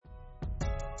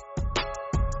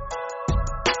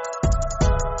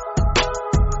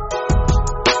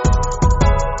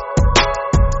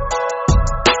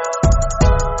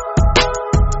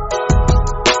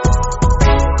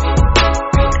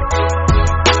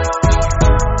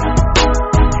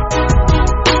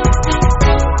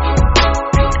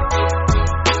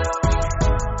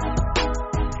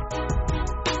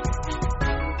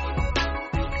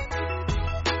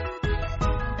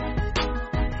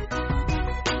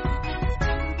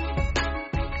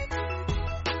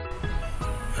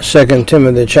2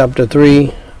 Timothy chapter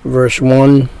 3, verse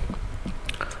 1.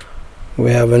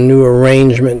 We have a new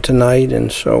arrangement tonight,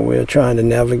 and so we're trying to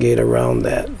navigate around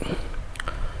that.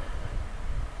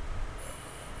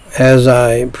 As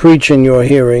I preach in your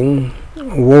hearing,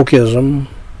 wokeism,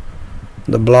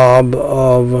 the blob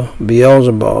of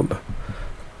Beelzebub,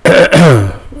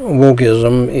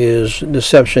 wokeism is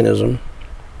deceptionism.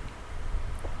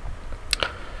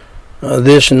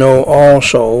 This know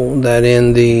also that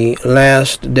in the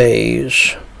last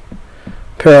days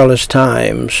perilous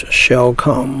times shall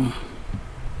come.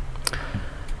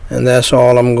 And that's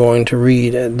all I'm going to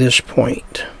read at this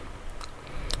point.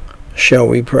 Shall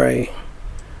we pray?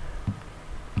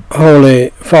 Holy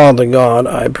Father God,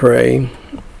 I pray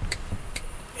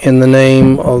in the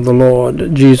name of the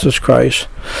Lord Jesus Christ.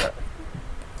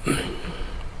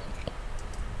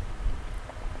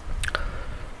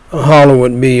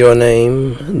 Hallowed be your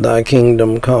name, thy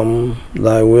kingdom come,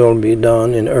 thy will be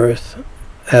done in earth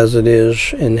as it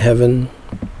is in heaven.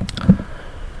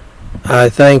 I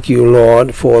thank you,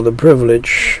 Lord, for the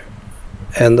privilege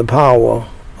and the power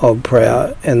of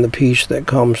prayer and the peace that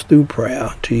comes through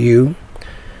prayer to you.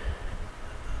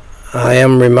 I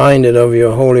am reminded of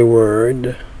your holy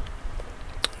word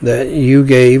that you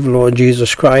gave, Lord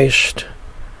Jesus Christ,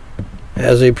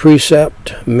 as a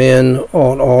precept. Men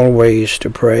ought always to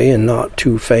pray and not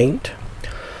to faint.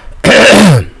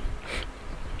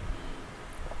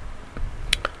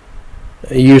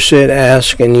 You said,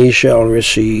 ask and ye shall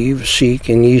receive, seek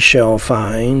and ye shall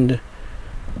find,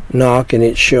 knock and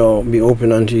it shall be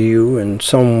open unto you. And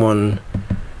some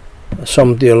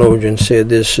theologian said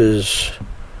this is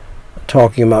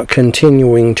talking about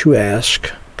continuing to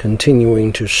ask,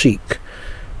 continuing to seek,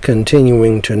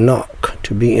 continuing to knock,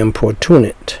 to be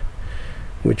importunate,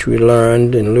 which we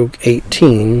learned in Luke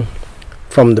 18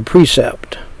 from the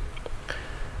precept.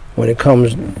 When it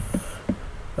comes,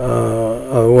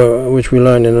 which we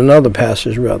learned in another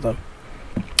passage, rather,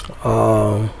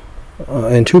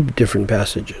 in two different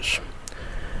passages.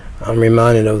 I'm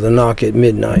reminded of the knock at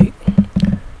midnight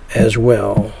as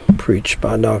well, preached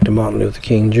by Dr. Martin Luther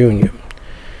King Jr.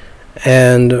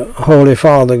 And Holy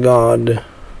Father God,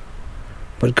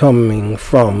 but coming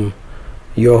from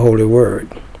your holy word.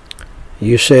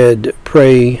 You said,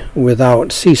 pray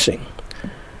without ceasing.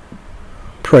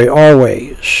 Pray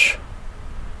always.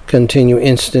 Continue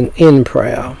instant in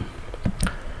prayer.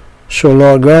 So,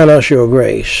 Lord, grant us your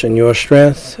grace and your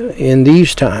strength in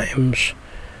these times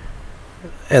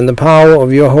and the power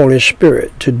of your Holy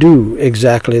Spirit to do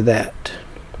exactly that.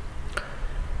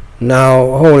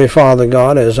 Now, Holy Father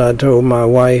God, as I told my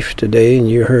wife today, and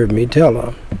you heard me tell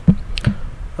her,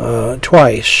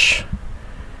 twice,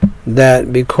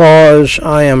 that because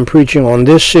I am preaching on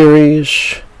this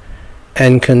series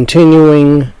and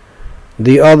continuing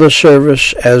the other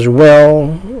service as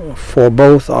well, for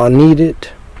both are needed,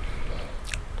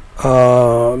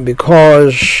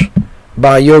 because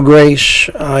by your grace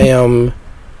I am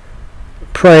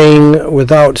praying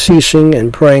without ceasing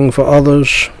and praying for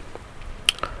others,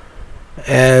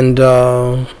 and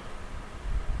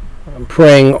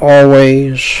praying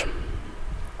always,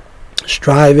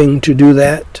 striving to do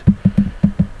that,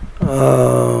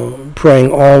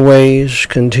 praying always,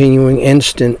 continuing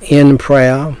instant in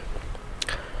prayer,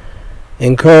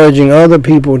 encouraging other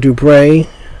people to pray,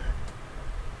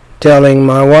 telling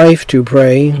my wife to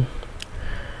pray,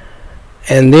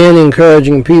 and then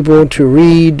encouraging people to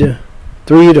read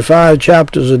 3 to 5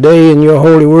 chapters a day in your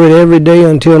holy word every day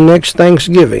until next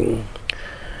Thanksgiving.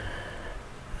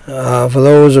 For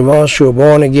those of us who are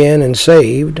born again and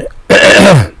saved,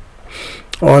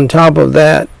 on top of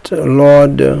that,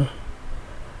 Lord,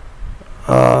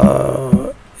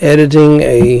 editing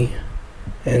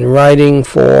and writing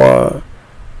for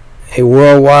a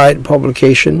worldwide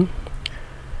publication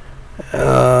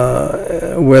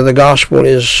where the gospel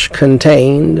is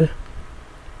contained.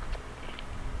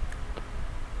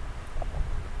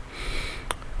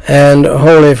 And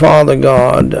Holy Father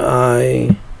God,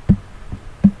 I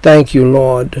thank you,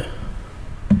 Lord.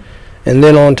 And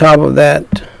then on top of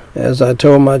that, as I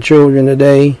told my children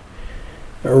today,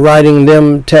 writing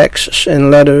them texts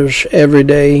and letters every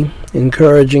day,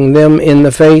 encouraging them in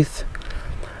the faith,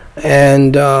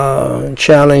 and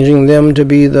challenging them to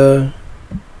be the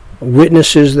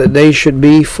witnesses that they should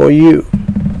be for you.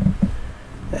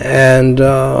 And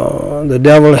the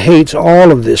devil hates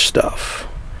all of this stuff.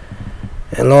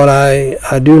 And Lord,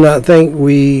 I do not think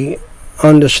we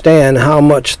understand how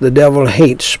much the devil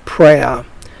hates prayer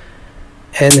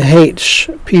and hates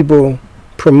people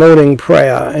promoting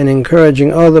prayer and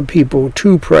encouraging other people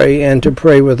to pray and to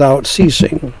pray without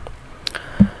ceasing.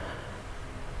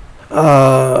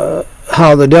 How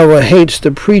how the devil hates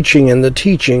the preaching and the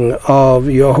teaching of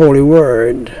your holy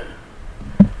word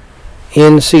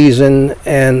in season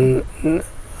and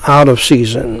out of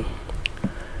season.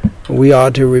 We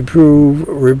are to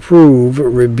reprove,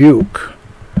 rebuke,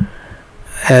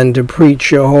 and to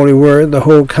preach your holy word, the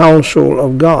whole counsel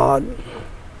of God.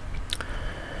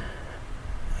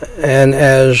 And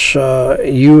as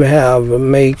you have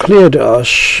made clear to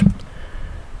us,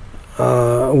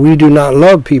 we do not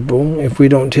love people if we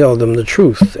don't tell them the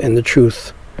truth. And the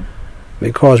truth,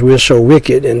 because we're so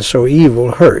wicked and so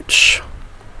evil, hurts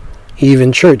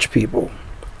even church people.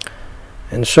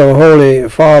 And so, Holy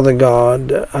Father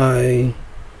God, I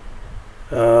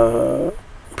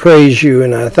praise you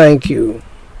and I thank you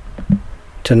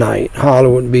tonight.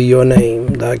 Hallowed be your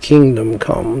name. Thy kingdom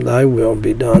come. Thy will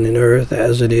be done in earth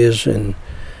as it is in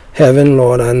heaven.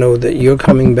 Lord, I know that you're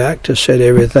coming back to set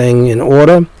everything in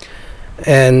order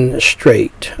and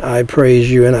straight. I praise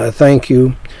you and I thank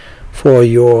you for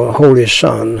your Holy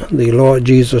Son, the Lord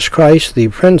Jesus Christ, the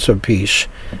Prince of Peace,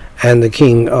 and the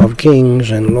King of Kings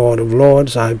and Lord of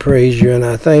Lords. I praise you and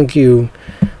I thank you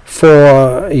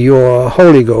for your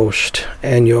Holy Ghost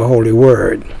and your Holy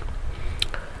Word.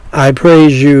 I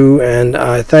praise you and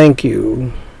I thank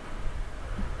you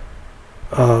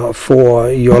for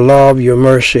your love, your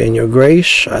mercy, and your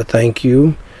grace. I thank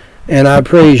you and I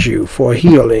praise you for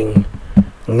healing,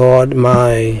 Lord,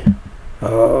 my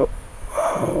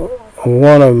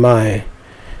one of my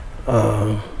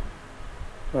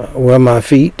my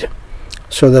feet,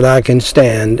 so that I can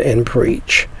stand and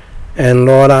preach. And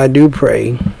Lord, I do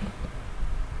pray,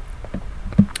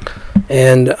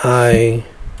 and I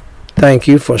thank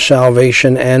you for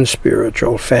salvation and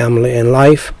spiritual, family and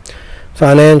life,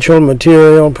 financial,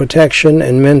 material, protection,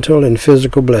 and mental and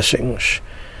physical blessings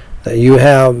that you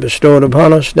have bestowed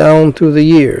upon us down through the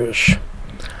years.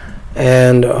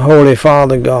 And Holy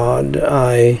Father God,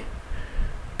 I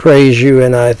praise you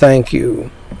and I thank you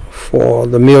for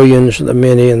the millions, the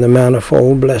many, and the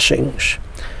manifold blessings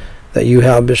that you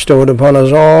have bestowed upon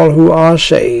us all who are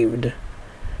saved.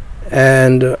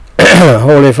 And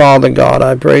Holy Father God,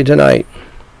 I pray tonight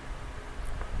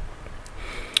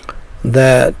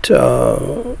that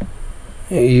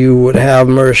you would have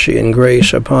mercy and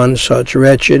grace upon such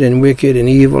wretched and wicked and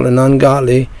evil and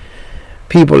ungodly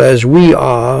people as we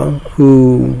are,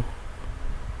 who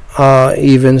are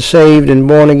even saved and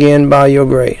born again by your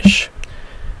grace.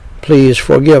 Please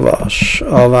forgive us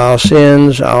of our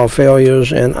sins, our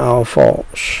failures, and our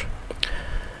faults.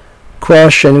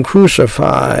 Crush and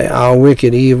crucify our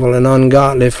wicked, evil, and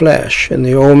ungodly flesh and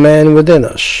the old man within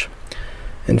us,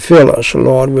 and fill us,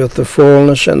 Lord, with the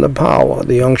fullness and the power,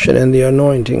 the unction and the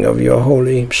anointing of your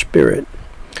Holy Spirit.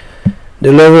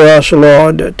 Deliver us,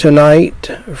 Lord, tonight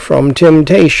from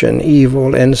temptation,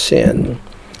 evil, and sin.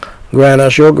 Grant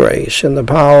us your grace and the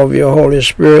power of your Holy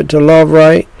Spirit to love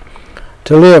right,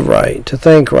 to live right, to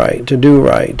think right, to do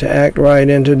right, to act right,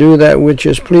 and to do that which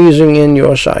is pleasing in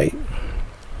your sight.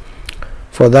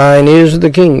 For thine is the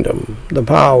kingdom, the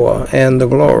power, and the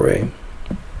glory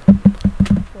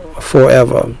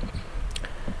forever.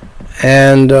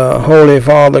 And Holy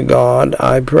Father God,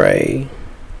 I pray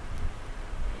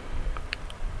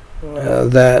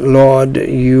that, Lord,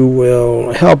 you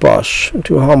will help us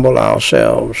to humble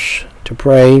ourselves, to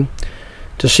pray,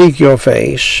 to seek your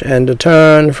face, and to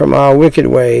turn from our wicked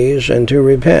ways, and to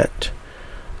repent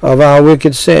of our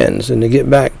wicked sins, and to get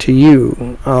back to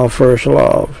you, our first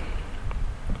love.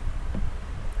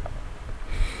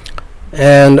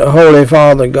 And Holy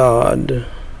Father God,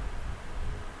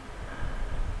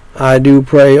 I do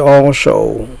pray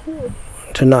also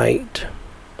tonight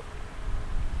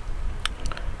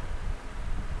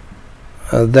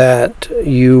that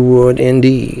you would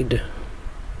indeed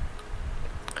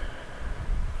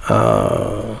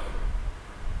help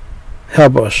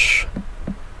us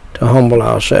to humble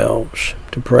ourselves,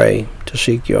 to pray, to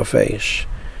seek your face,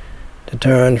 to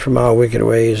turn from our wicked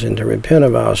ways, and to repent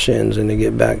of our sins, and to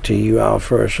get back to you, our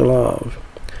first love.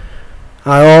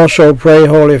 I also pray,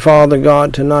 Holy Father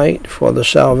God, tonight for the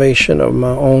salvation of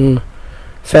my own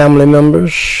family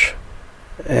members,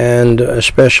 and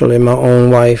especially my own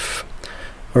wife,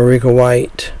 Marika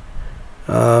White,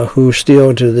 who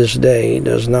still to this day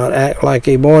does not act like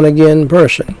a born-again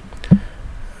person,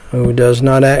 who does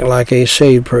not act like a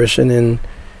saved person, and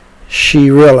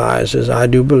she realizes, I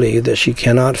do believe, that she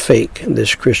cannot fake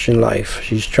this Christian life.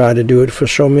 She's tried to do it for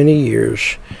so many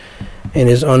years and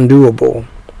is undoable.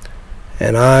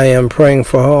 And I am praying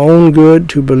for her own good,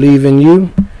 to believe in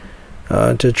you,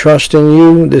 to trust in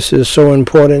you. This is so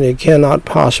important, it cannot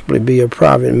possibly be a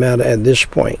private matter at this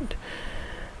point,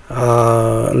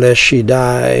 lest she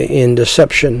die in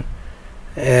deception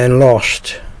and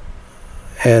lost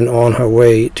and on her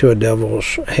way to a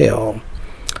devil's hell.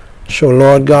 So,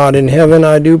 Lord God in heaven,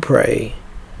 I do pray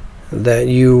that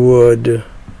you would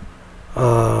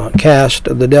cast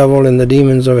the devil and the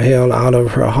demons of hell out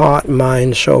of her heart,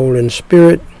 mind, soul, and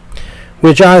spirit,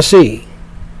 which I see.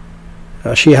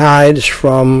 She hides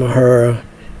from her,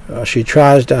 she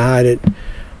tries to hide it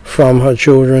from her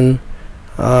children,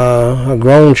 her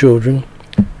grown children,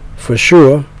 for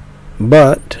sure,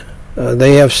 but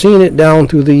they have seen it down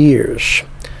through the years.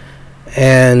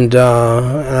 And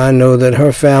I know that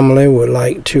her family would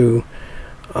like to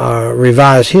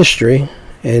revise history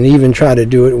and even try to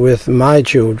do it with my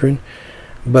children,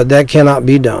 but that cannot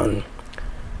be done.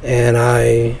 And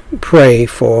I pray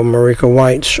for Marika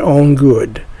White's own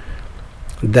good,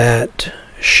 that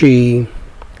she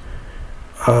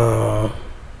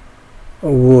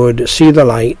would see the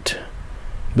light,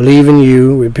 believe in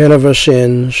you, repent of her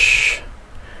sins,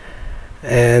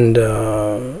 and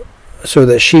so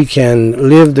that she can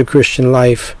live the Christian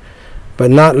life,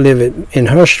 but not live it in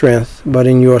her strength, but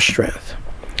in your strength,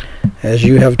 as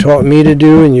you have taught me to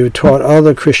do and you've taught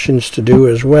other Christians to do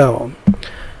as well.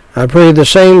 I pray the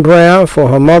same prayer for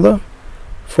her mother,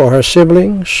 for her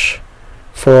siblings,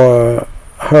 for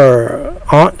her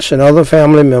aunts and other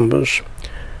family members.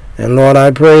 And Lord, I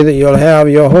pray that you'll have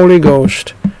your Holy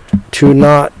Ghost to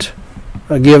not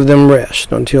give them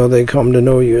rest until they come to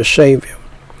know you as Savior.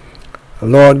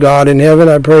 Lord God in heaven,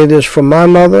 I pray this for my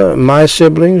mother, my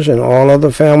siblings, and all other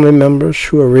family members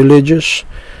who are religious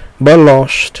but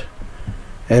lost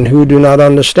and who do not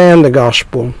understand the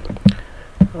gospel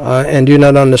and do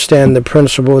not understand the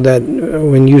principle that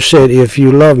when you said, if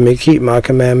you love me, keep my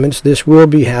commandments, this will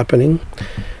be happening.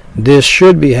 This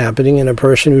should be happening in a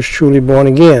person who's truly born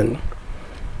again.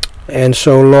 And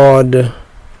so, Lord,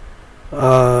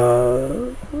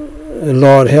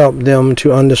 Lord, help them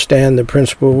to understand the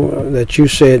principle that you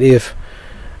said, if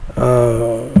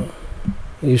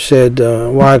you said,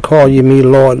 why call ye me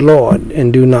Lord, Lord,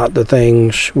 and do not the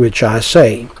things which I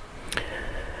say?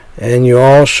 And you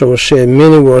also said,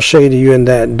 many will say to you in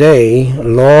that day,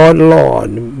 Lord,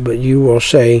 Lord, but you will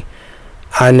say,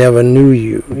 I never knew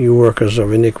you, you workers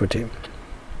of iniquity.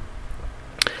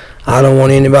 I don't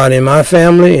want anybody in my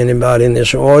family, anybody in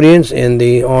this audience, in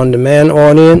the on-demand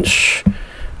audience,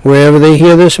 wherever they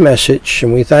hear this message,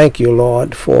 and we thank you,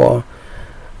 Lord, for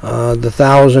the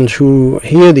thousands who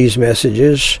hear these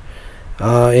messages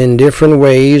in different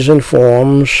ways and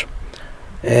forms,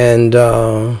 and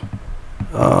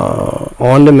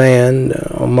on demand,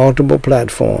 on multiple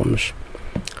platforms.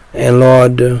 And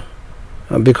Lord,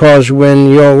 because when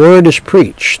your word is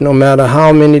preached, no matter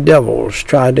how many devils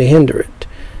try to hinder it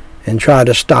and try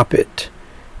to stop it,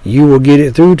 you will get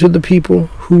it through to the people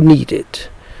who need it.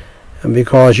 And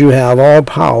because you have all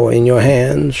power in your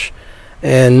hands,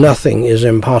 and nothing is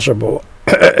impossible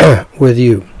with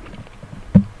you.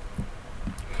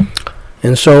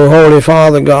 And so, Holy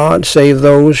Father God, save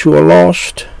those who are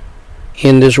lost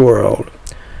in this world.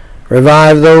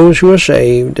 Revive those who are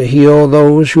saved, heal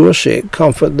those who are sick,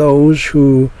 comfort those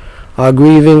who are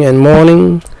grieving and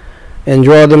mourning, and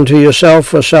draw them to yourself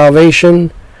for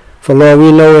salvation. For Lord,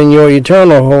 we know in your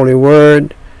eternal holy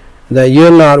word that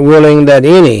you're not willing that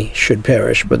any should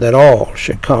perish, but that all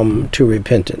should come to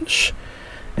repentance.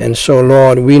 And so,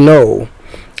 Lord, we know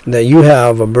that you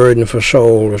have a burden for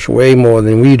souls way more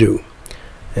than we do.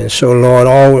 And so, Lord,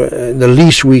 all the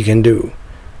least we can do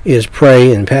is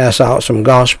pray and pass out some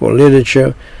gospel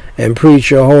literature and preach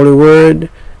your holy word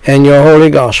and your holy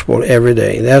gospel every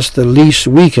day. That's the least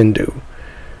we can do.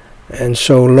 And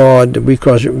so, Lord,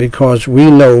 because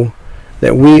we know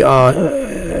that we are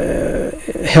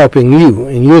helping you,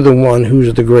 and you're the one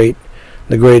who's the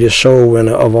greatest soul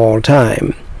winner of all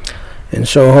time. And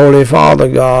so, Holy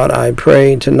Father God, I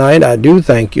pray tonight, I do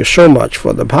thank you so much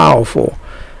for the powerful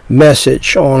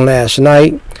message on last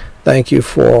night. Thank you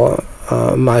for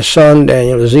my son,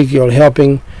 Daniel Ezekiel,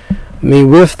 helping me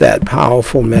with that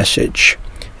powerful message.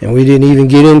 And we didn't even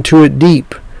get into it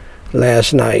deep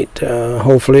last night.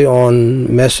 Hopefully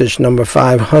on message number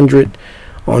 500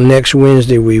 on next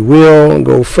Wednesday we will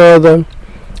go further,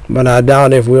 but I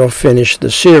doubt if we'll finish the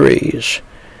series.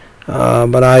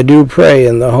 But I do pray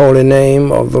in the holy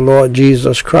name of the Lord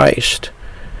Jesus Christ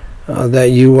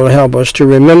that you will help us to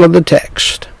remember the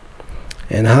text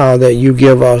and how that you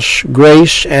give us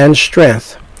grace and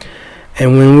strength.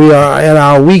 And when we are at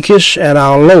our weakest, at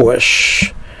our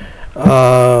lowest,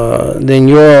 then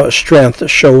your strength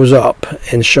shows up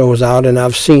and shows out, and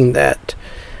I've seen that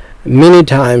many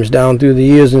times down through the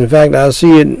years. In fact, I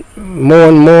see it more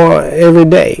and more every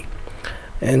day.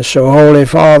 And so, Holy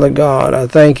Father God, I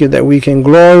thank you that we can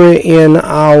glory in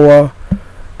our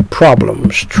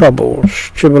problems, troubles,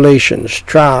 tribulations,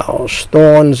 trials,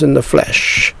 thorns in the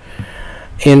flesh,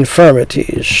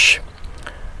 infirmities,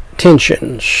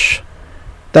 tensions.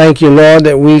 Thank you, Lord,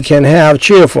 that we can have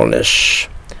cheerfulness,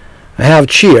 have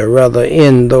cheer, rather,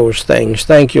 in those things.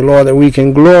 Thank you, Lord, that we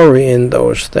can glory in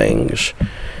those things.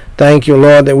 Thank you,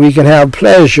 Lord, that we can have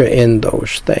pleasure in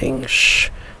those things.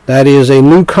 That is a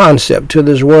new concept to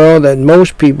this world that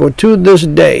most people to this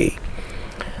day,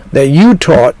 that you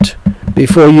taught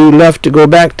before you left to go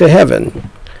back to heaven.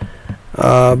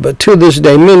 But to this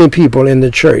day, many people in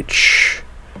the church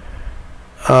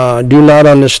do not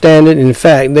understand it. In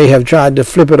fact, they have tried to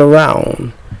flip it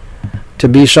around to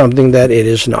be something that it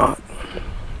is not.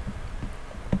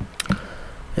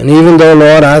 And even though,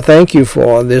 Lord, I thank you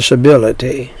for this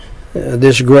ability,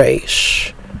 this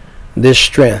grace, this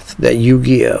strength that you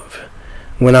give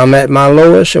when I'm at my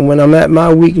lowest and when I'm at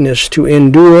my weakness, to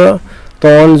endure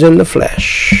thorns in the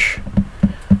flesh,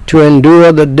 to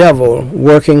endure the devil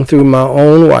working through my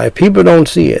own wife. People don't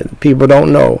see it. People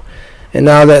don't know. And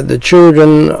now that the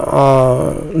children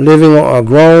are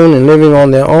grown and living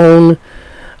on their own,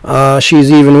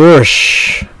 she's even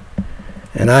worse.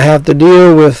 And I have to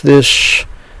deal with this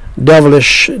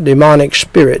devilish, demonic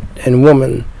spirit and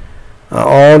woman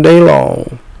all day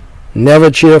long.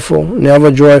 Never cheerful,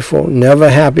 never joyful, never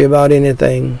happy about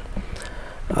anything.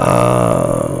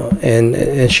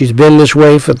 And she's been this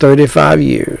way for 35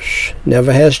 years.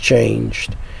 Never has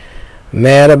changed.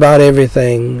 Mad about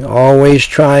everything. Always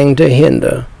trying to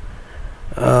hinder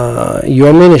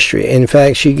your ministry. In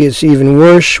fact, she gets even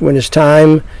worse when it's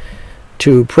time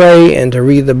to pray and to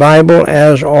read the Bible,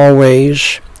 as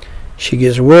always. She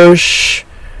gets worse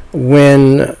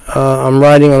when I'm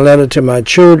writing a letter to my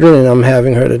children and I'm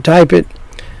having her to type it.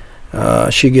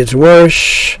 She gets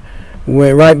worse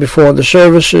when right before the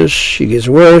services. She gets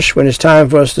worse when it's time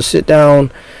for us to sit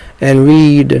down and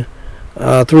read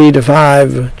 3 to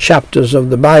 5 chapters of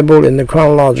the Bible in the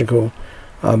chronological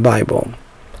Bible.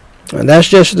 And that's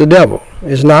just the devil.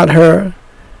 It's not her.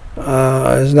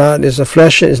 It's not a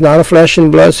flesh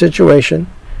and blood situation.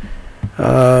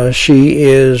 She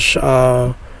is,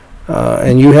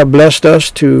 and you have blessed us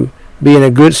to be in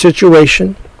a good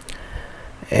situation.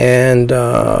 And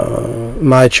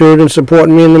my children support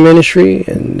me in the ministry,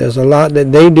 and there's a lot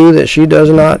that they do that she does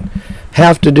not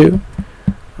have to do.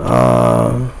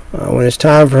 When it's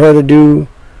time for her to do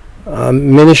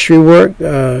ministry work,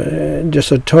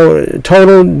 just a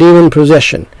total demon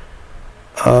possession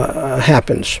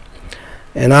happens.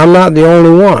 And I'm not the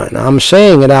only one. I'm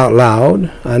saying it out loud.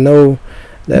 I know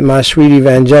that my sweet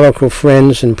evangelical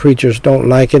friends and preachers don't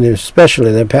like it,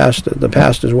 especially the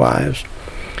pastors' wives,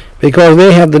 because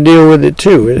they have to deal with it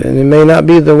too. And it may not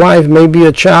be the wife, it may be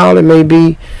a child, it may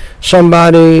be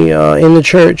somebody in the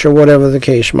church, or whatever the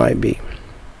case might be.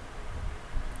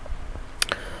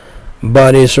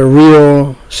 But it's a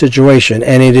real situation,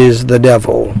 and it is the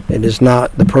devil. It is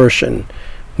not the person.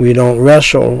 We don't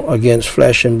wrestle against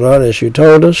flesh and blood, as you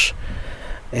told us,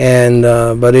 and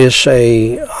but it's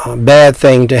a bad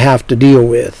thing to have to deal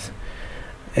with.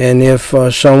 And if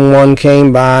someone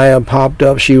came by or popped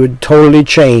up, she would totally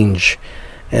change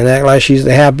and act like she's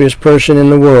the happiest person in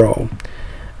the world.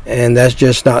 And that's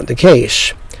just not the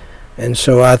case. And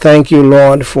so I thank you,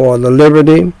 Lord, for the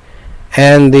liberty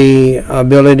and the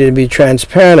ability to be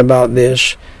transparent about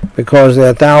this, because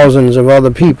there are thousands of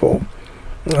other people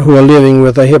who are living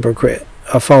with a hypocrite,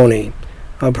 a phony,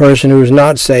 a person who's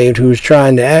not saved, who's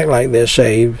trying to act like they're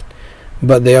saved,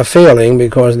 but they are failing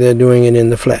because they're doing it in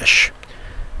the flesh.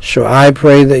 So I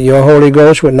pray that your Holy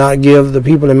Ghost would not give the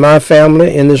people in my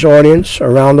family, in this audience,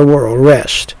 around the world,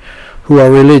 rest, who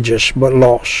are religious but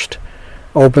lost.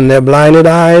 Open their blinded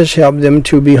eyes, help them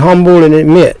to be humble and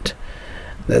admit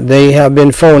that they have been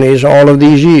phonies all of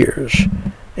these years,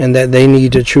 and that they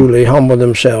need to truly humble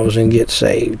themselves and get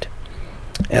saved.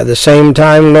 At the same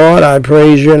time, Lord, I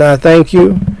praise you and I thank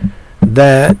you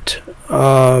that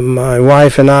my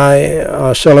wife and I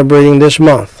are celebrating this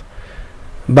month,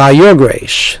 by your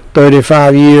grace,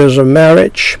 35 years of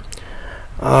marriage,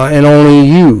 and only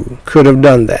you could have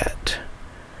done that.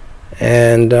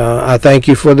 And I thank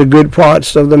you for the good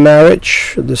parts of the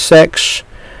marriage, the sex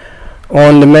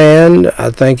on demand. I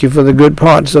thank you for the good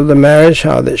parts of the marriage,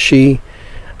 how that she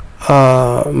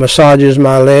massages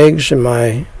my legs and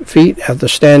my feet after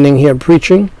standing here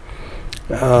preaching.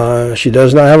 She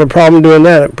does not have a problem doing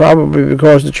that, probably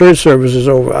because the church service is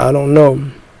over. I don't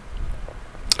know.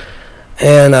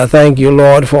 And I thank you,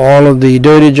 Lord, for all of the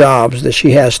dirty jobs that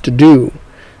she has to do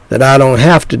that I don't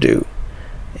have to do.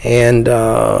 And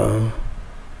I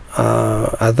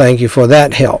thank you for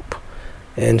that help.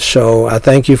 And so I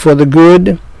thank you for the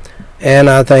good And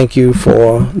I thank you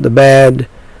for the bad,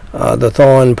 the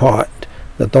thorn part,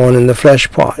 the thorn in the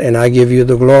flesh part. And I give you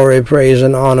the glory, praise,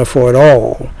 and honor for it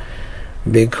all.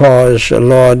 Because,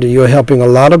 Lord, you're helping a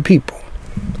lot of people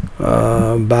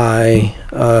by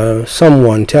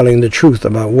someone telling the truth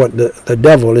about what the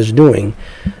devil is doing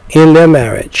in their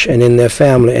marriage and in their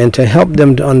family, and to help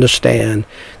them to understand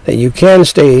that you can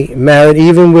stay married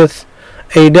even with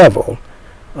a devil,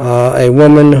 a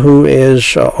woman who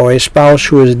is, or a spouse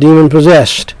who is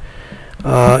demon-possessed,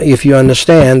 if you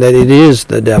understand that it is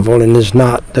the devil and is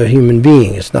not the human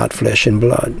being, it's not flesh and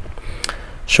blood.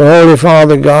 So, Holy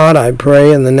Father God, I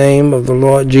pray in the name of the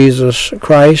Lord Jesus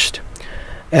Christ.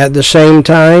 At the same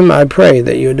time, I pray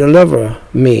that you deliver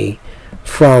me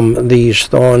from these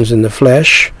thorns in the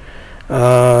flesh.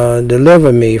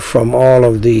 Deliver me from all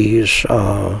of these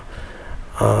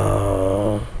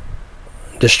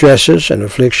distresses and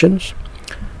afflictions,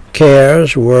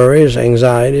 cares, worries,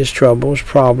 anxieties, troubles,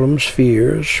 problems,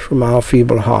 fears from our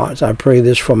feeble hearts. I pray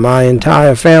this for my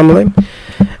entire family,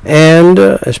 and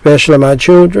especially my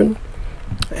children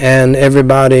and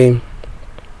everybody,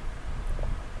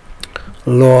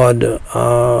 Lord,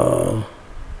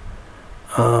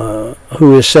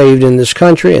 who is saved in this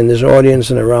country, in this audience,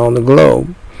 and around the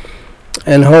globe.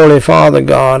 And Holy Father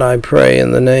God, I pray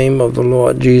in the name of the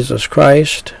Lord Jesus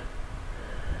Christ,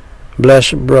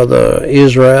 bless Brother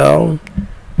Israel,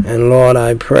 and Lord,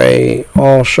 I pray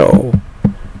also,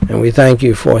 and we thank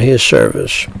you for his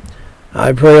service.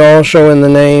 I pray also in the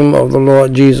name of the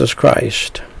Lord Jesus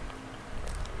Christ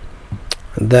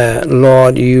that,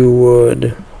 Lord, you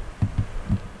would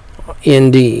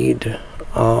indeed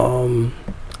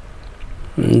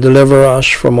deliver us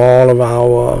from all of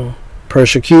our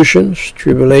persecutions,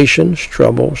 tribulations,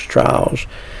 troubles, trials,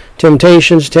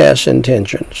 temptations, tests, and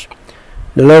tensions.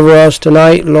 Deliver us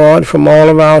tonight, Lord, from all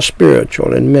of our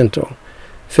spiritual and mental,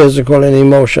 physical and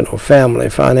emotional, family,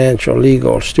 financial,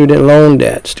 legal, student loan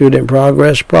debt, student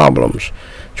progress problems,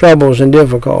 troubles, and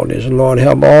difficulties. Lord,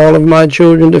 help all of my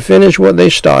children to finish what they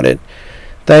started.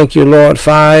 Thank you, Lord.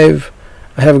 5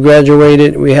 have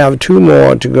graduated. We have 2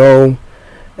 more to go.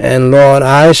 And Lord,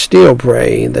 I still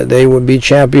pray that they would be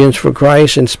champions for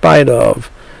Christ in spite of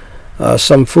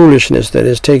some foolishness that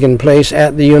has taken place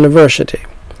at the university.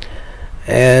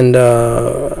 And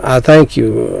I thank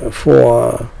you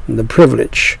for the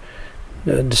privilege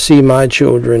to see my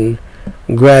children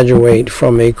graduate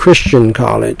from a Christian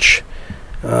college,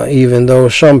 even though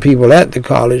some people at the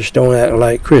college don't act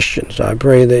like Christians. I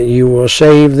pray that you will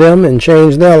save them and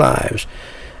change their lives.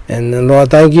 And Lord,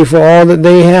 thank you for all that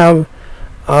they have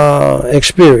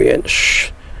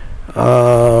experienced,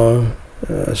 so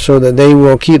that they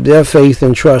will keep their faith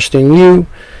and trust in you,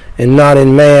 and not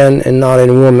in man and not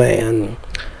in woman.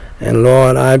 And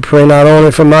Lord, I pray not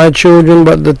only for my children,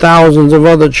 but the thousands of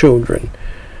other children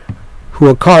who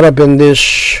are caught up in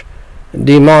this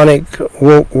demonic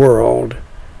woke world,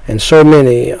 and so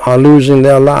many are losing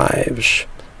their lives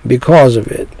because of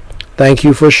it. Thank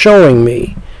you for showing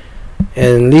me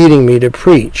and leading me to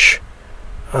preach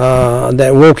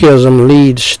that wokeism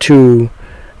leads to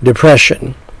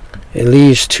depression. It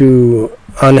leads to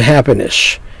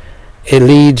unhappiness. It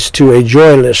leads to a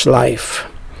joyless life.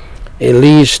 It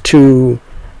leads to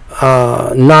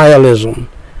nihilism.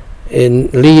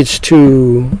 It leads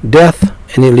to death,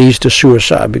 and it leads to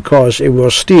suicide, because it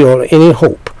will steal any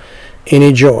hope,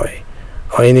 any joy,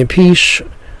 or any peace,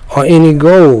 or any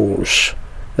goals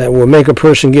that will make a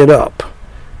person get up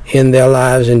in their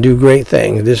lives and do great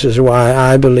things. This is why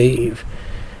I believe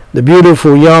the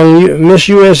beautiful young Miss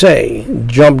USA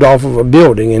jumped off of a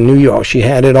building in New York. She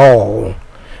had it all.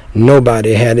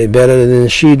 Nobody had it better than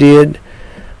she did.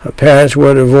 Her parents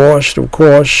were divorced, of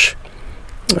course,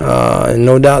 and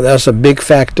no doubt that's a big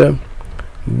factor,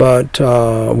 but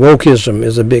wokeism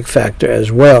is a big factor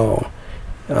as well.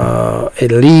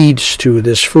 It leads to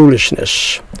this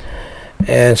foolishness,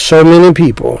 and so many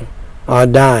people are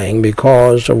dying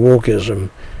because of wokeism,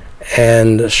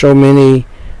 and so many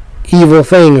evil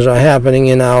things are happening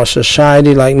in our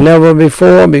society like never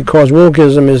before, because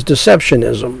wokeism is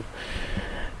deceptionism.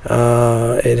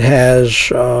 It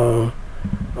has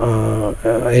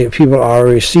people are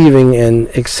receiving and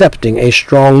accepting a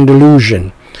strong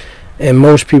delusion, and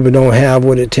most people don't have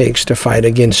what it takes to fight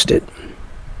against it.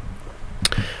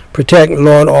 Protect,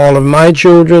 Lord, all of my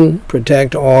children.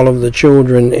 Protect all of the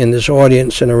children in this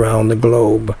audience and around the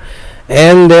globe,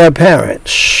 and their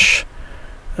parents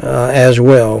as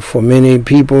well, for many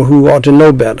people who ought to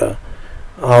know better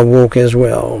are woke as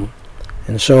well.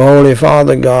 And so, Holy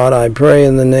Father God, I pray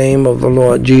in the name of the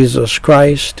Lord Jesus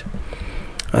Christ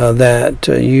that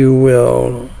you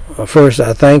will first,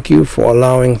 I thank you for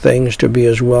allowing things to be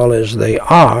as well as they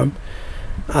are.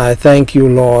 I thank you,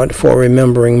 Lord, for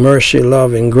remembering mercy,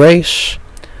 love, and grace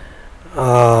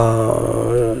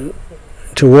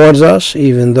towards us,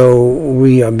 even though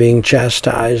we are being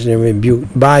chastised and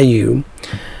rebuked by you.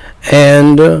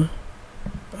 And,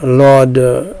 Lord,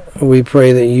 we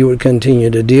pray that you would continue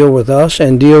to deal with us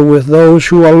and deal with those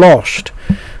who are lost,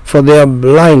 for they're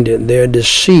blinded, they're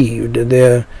deceived,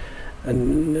 they're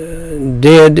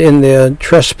dead in their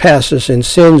trespasses and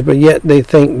sins, but yet they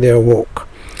think they're woke.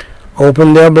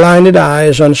 Open their blinded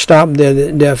eyes, unstop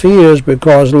their deaf ears,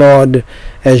 because, Lord,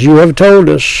 as you have told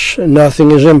us,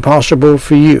 nothing is impossible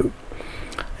for you.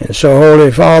 And so, Holy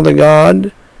Father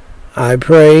God, I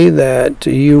pray that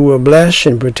you will bless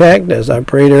and protect, as I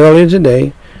prayed earlier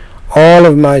today, all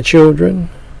of my children.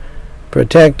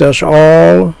 Protect us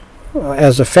all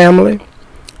as a family,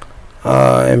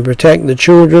 and protect the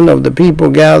children of the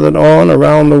people gathered on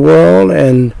around the world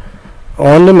and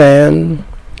on demand.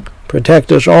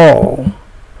 Protect us all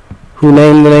who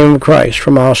name the name of Christ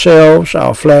from ourselves,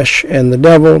 our flesh, and the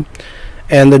devil,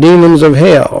 and the demons of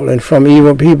hell, and from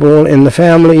evil people in the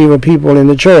family, evil people in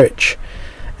the church,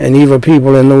 and evil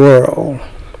people in the world.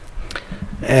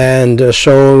 And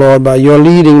so, Lord, by your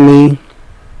leading me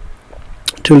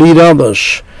to lead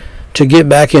others to get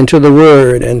back into the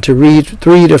Word and to read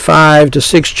 3 to 5 to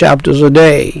 6 chapters a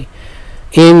day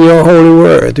in your holy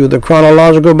Word through the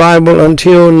chronological Bible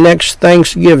until next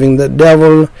Thanksgiving, the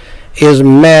devil is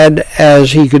mad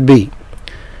as he could be.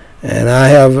 And I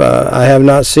have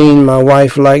not seen my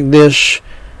wife like this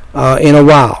in a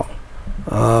while.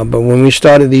 But when we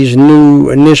started these new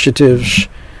initiatives,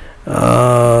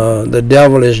 the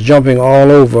devil is jumping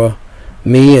all over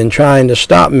me and trying to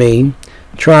stop me,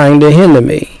 trying to hinder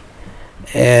me.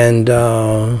 And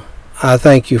I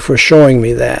thank you for showing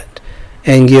me that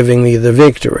and giving me the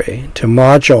victory to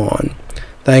march on.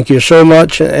 Thank you so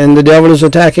much. And the devil is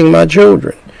attacking my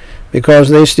children because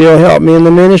they still help me in the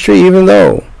ministry, even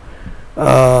though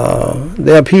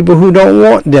there are people who don't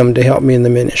want them to help me in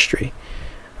the ministry.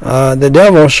 The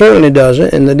devil certainly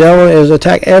doesn't, and the devil has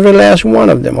attacked every last one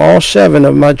of them. All 7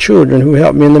 of my children who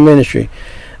help me in the ministry,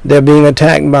 they're being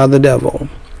attacked by the devil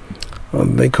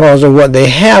because of what they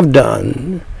have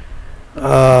done,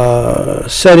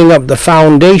 setting up the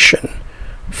foundation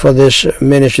for this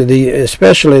ministry,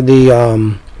 especially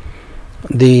the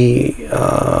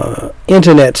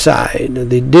internet side,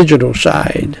 the digital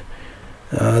side.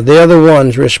 They're the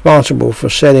ones responsible for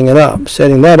setting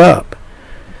that up.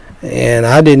 And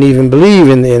I didn't even believe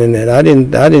in the internet. I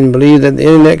didn't believe that the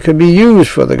internet could be used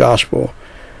for the gospel.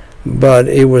 But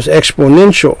it was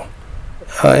exponential,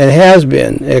 and has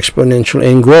been exponential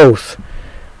in growth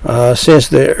since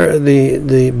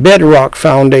the bedrock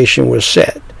foundation was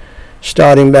set,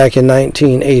 starting back in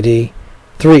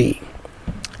 1983.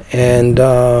 And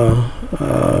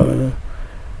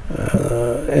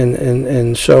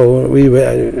so we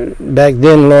were, back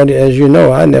then, Lord, as you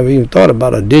know, I never even thought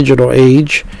about a digital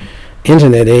age,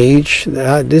 internet age.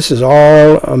 This is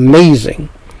all amazing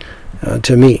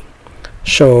to me.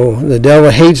 So the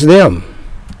devil hates them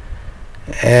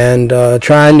and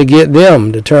trying to get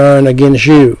them to turn against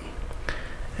you.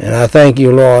 And I thank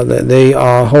you, Lord, that they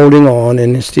are holding on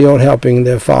and still helping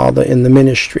their Father in the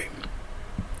ministry.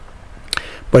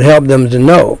 But help them to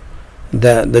know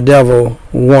that the devil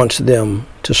wants them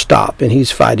to stop, and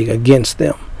he's fighting against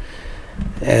them.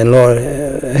 And Lord,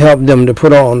 help them to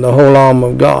put on the whole armor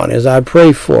of God, as I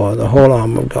pray for the whole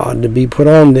armor of God to be put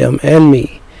on them and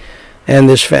me and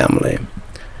this family.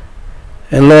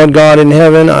 And Lord God in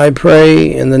heaven, I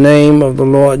pray in the name of the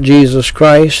Lord Jesus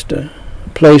Christ,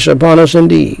 place upon us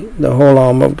indeed the whole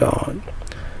armor of God.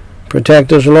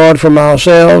 Protect us, Lord, from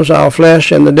ourselves, our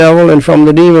flesh, and the devil, and from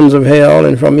the demons of hell,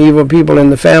 and from evil people in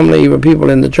the family, evil people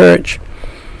in the church,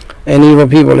 and evil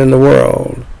people in the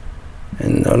world.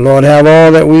 And Lord, have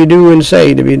all that we do and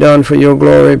say to be done for your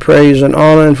glory, praise, and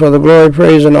honor, and for the glory,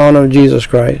 praise, and honor of Jesus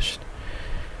Christ.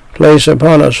 Place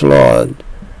upon us, Lord,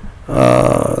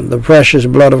 the precious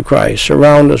blood of Christ.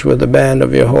 Surround us with the band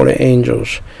of your holy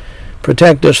angels.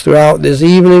 Protect us throughout this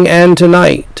evening and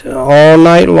tonight, all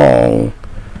night long.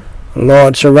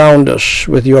 Lord, surround us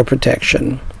with your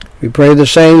protection. We pray the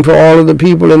same for all of the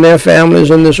people and their families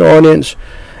in this audience,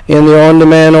 in the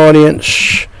on-demand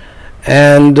audience,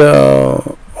 and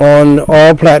on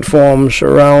all platforms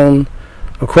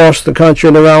across the country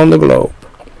and around the globe.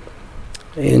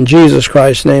 In Jesus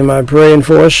Christ's name I pray, and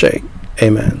for his sake,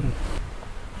 amen.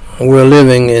 We're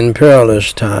living in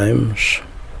perilous times.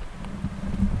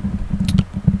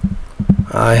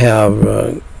 I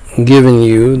have given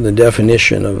you the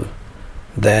definition of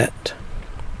that.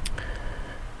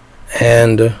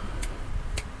 And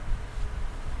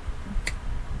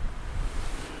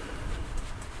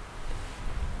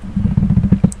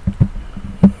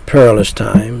perilous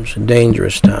times,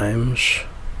 dangerous times,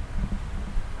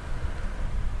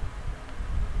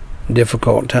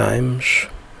 difficult times,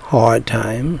 hard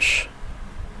times,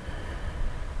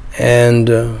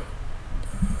 and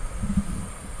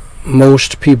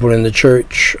most people in the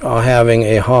church are having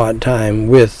a hard time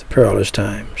with perilous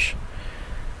times,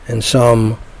 and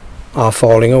some are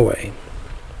falling away.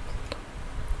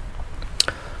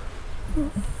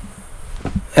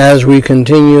 As we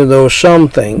continue, though some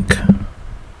think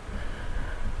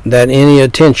that any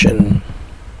attention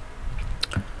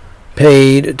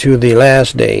paid to the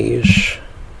last days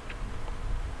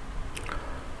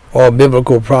or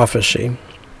biblical prophecy,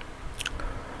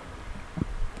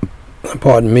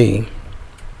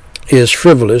 is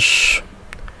frivolous,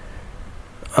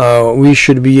 we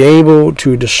should be able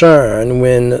to discern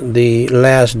when the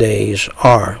last days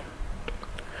are,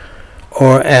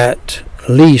 or at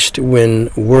least when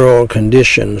world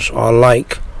conditions are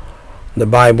like the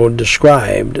Bible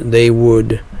described they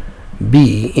would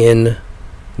be in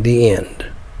the end,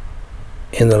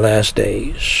 in the last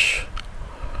days.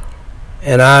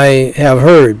 And I have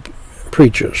heard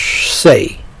preachers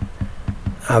say,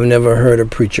 I've never heard a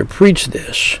preacher preach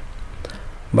this,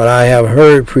 but I have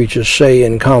heard preachers say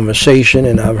in conversation,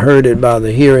 and I've heard it by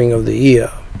the hearing of the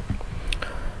ear,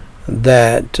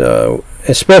 that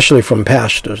especially from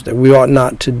pastors, that we ought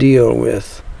not to deal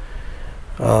with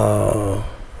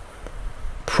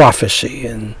prophecy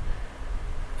and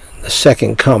the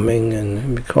second coming,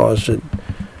 and because it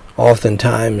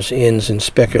oftentimes ends in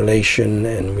speculation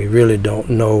and we really don't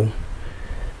know.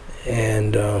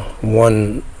 And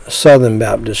one Southern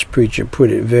Baptist preacher put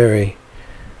it very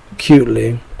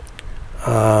cutely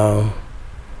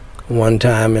one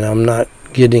time, and I'm not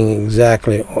getting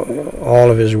exactly all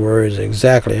of his words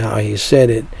exactly how he said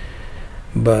it,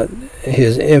 but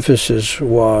his emphasis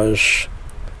was,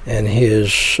 and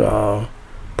his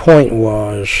point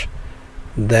was,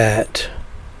 that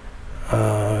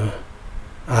I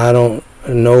don't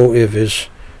know if it's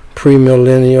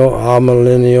premillennial,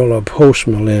 amillennial, or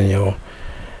postmillennial,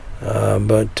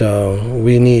 but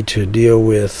we need to deal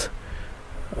with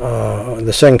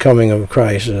the second coming of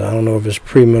Christ. I don't know if it's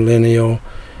premillennial,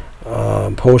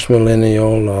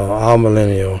 postmillennial,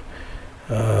 amillennial,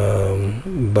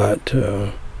 but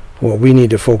what we need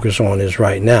to focus on is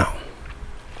right now.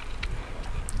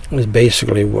 Is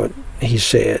basically what he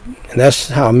said, and that's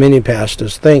how many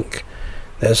pastors think.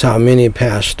 That's how many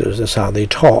pastors. That's how they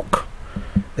talk.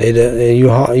 You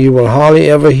will hardly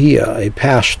ever hear a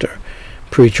pastor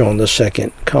preach on the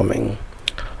second coming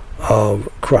of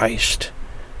Christ.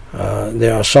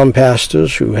 There are some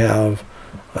pastors who have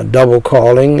a double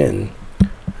calling, and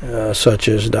such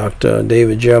as Dr.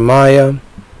 David Jeremiah,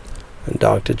 and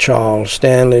Dr. Charles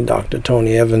Stanley, Dr.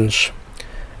 Tony Evans,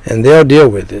 and they'll deal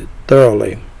with it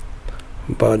thoroughly.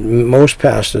 But most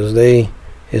pastors,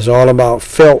 it's all about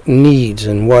felt needs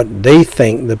and what they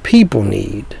think the people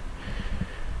need.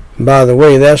 By the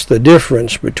way, that's the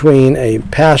difference between a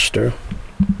pastor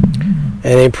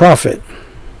and a prophet.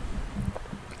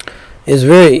 It's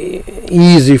very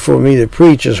easy for me to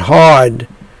preach. It's hard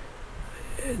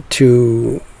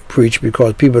to preach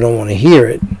because people don't want to hear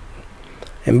it.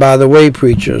 And by the way,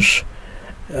 preachers,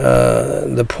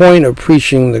 the point of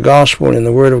preaching the gospel and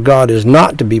the word of God is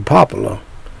not to be popular.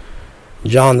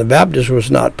 John the Baptist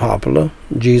was not popular.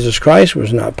 Jesus Christ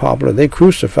was not popular. They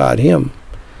crucified him.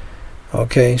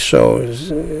 Okay, so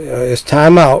it's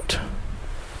time out.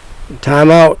 Time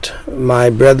out, my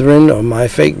brethren, or my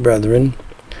fake brethren,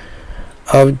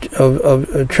 of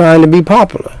trying to be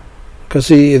popular. Because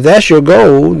see, if that's your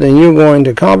goal, then you're going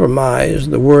to compromise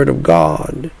the word of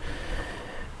God.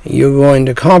 You're going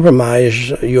to compromise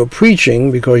your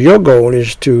preaching because your goal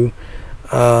is to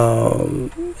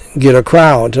get a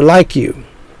crowd to like you.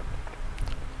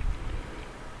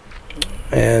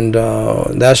 And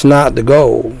that's not the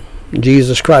goal.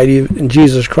 Jesus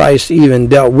Christ even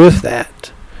dealt with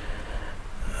that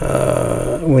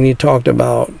when he talked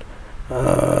about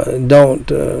don't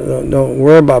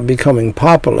worry about becoming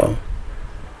popular.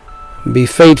 Be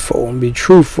faithful, be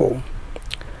truthful.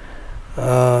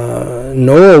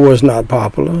 Noah was not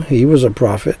popular. He was a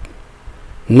prophet.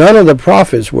 None of the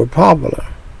prophets were popular.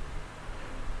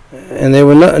 And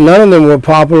none of them were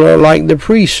popular like the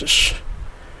priests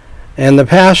and the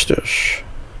pastors.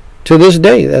 To this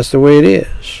day, that's the way it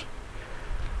is.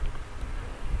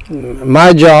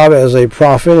 My job as a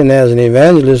prophet and as an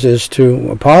evangelist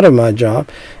a part of my job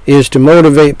is to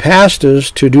motivate pastors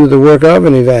to do the work of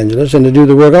an evangelist and to do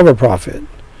the work of a prophet.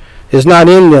 It's not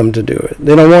in them to do it.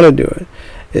 They don't want to do it.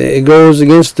 It goes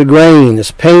against the grain.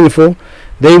 It's painful.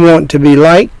 They want to be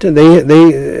liked.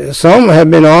 Some have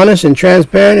been honest and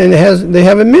transparent, and they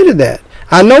have admitted that.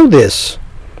 I know this.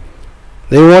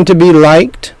 They want to be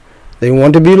liked. They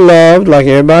want to be loved like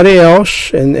everybody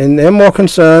else, and they're more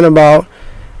concerned about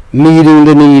meeting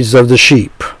the needs of the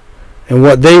sheep and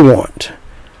what they want.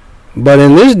 But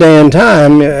in this day and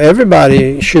time,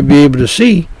 everybody should be able to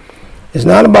see it's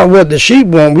not about what the sheep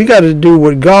want. We got to do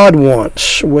what God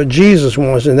wants, what Jesus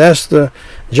wants, and that's the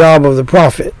job of the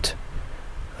prophet.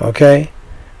 Okay?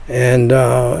 And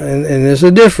there's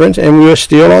a difference, and we're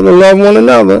still ought to love one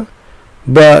another,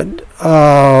 but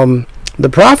the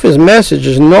prophet's message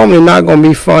is normally not going to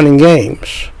be fun and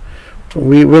games.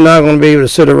 We're not going to be able to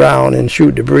sit around and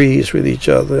shoot the breeze with each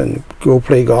other and go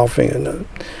play golfing and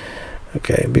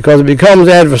okay, because it becomes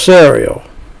adversarial.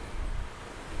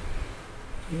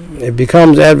 It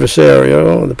becomes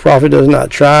adversarial. The prophet does not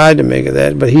try to make it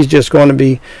that, but he's just going to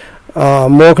be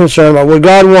more concerned about what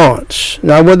God wants,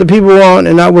 not what the people want,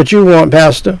 and not what you want,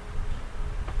 Pastor.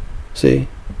 See?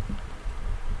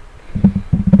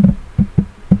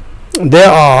 There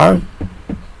are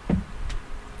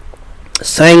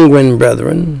sanguine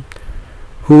brethren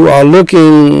who are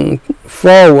looking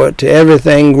forward to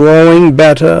everything growing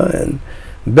better and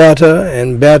better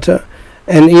and better.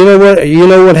 And you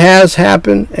know what has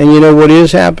happened, and you know what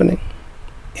is happening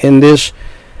in this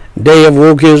day of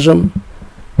wokeism,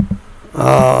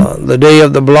 the day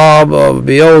of the blob of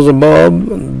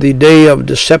Beelzebub, the day of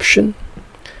deception.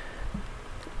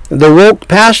 The woke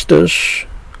pastors,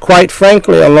 quite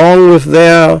frankly, along with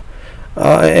their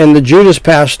and the Judas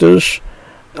pastors,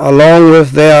 along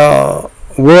with their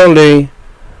worldly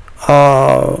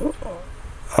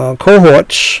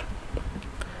cohorts,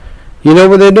 you know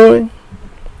what they're doing?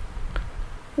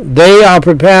 They are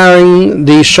preparing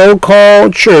the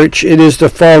so-called church. It is the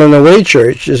fallen away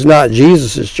church. It's not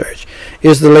Jesus' church.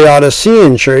 It's the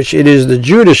Laodicean church. It is the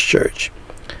Judas church.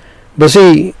 But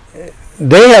see,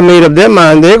 they have made up their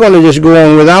mind they're going to just go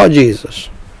on without Jesus.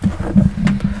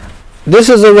 This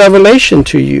is a revelation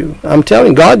to you. I'm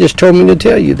telling you, God just told me to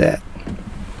tell you that.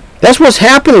 That's what's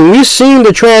happening. We're seeing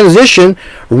the transition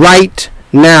right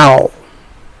now.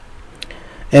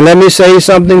 And let me say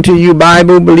something to you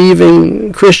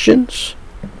Bible-believing Christians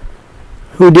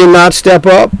who did not step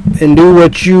up and do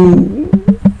what you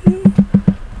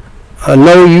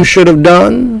know you should have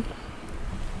done.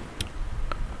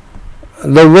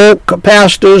 The woke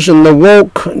pastors and the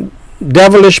woke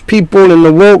devilish people in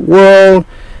the woke world,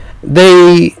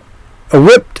 they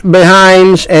whipped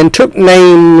behinds and took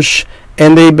names,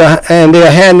 and they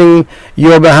are handing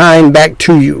your behind back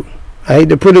to you. I hate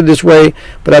to put it this way,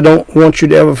 but I don't want you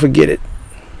to ever forget it.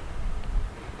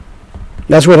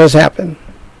 That's what has happened.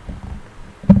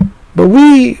 But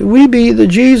we be the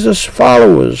Jesus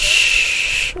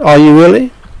followers. Are you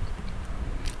really?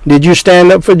 Did you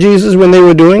stand up for Jesus when they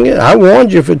were doing it? I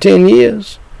warned you for 10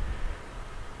 years.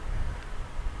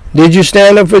 Did you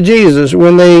stand up for Jesus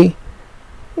when they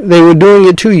were doing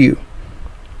it to you?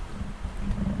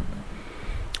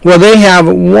 Well, they have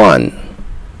won.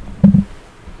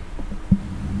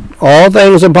 All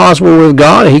things are possible with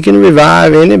God. He can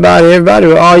revive anybody,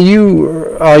 everybody. Are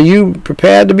you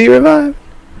prepared to be revived?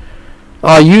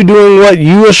 Are you doing what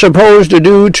you are supposed to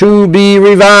do to be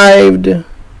revived?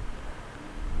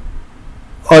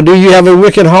 Or do you have a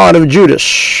wicked heart of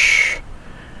Judas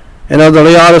and of the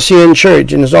Laodicean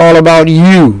church, and it's all about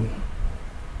you?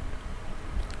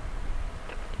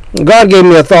 God gave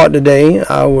me a thought today.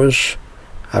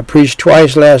 I preached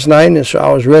twice last night, and so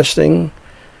I was resting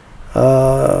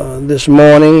this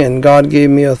morning, and God gave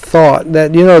me a thought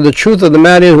that, the truth of the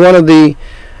matter is, one of the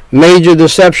major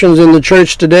deceptions in the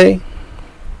church today,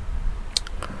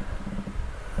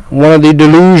 one of the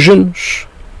delusions,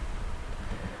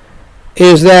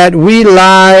 is that we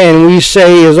lie and we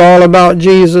say it's all about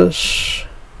Jesus,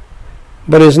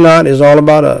 but it's not. It's all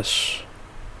about us.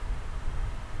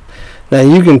 Now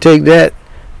you can take that,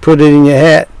 put it in your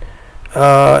hat,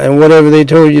 and whatever they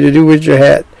told you to do with your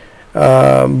hat,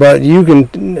 but you can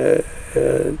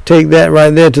take that right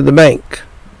there to the bank.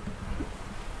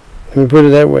 Let me put it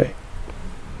that way.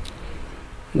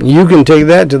 You can take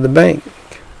that to the bank.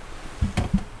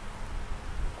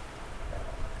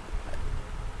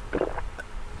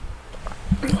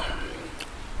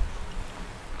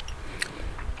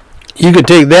 You could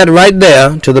take that right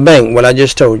there to the bank, what I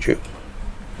just told you.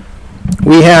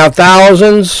 We have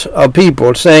thousands of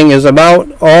people saying it's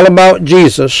all about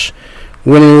Jesus,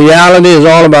 when in reality it's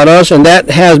all about us, and that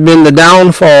has been the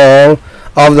downfall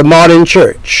of the modern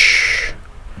church.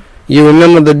 You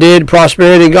remember the dead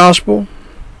prosperity gospel?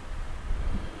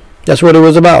 That's what it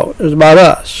was about. It was about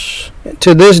us.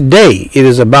 To this day, it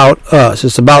is about us.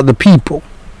 It's about the people.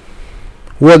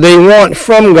 What they want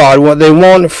from God, what they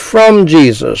want from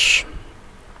Jesus.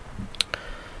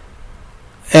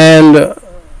 And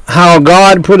how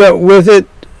God put up with it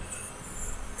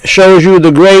shows you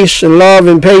the grace and love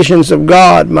and patience of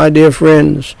God, my dear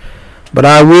friends. But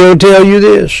I will tell you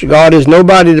this, God is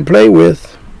nobody to play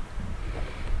with.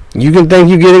 You can think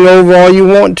you're getting over all you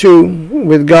want to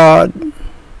with God,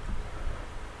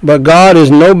 but God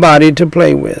is nobody to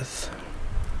play with.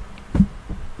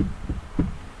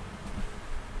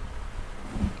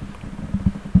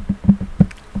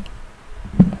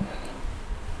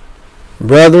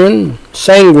 Brethren,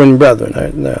 sanguine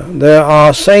brethren, there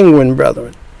are sanguine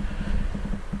brethren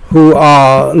who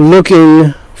are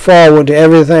looking forward to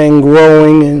everything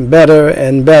growing and better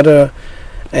and better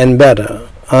and better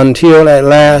until at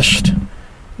last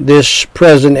this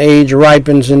present age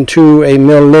ripens into a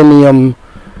millennium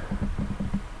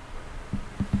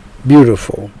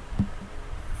beautiful.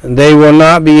 They will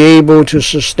not be able to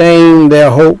sustain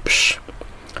their hopes,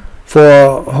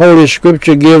 for Holy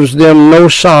Scripture gives them no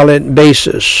solid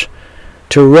basis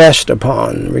to rest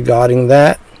upon regarding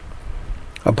that.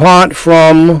 Apart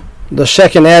from the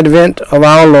second advent of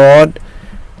our Lord,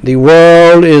 the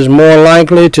world is more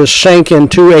likely to sink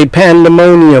into a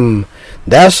pandemonium.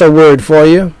 That's a word for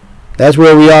you. That's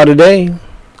where we are today.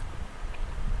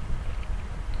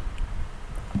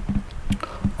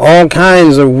 All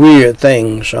kinds of weird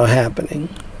things are happening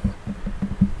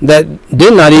that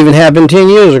did not even happen 10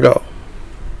 years ago.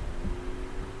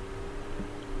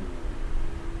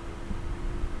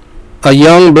 A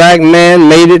young black man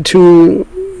made it to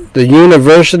the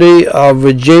University of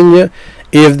Virginia.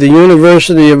 If the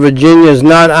University of Virginia is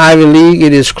not Ivy League,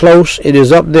 it is close. It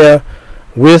is up there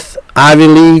with Ivy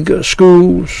League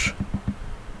schools.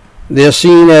 They're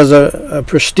seen as a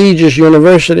prestigious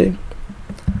university.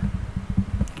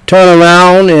 Turn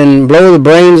around and blow the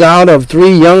brains out of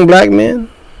 3 young black men?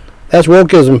 That's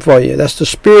wokeism for you. That's the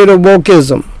spirit of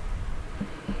wokeism.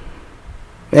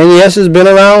 And yes, it's been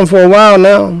around for a while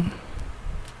now.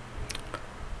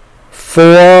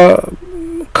 4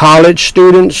 college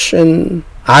students in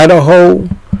Idaho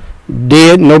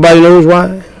dead. Nobody knows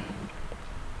why.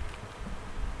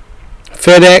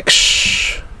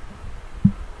 FedEx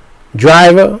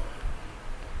driver,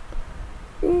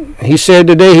 he said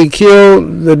today he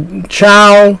killed the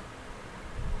child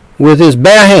with his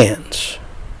bare hands.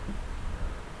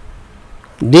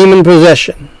 Demon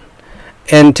possession.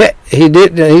 And he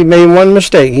made one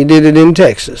mistake. He did it in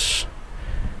Texas.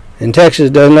 And Texas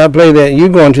does not play that. You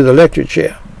go into the electric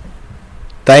chair.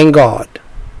 Thank God.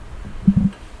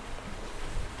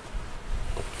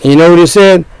 You know what he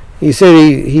said? He said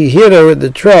he hit her with the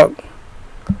truck,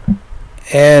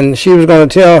 and she was going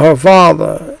to tell her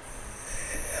father.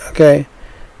 Okay,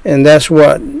 and that's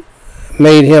what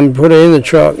made him put her in the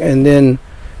truck. And then,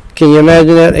 can you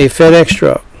imagine that? A FedEx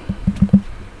truck.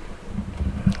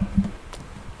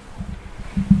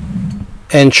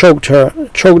 And choked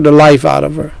the life out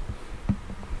of her.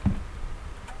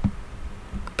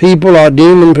 People are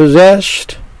demon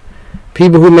possessed.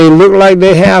 People who may look like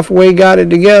they halfway got it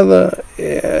together,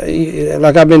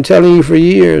 like I've been telling you for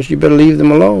years, you better leave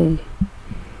them alone.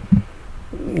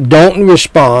 Don't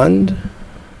respond.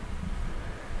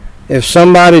 If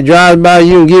somebody drives by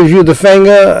you and gives you the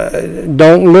finger,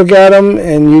 don't look at them,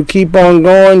 and you keep on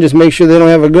going. Just make sure they don't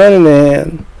have a gun in their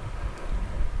hand.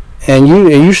 And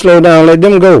you slow down, let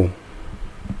them go.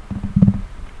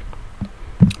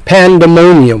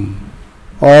 Pandemonium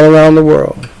all around the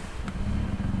world.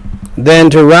 Then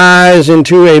to rise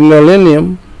into a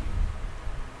millennium.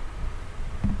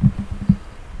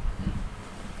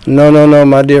 No,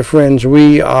 my dear friends,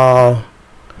 we are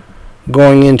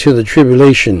going into the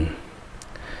tribulation.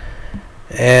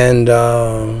 And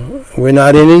we're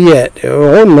not in it yet.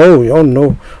 Oh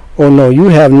no, you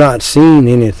have not seen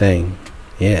anything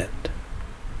yet.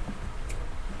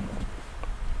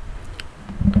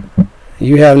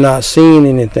 You have not seen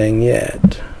anything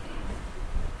yet.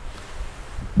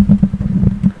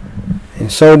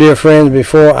 And so, dear friends,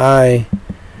 before I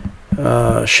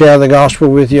share the gospel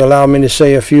with you, allow me to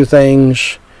say a few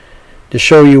things to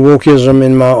show you wokeism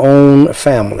in my own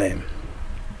family.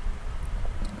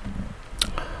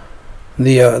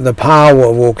 The power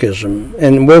of wokeism.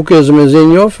 And wokeism is in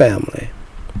your family.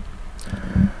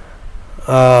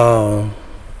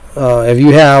 If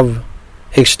you have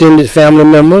extended family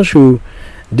members who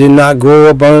did not grow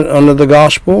up under the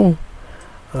gospel,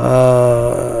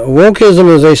 wokeism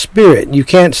is a spirit. You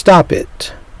can't stop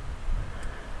it.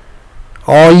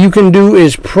 All you can do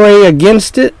is pray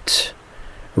against it,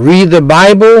 read the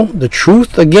Bible, the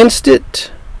truth against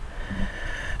it,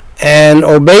 and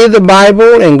obey the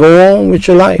Bible and go on with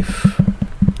your life.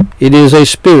 It is a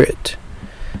spirit.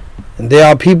 And there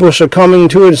are people succumbing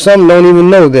to it. Some don't even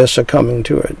know they're succumbing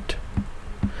to it.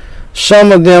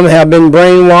 Some of them have been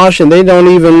brainwashed and they don't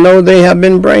even know they have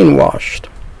been brainwashed.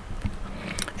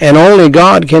 And only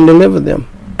God can deliver them.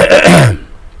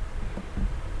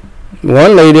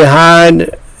 One lady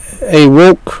hired a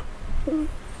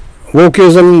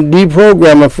wokeism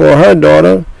deprogrammer for her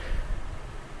daughter,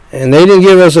 and they didn't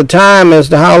give us a time as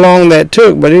to how long that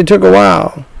took, but it took a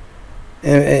while.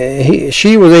 And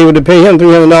she was able to pay him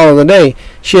 $300 a day.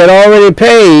 She had already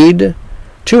paid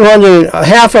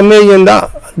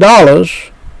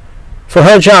 $500,000 for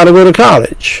her child to go to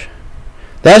college.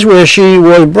 That's where she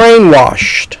was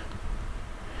brainwashed.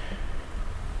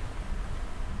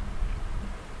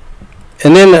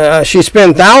 And then she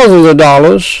spent thousands of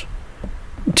dollars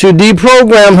to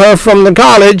deprogram her from the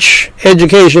college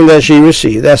education that she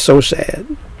received. That's so sad.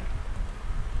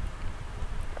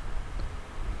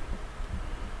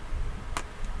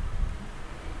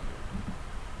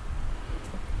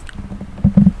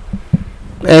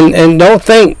 And don't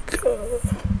think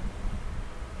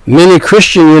many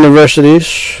Christian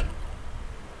universities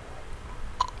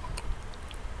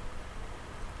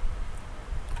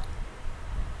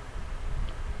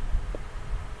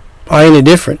are any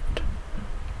different.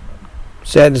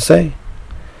 Sad to say.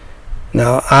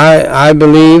 Now, I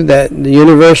believe that the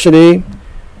university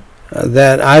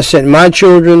that I sent my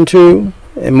children to,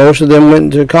 and most of them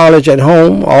went to college at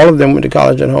home, all of them went to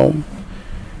college at home.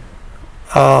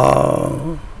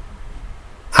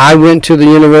 I went to the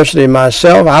university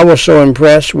myself. I was so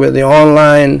impressed with the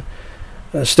online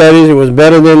studies. It was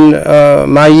better than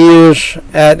my years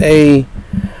at a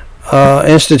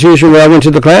institution where I went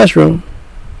to the classroom.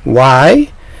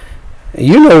 Why?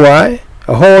 You know why.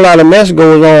 A whole lot of mess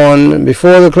goes on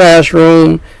before the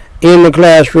classroom, in the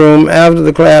classroom, after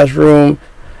the classroom,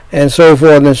 and so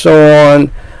forth and so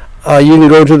on. You can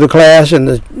go to the class and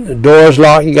the door's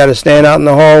locked. You got to stand out in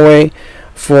the hallway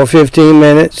for 15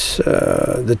 minutes.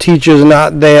 The teacher's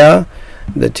not there.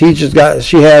 The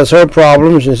she has her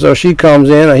problems, and so she comes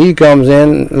in or he comes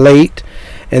in late.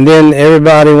 And then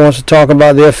everybody wants to talk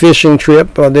about their fishing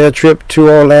trip or their trip to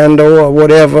Orlando or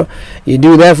whatever. You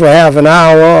do that for half an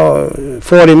hour,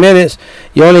 40 minutes.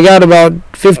 You only got about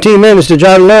 15 minutes to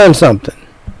try to learn something.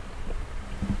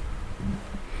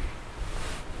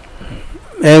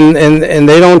 And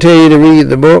they don't tell you to read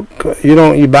the book.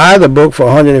 You buy the book for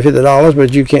 $150,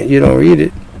 but you don't read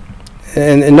it.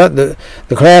 And the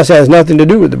class has nothing to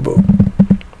do with the book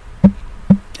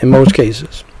in most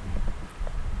cases.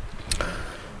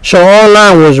 So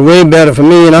online was way better for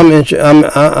me, and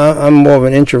I'm more of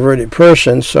an introverted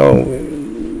person, so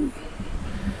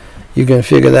you can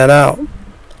figure that out.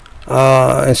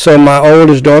 And so my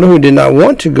oldest daughter, who did not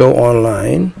want to go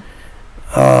online,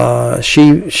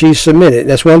 she submitted.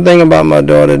 That's one thing about my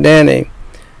daughter Danny.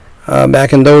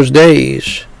 Back in those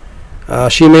days,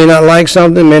 she may not like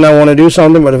something, may not want to do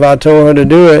something, but if I told her to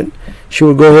do it, she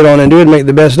would go ahead on and do it, and make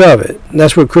the best of it. And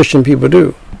that's what Christian people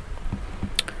do.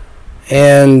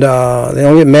 And they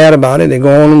don't get mad about it. They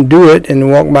go on and do it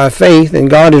and walk by faith, and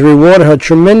God has rewarded her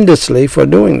tremendously for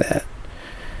doing that.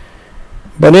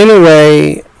 But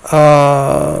anyway,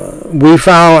 we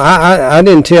found, I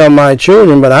didn't tell my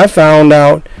children, but I found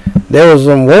out there was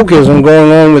some wokeism going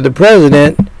on with the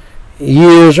president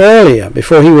years earlier,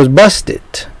 before he was busted.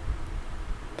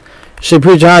 See,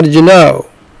 preacher, how did you know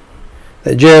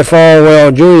that Jerry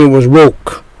Falwell Jr. was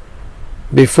woke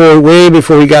way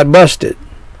before he got busted?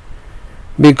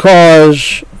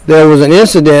 Because there was an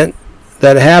incident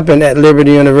that happened at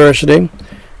Liberty University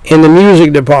in the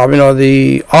music department or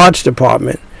the arts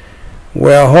department,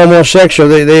 where homosexual,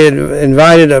 they had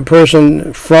invited a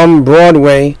person from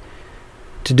Broadway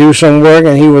to do some work,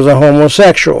 and he was a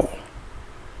homosexual.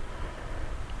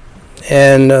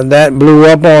 And that blew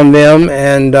up on them,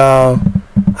 and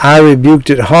I rebuked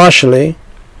it harshly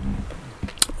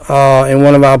in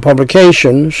one of our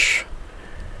publications.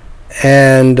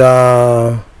 And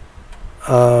Dr.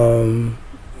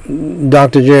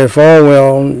 Jerry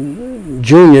Falwell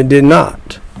Jr. did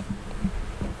not.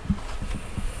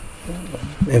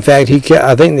 In fact,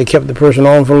 I think they kept the person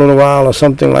on for a little while or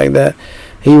something like that.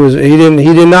 He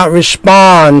did not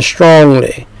respond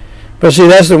strongly. But see,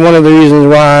 that's one of the reasons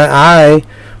why I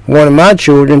wanted my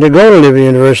children to go to Liberty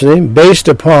University, based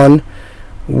upon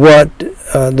what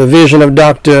the vision of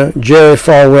Dr. Jerry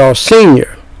Falwell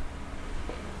Sr.,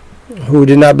 who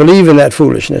did not believe in that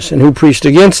foolishness and who preached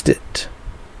against it.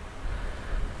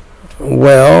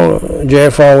 Well,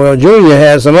 Jerry Falwell Jr.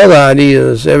 had some other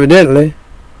ideas, evidently,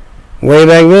 way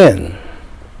back then.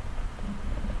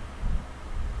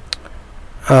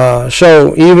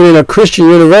 So even in a Christian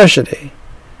university,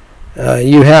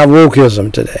 you have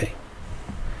wokeism today.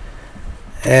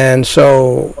 And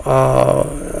so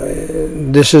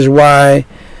this is why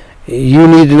you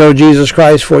need to know Jesus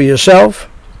Christ for yourself.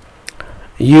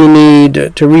 You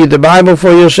need to read the Bible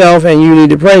for yourself, and you need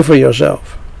to pray for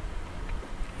yourself.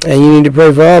 And you need to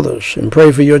pray for others and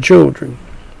pray for your children.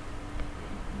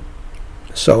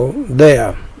 So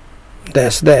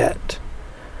that's that.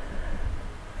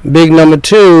 Big number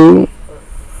 2,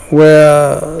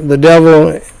 where the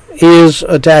devil is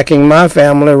attacking my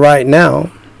family right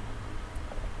now.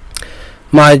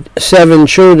 My 7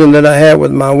 children that I had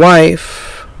with my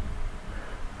wife,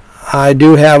 I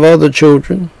do have other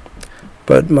children,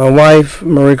 but my wife,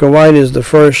 Marika White, is the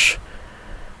first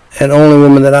and only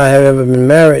woman that I have ever been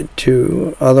married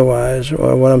to. Otherwise,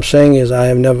 what I'm saying is I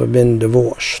have never been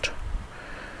divorced.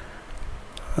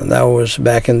 And that was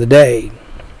back in the day.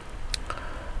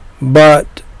 But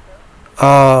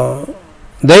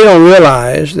they don't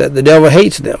realize that the devil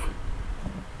hates them.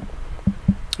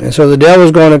 And so the devil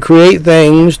is going to create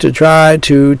things to try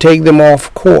to take them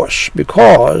off course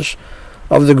because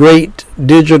of the great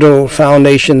digital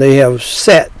foundation they have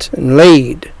set and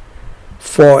laid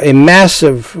for a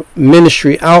massive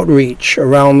ministry outreach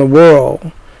around the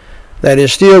world that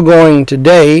is still going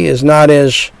today. Is not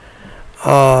as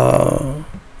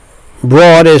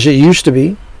broad as it used to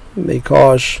be,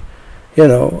 because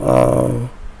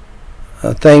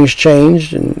things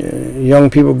changed and young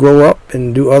people grow up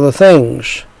and do other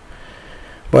things,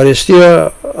 but it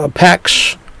still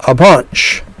packs a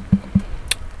punch,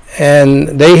 and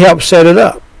they help set it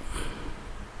up.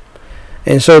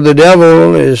 And so the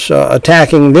devil is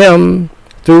attacking them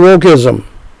through wokeism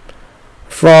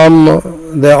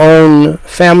from their own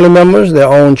family members, their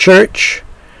own church,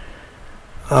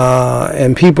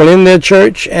 and people in their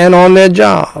church and on their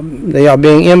job. They are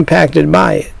being impacted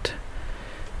by it.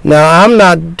 Now, I'm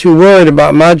not too worried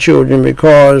about my children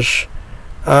because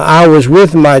I was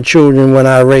with my children when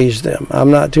I raised them.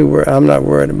 I'm not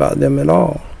worried about them at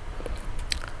all.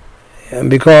 And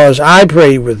because I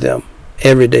prayed with them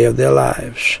every day of their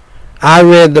lives. I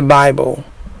read the Bible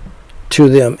to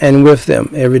them and with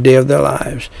them every day of their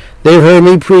lives. They've heard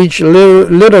me preach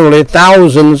literally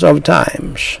thousands of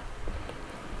times.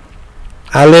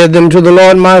 I led them to the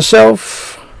Lord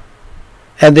myself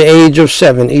at the age of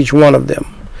 7, each one of them.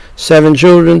 7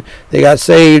 children, they got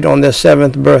saved on their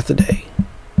 7th birthday.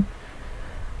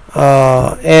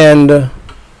 I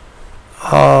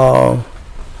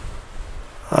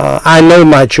know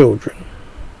my children.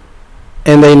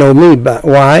 And they know me.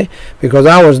 Why? Because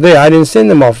I was there. I didn't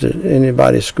send them off to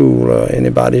anybody's school or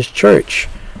anybody's church.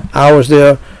 I was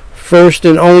their first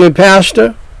and only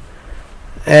pastor.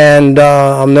 And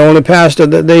I'm the only pastor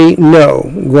that they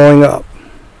know growing up.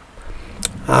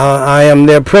 I am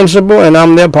their principal and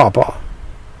I'm their papa.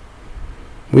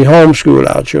 We homeschool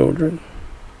our children.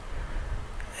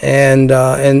 And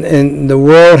the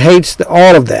world hates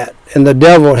all of that. And the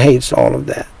devil hates all of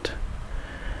that.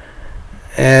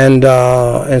 And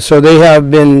so they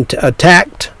have been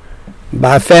attacked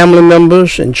by family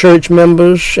members and church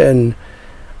members and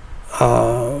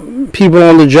people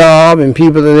on the job and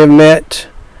people that they've met.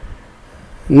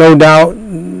 No doubt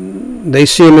they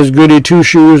see them as goody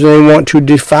two-shoes and they want to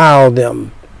defile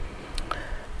them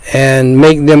and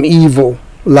make them evil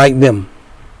like them.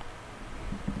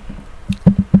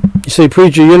 You say,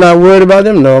 preacher, you're not worried about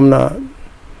them? No, I'm not.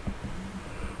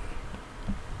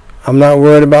 I'm not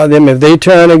worried about them. If they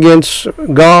turn against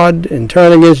God and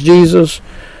turn against Jesus,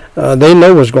 they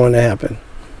know what's going to happen.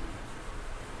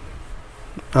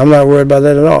 I'm not worried about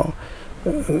that at all.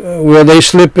 Will they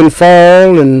slip and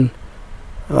fall and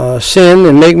sin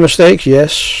and make mistakes?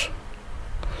 Yes.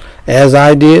 As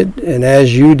I did, and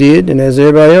as you did, and as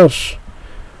everybody else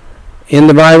in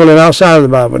the Bible and outside of the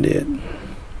Bible did.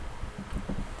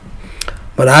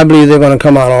 But I believe they're going to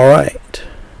come out all right.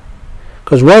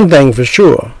 Because one thing for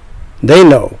sure, they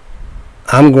know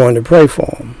I'm going to pray for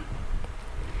them.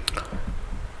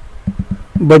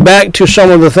 But back to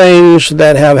some of the things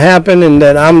that have happened and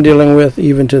that I'm dealing with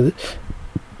even to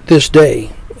this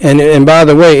day. And by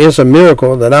the way, it's a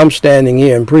miracle that I'm standing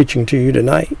here and preaching to you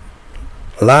tonight,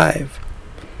 live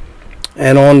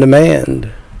and on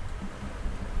demand.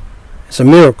 It's a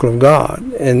miracle of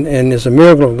God. And it's a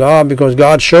miracle of God because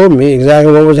God showed me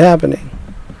exactly what was happening.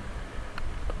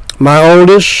 My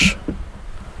oldest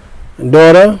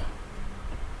daughter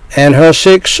and her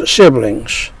 6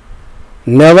 siblings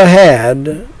never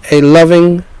had a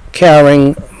loving,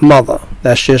 caring mother.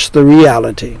 That's just the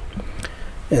reality.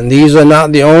 And these are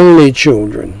not the only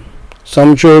children.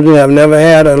 Some children have never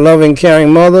had a loving,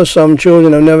 caring mother. Some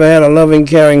children have never had a loving,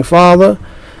 caring father.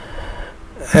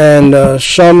 And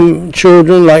some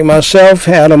children, like myself,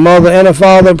 had a mother and a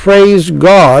father, praise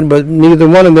God, but neither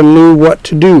one of them knew what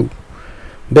to do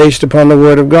based upon the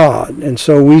Word of God. And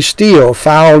so we still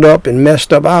fouled up and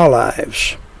messed up our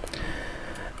lives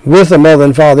with a mother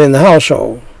and father in the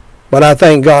household. But I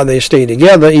thank God they stayed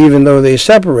together, even though they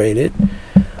separated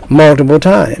multiple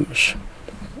times.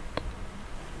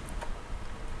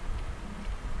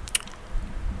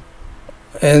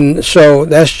 And so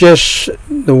that's just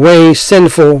the way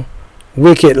sinful,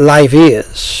 wicked life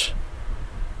is.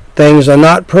 Things are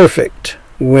not perfect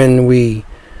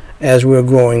as we're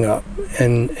growing up.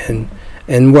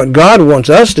 And what God wants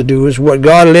us to do is what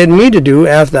God led me to do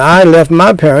after I left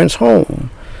my parents' home.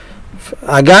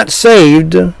 I got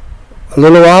saved a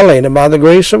little while later by the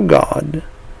grace of God.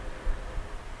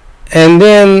 And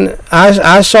then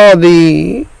I saw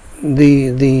the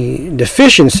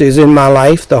deficiencies in my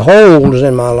life, the holes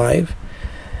in my life.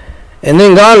 And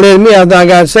then God led me, after I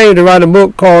got saved, to write a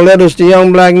book called Letters to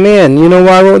Young Black Men. You know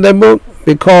why I wrote that book?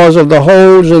 Because of the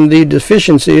holes and the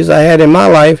deficiencies I had in my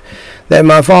life that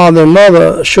my father and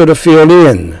mother should have filled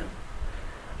in.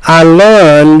 I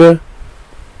learned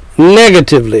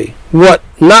negatively what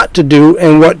not to do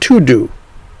and what to do.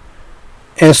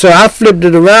 And so I flipped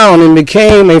it around and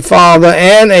became a father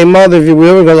and a mother, if you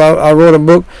will, because I wrote a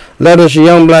book, Letters to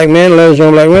Young Black Men, Letters to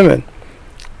Young Black Women.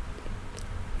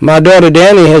 My daughter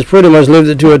Danny has pretty much lived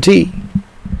it to a T.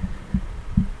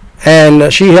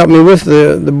 And she helped me with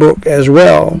the book as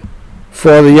well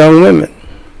for the young women.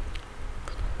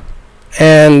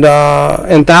 And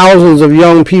thousands of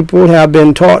young people have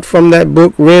been taught from that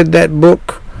book, read that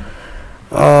book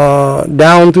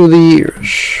down through the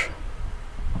years.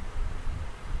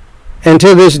 And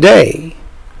to this day,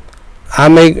 I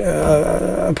make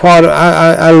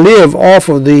I live off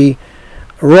of the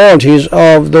royalties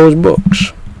of those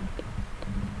books.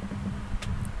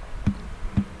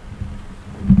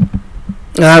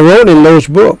 And I wrote in those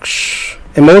books,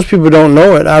 and most people don't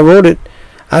know it.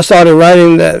 I started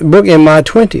writing that book in my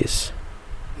 20s,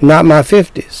 not my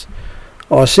 50s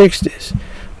or 60s.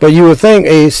 But you would think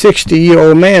a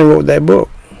 60-year-old man wrote that book.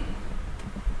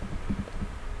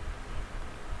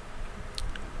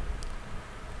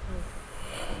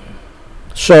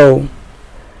 So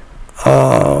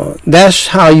that's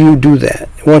how you do that.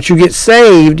 Once you get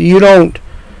saved, you don't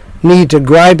need to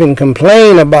gripe and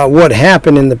complain about what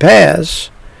happened in the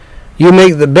past. You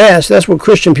make the best. That's what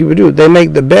Christian people do. They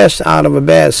make the best out of a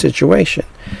bad situation.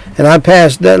 And I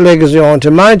pass that legacy on to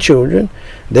my children.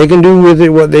 They can do with it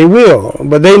what they will,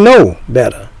 but they know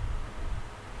better.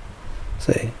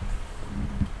 See?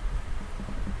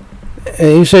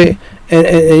 And you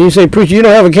say, preacher, you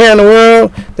don't have a care in the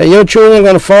world that your children are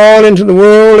going to fall into the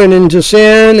world and into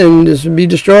sin and just be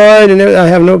destroyed and everything. I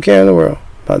have no care in the world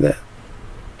about that.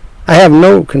 I have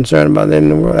no concern about that in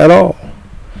the world at all,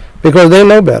 because they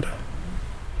know better.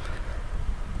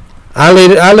 I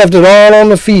left it all on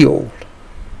the field.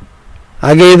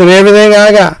 I gave them everything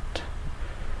I got.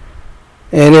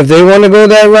 And if they want to go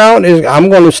that route, I'm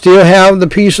going to still have the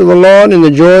peace of the Lord and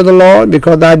the joy of the Lord,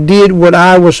 because I did what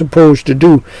I was supposed to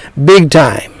do, big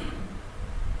time.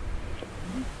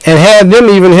 And had them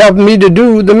even help me to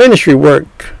do the ministry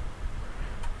work,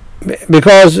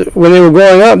 because when they were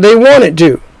growing up, they wanted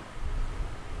to.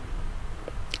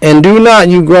 And do not,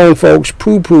 you grown folks,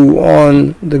 poo-poo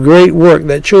on the great work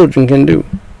that children can do.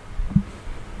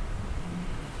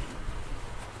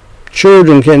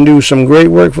 Children can do some great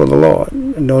work for the Lord.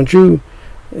 And don't you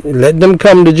let them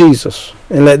come to Jesus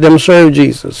and let them serve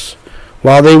Jesus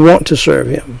while they want to serve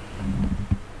Him.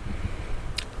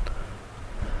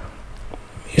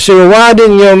 You say, well, why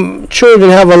didn't your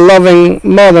children have a loving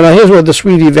mother? Now, here's what the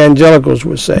sweet evangelicals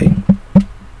would say,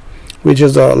 which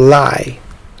is a lie.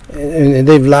 And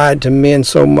they've lied to men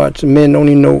so much. Men don't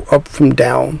even know up from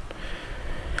down.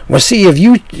 Well, see, if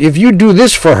you do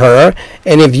this for her,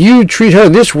 and if you treat her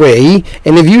this way,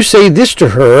 and if you say this to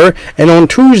her, and on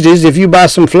Tuesdays, if you buy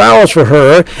some flowers for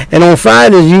her, and on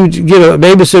Fridays, you get a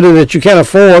babysitter that you can't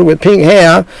afford with pink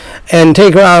hair, and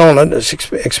take her out on an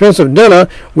expensive dinner,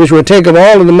 which would take up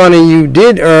all of the money you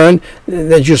did earn,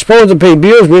 that you're supposed to pay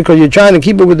bills with, because you're trying to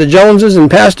keep it with the Joneses, and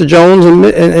Pastor Jones,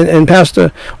 and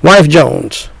Pastor Wife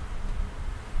Jones.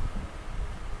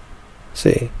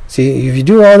 See, if you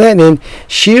do all that, then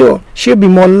she'll be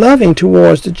more loving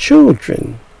towards the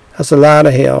children. That's a lot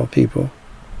of hell, people.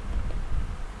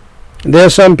 There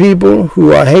are some people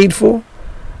who are hateful.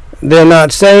 They're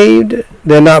not saved.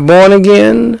 They're not born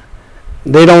again.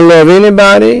 They don't love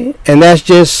anybody, and that's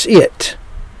just it.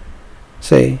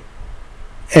 See,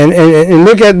 and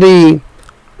look at the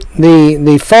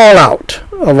fallout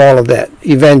of all of that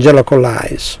evangelical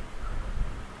lies.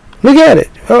 Look at it.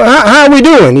 How are we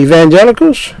doing,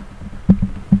 evangelicals?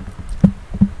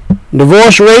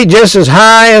 Divorce rate just as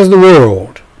high as the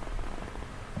world.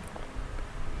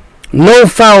 No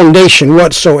foundation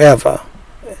whatsoever.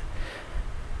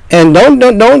 And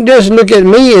don't just look at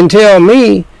me and tell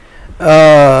me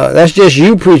that's just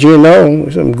you preaching. You know,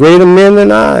 some greater men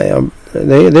than I.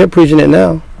 They're preaching it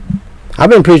now. I've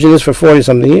been preaching this for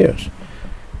 40-something years.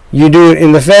 You do it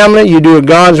in the family, you do it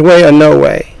God's way or no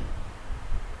way.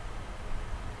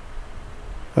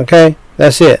 Okay?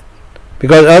 That's it.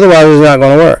 Because otherwise it's not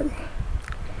going to work.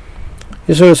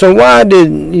 So why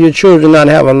did your children not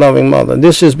have a loving mother?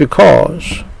 This is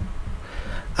because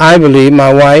I believe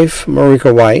my wife,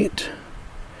 Marika White,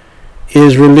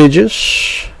 is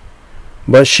religious,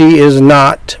 but she is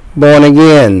not born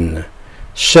again,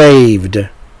 saved.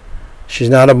 She's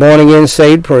not a born again,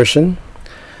 saved person.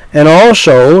 And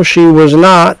also, she was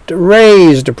not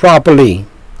raised properly,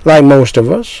 like most of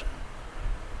us,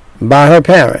 by her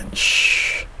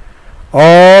parents.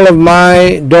 All of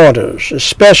my daughters,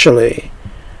 especially,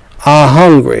 are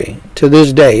hungry to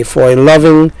this day for a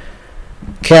loving,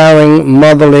 caring,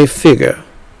 motherly figure.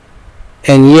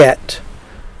 And yet,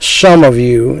 some of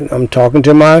you, I'm talking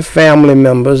to my family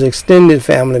members, extended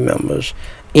family members,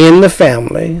 in the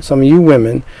family, some of you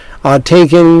women, are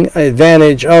taking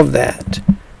advantage of that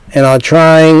and are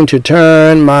trying to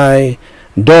turn my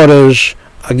daughters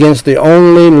against the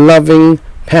only loving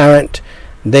parent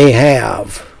they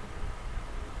have,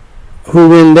 who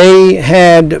when they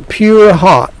had pure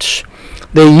hearts,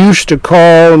 they used to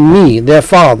call me, their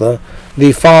father,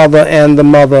 the father and the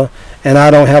mother, and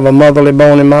I don't have a motherly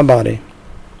bone in my body.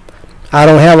 I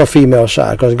don't have a female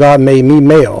side because God made me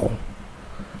male.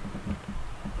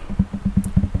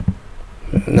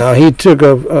 Now he took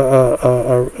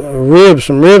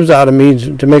some ribs out of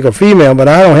me to make a female, but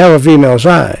I don't have a female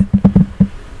side.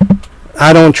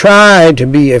 I don't try to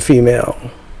be a female.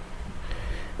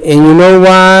 And you know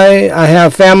why I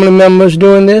have family members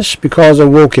doing this? Because of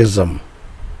wokeism.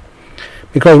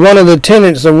 Because one of the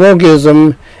tenets of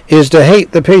wokeism is to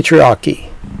hate the patriarchy.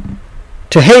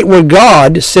 To hate what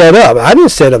God set up. I didn't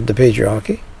set up the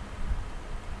patriarchy.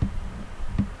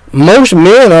 Most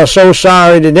men are so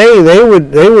sorry today they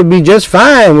would be just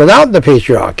fine without the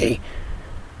patriarchy.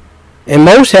 And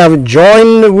most have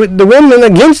joined with the women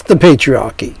against the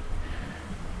patriarchy,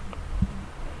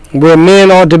 where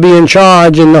men ought to be in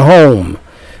charge in the home.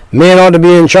 Men ought to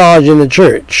be in charge in the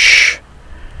church.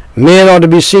 Men ought to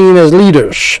be seen as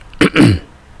leaders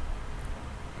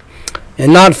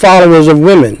and not followers of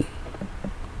women.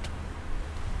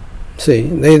 See,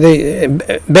 they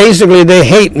basically they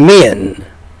hate men.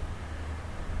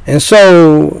 And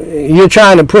so you're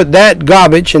trying to put that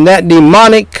garbage and that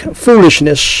demonic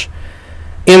foolishness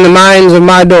in the minds of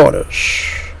my daughters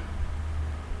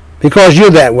because you're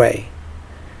that way.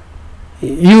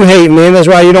 You hate men. That's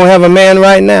why you don't have a man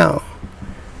right now.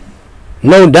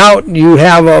 No doubt you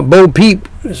have a Bo Peep,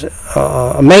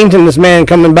 a maintenance man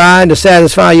coming by to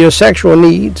satisfy your sexual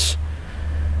needs.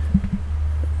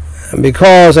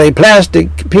 Because a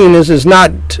plastic penis is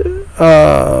not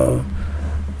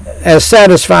as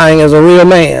satisfying as a real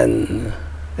man.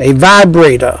 A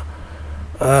vibrator,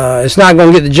 it's not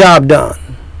going to get the job done.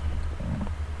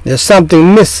 There's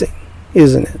something missing,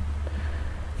 isn't it?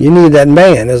 You need that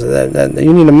man.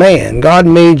 You need a man. God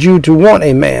made you to want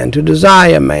a man, to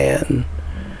desire a man.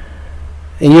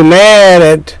 And you're mad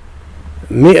at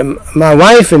me, my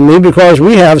wife and me, because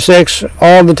we have sex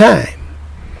all the time.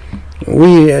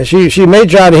 She may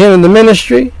try to hinder the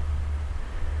ministry,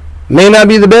 may not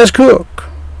be the best cook,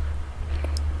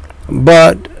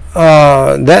 but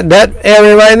that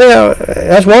area right there,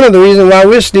 that's one of the reasons why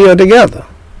we're still together.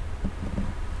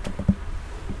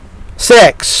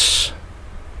 Sex.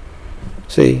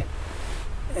 See,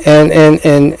 and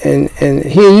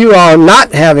here you are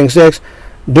not having sex,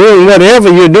 doing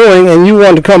whatever you're doing, and you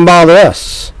want to come bother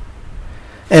us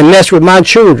and mess with my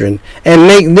children and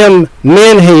make them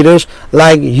men haters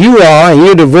like you are, and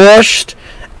you're divorced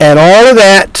and all of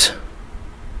that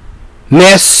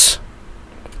mess.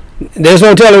 There's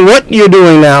no telling what you're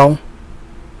doing now,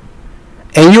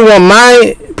 and you want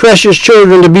my precious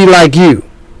children to be like you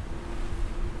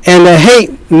and to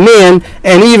hate men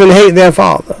and even hate their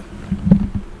father.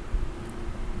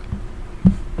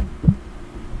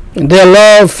 Their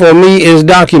love for me is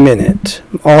documented,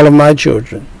 all of my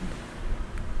children,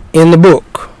 in the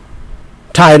book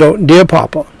titled Dear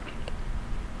Papa.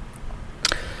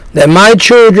 That my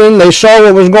children, they saw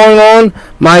what was going on.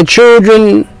 My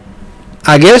children,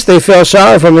 I guess they felt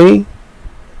sorry for me.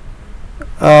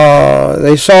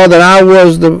 They saw that I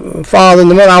was the father and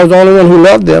the mother. I was the only one who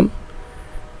loved them.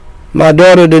 My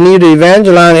daughter, Danita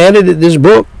Evangeline, edited this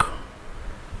book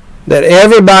that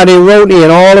everybody wrote in,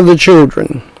 all of the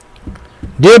children.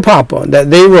 Dear Papa,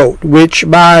 that they wrote, which,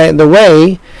 by the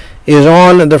way, is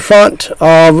on the front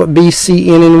of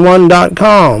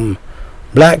bcnn1.com,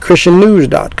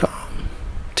 blackchristiannews.com,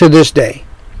 to this day.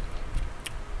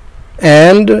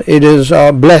 And it is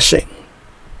a blessing.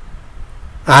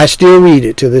 I still read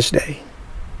it to this day.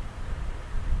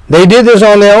 They did this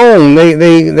on their own.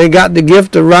 They got the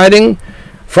gift of writing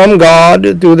from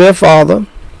God through their father,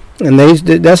 and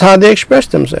that's how they express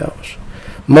themselves.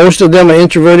 Most of them are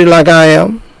introverted like I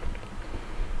am.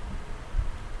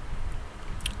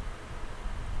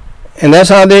 And that's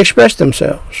how they express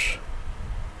themselves.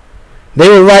 They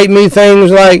would write me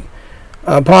things like,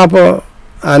 Papa,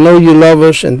 I know you love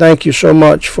us, and thank you so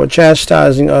much for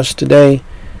chastising us today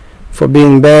for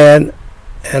being bad.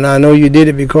 And I know you did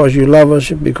it because you love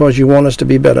us, because you want us to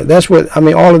be better. That's what,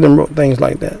 all of them wrote things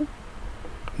like that.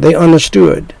 They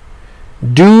understood.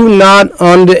 Do not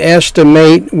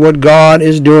underestimate what God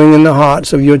is doing in the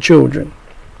hearts of your children.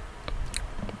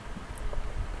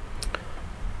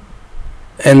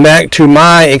 And back to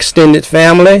my extended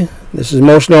family. This is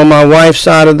mostly on my wife's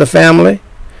side of the family.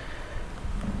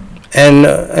 And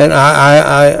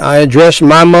I address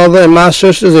my mother and my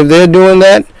sisters if they're doing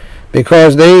that,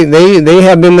 because they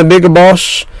have been the bigger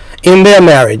boss in their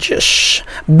marriages,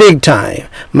 big time.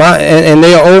 And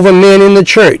they are over men in the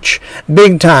church,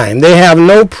 big time. They have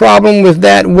no problem with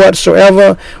that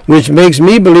whatsoever, which makes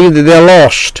me believe that they're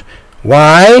lost.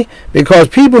 Why? Because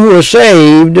people who are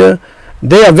saved,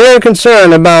 they are very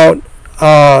concerned about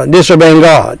disobeying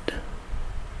God.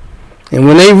 And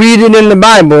when they read it in the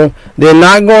Bible, they're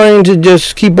not going to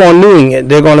just keep on doing it.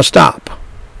 They're going to stop.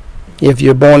 If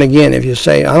you're born again, if you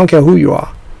say, I don't care who you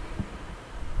are.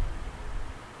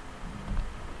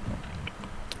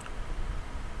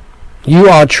 You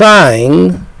are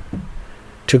trying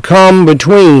to come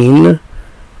between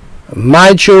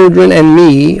my children and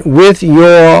me with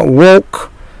your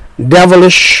woke,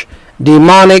 devilish,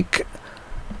 demonic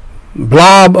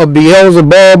blob of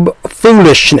Beelzebub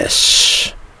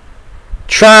foolishness,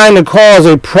 trying to cause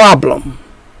a problem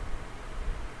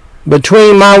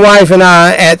between my wife and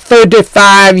I. At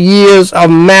 35 years of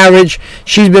marriage,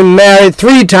 she's been married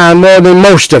 3 times more than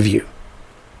most of you,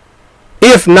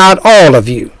 if not all of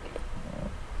you.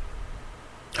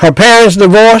 Her parents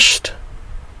divorced.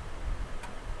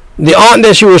 The aunt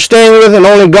that she was staying with, and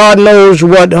only God knows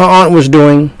what her aunt was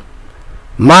doing.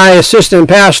 My assistant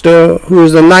pastor, who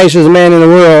is the nicest man in the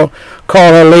world,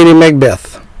 called her Lady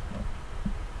Macbeth.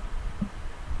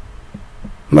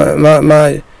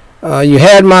 You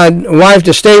had my wife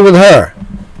to stay with her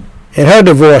in her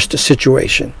divorced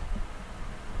situation.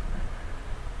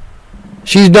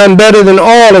 She's done better than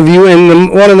all of you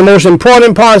in one of the most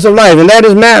important parts of life, and that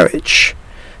is marriage.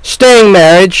 Staying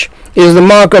marriage is the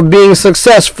mark of being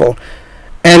successful.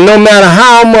 And no matter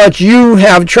how much you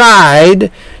have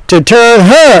tried to turn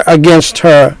her against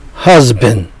her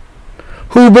husband,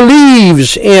 who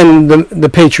believes in the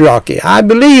patriarchy. I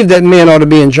believe that men ought to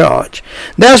be in charge.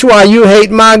 That's why you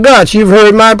hate my guts. You've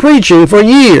heard my preaching for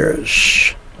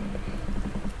years.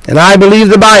 And I believe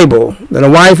the Bible, that a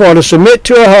wife ought to submit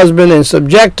to her husband and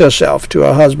subject herself to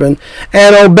her husband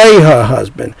and obey her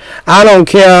husband. I don't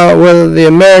care whether the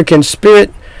American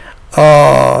spirit,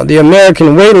 the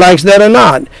American way likes that or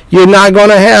not. You're not going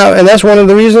to have, and that's one of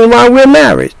the reasons why we're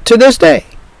married to this day.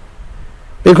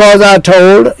 Because I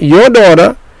told your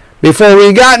daughter before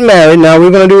we got married, now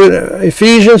we're going to do it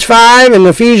Ephesians 5 and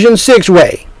Ephesians 6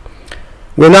 way.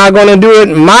 We're not going to do it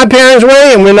my parents'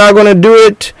 way, and we're not going to do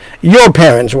it your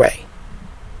parents' way.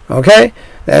 Okay?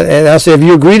 And I said, if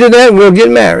you agree to that, we'll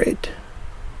get married.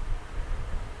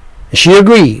 And she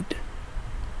agreed.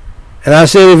 And I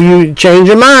said, if you change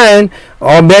your mind,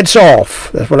 all bets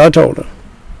off. That's what I told her.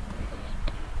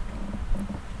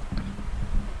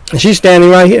 And she's standing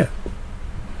right here.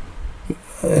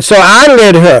 So I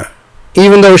led her,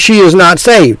 even though she is not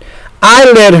saved. I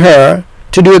led her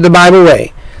to do it the Bible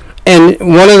way. And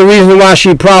one of the reasons why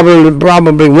she probably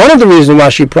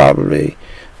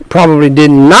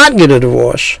did not get a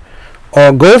divorce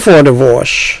or go for a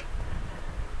divorce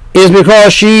is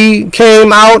because she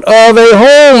came out of a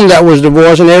home that was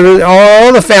divorced, and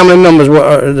all the family members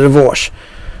were divorced,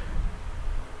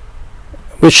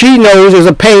 which she knows is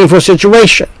a painful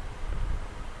situation.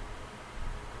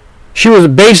 She was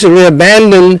basically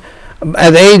abandoned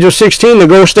at the age of 16 to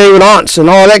go stay with aunts and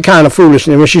all that kind of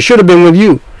foolishness, when she should have been with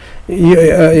you,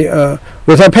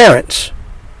 with her parents.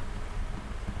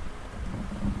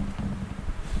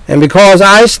 And because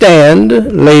I stand,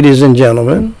 ladies and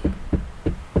gentlemen,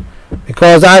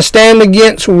 because I stand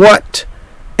against what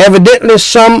evidently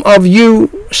some of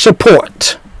you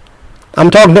support. I'm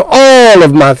talking to all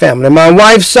of my family. My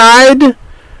wife's side,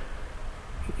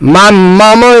 my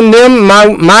mama and them,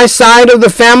 my side of the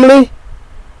family.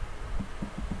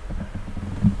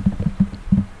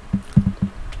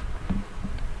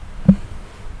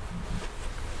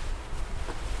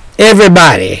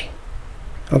 Everybody.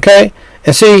 Okay?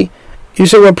 And see, you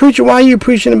say, well, preacher, why are you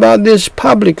preaching about this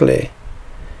publicly?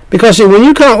 Because see, when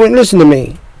you come, listen to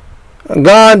me.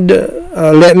 God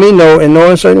let me know in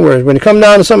no uncertain words. When it comes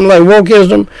down to something like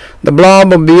wokeism, the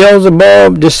blob of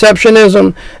Beelzebub,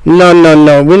 deceptionism,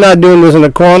 no. We're not doing this in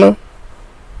a corner.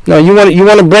 No, you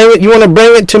want to bring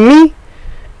it to me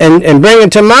and bring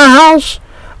it to my house?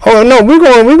 Oh no, we're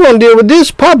going to deal with this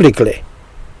publicly.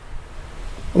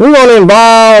 We're going to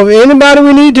involve anybody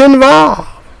we need to involve.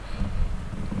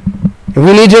 If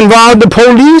we need to involve the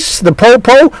police, the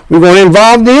po-po, we're going to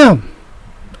involve them.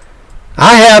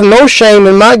 I have no shame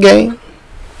in my game.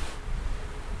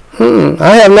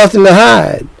 I have nothing to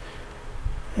hide.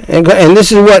 And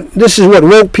this is what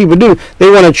woke people do. They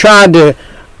want to try to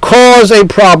cause a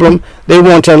problem. They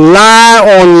want to lie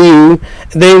on you.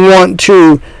 They want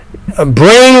to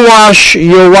brainwash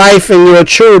your wife and your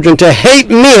children to hate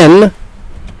men.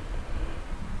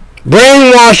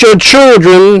 Brainwash your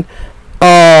children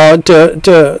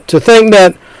to think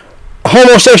that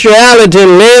homosexuality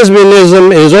and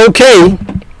lesbianism is okay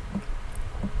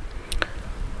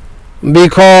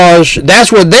because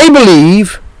that's what they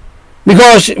believe.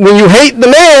 Because when you hate the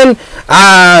man,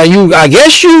 I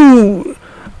guess you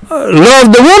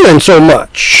love the woman so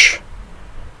much.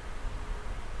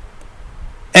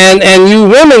 And you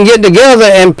women get together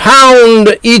and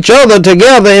pound each other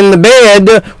together in the bed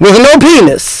with no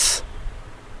penis.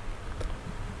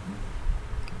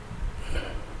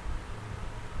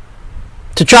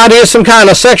 To try to get some kind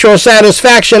of sexual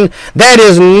satisfaction, that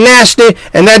is nasty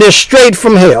and that is straight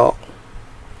from hell.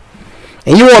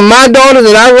 And you want my daughter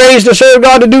that I raised to serve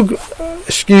God to do,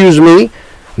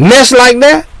 mess like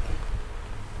that?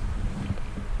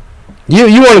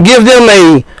 You want to give them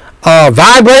a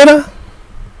vibrator?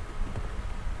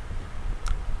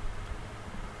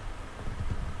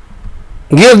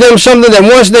 Give them something that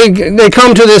once they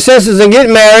come to their senses and get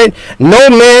married, no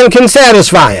man can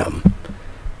satisfy them.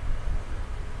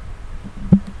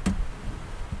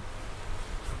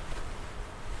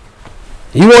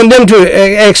 You want them to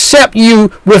accept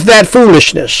you with that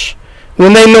foolishness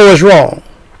when they know it's wrong.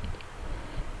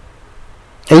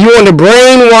 And you want to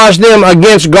brainwash them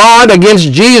against God,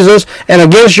 against Jesus, and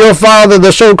against your father,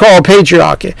 the so-called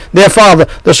patriarchy. Their father,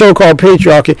 the so-called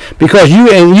patriarchy. Because you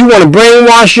want to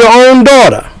brainwash your own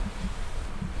daughter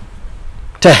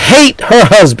to hate her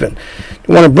husband.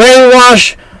 You want to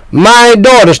brainwash my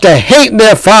daughters to hate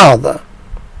their father.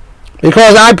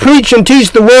 Because I preach and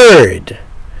teach the word.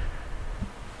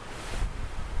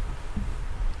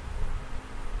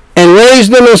 And raise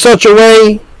them in such a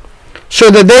way so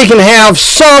that they can have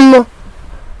some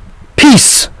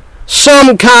peace,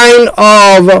 some kind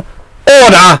of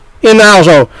order in the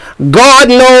household. God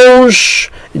knows,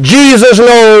 Jesus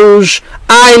knows,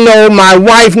 I know, my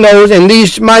wife knows, and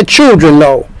my children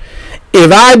know.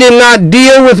 If I did not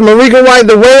deal with Marika White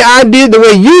the way I did, the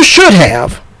way you should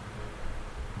have,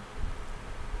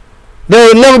 there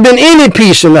would never been any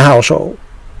peace in the household.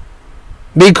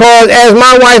 Because as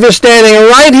my wife is standing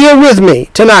right here with me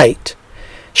tonight,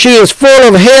 she is full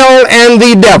of hell and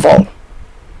the devil.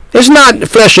 It's not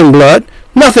flesh and blood,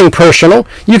 nothing personal.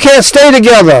 You can't stay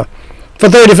together for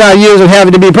 35 years and have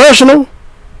it to be personal.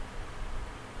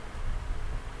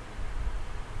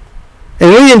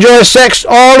 And we enjoy sex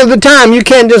all of the time. You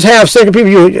can't just have sex with people.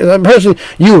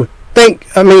 You think,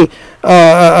 everything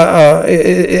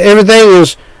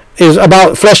is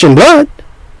about flesh and blood.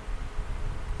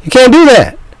 You can't do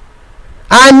that.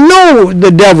 I know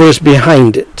the devil is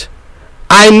behind it.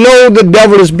 I know the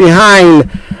devil is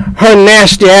behind her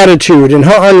nasty attitude and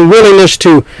her unwillingness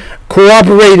to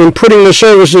cooperate in putting the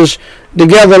services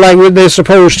together like what they're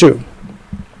supposed to.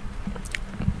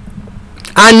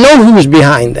 I know who's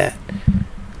behind that.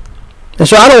 And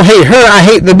so I don't hate her, I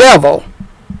hate the devil.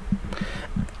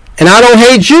 And I don't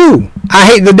hate you. I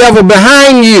hate the devil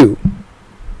behind you.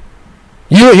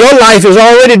 Your life is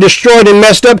already destroyed and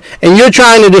messed up, and you're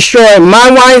trying to destroy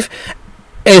my wife,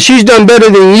 and she's done better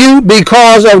than you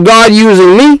because of God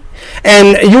using me,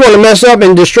 and you want to mess up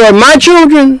and destroy my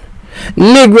children?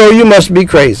 Negro, you must be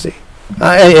crazy.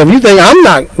 If you think I'm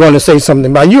not going to say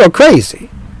something about you, you are crazy.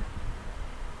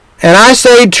 And I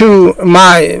say to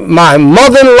my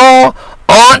mother-in-law,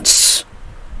 aunts,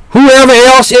 whoever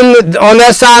else on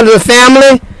that side of the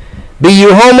family, be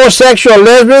you homosexual or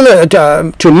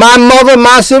lesbian, to my mother,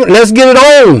 my sibling, let's get it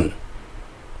on.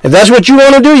 If that's what you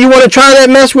want to do, you want to try that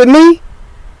mess with me?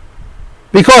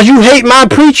 Because you hate my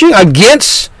preaching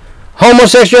against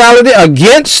homosexuality,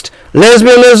 against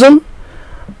lesbianism,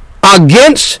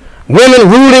 against women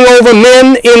ruling over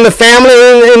men in the family,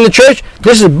 in the church.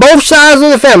 This is both sides of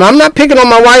the family. I'm not picking on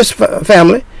my wife's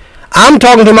family. I'm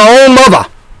talking to my own mother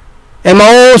and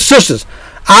my own sisters.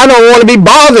 I don't want to be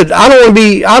bothered. I don't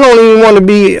even want to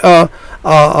be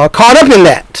caught up in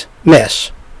that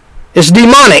mess. It's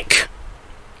demonic.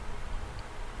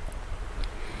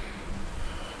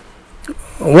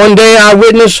 One day I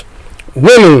witnessed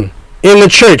women in the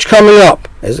church coming up.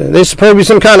 They're supposed to be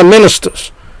some kind of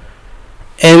ministers.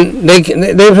 And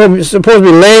they're supposed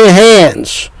to be laying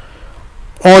hands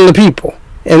on the people.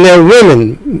 And they're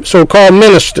women, so-called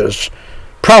ministers,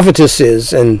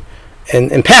 prophetesses, and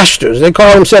pastors. They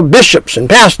call themselves bishops and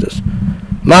pastors.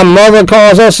 My mother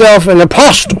calls herself an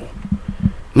apostle.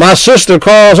 My sister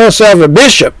calls herself a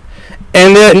bishop.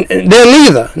 And they're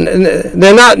neither.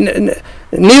 They're not.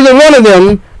 Neither one of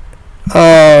them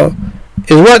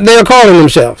is what they're calling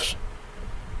themselves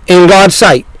in God's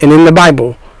sight and in the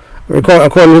Bible,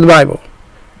 according to the Bible.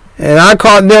 And I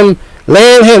caught them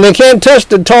laying hands. They can't touch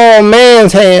the tall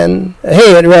man's head.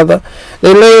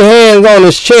 They lay hands on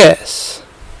his chest.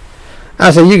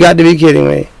 I said, you got to be kidding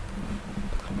me.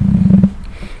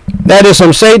 That is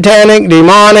some satanic,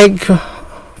 demonic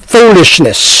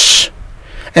foolishness.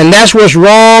 And that's what's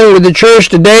wrong with the church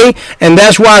today, and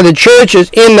that's why the church is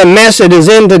in the mess it is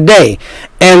in today.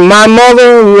 And my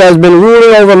mother, who has been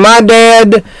ruling over my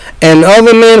dad and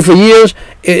other men for years,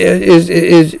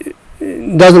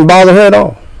 doesn't bother her at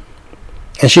all.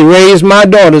 And she raised my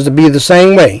daughters to be the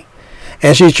same way.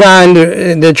 And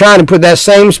they're trying to put that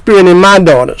same spirit in my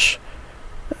daughters.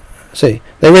 See,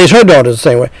 they raised her daughters the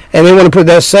same way, and they want to put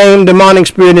that same demonic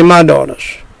spirit in my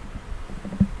daughters.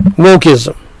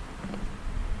 Wokeism.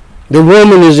 The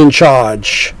woman is in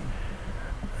charge.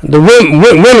 The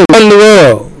women run the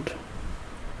world.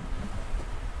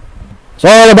 It's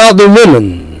all about the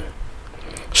women.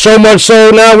 So much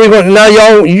so now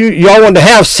y'all want to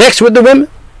have sex with the women?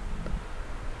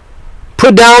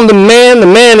 Put down the man. The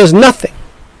man is nothing.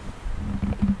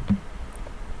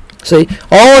 See,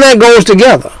 all that goes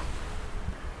together.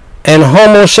 And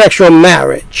homosexual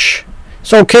marriage.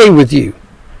 It's okay with you.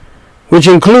 Which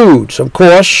includes, of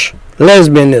course,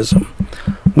 lesbianism,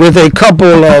 with a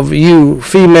couple of you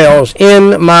females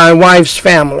in my wife's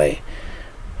family,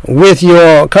 with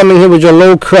your coming here with your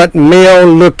low-cut,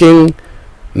 male-looking,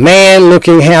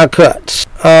 man-looking haircuts.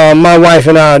 My wife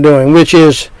and I are doing,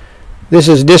 this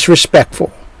is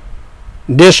disrespectful,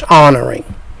 dishonoring,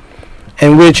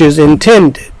 and which is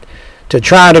intended to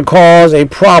try to cause a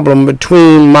problem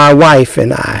between my wife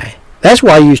and I. That's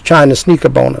why you're trying to sneak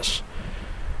up on us.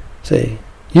 See,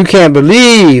 you can't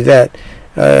believe that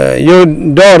your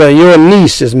daughter, your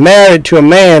niece, is married to a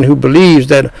man who believes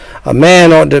that a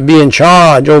man ought to be in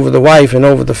charge over the wife and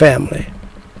over the family.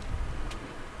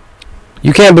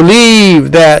 You can't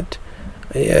believe that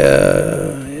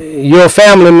your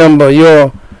family member,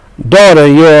 your daughter,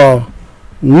 your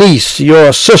niece,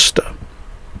 your sister,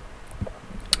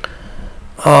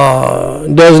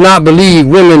 does not believe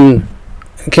women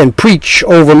can preach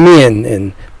over men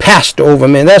and pastor over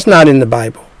men. That's not in the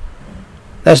Bible.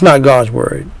 That's not God's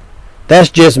word.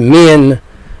 That's just men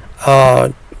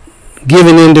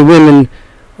giving in to women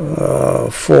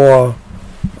for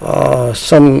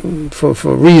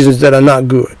reasons that are not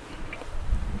good.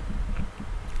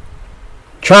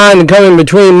 Trying to come in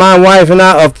between my wife and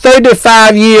I of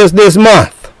 35 years this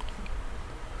month.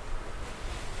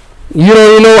 You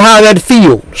don't even know how that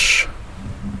feels.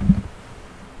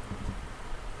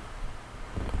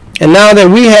 And now that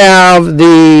we have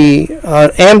the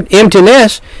empty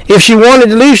nest, if she wanted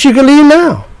to leave, she could leave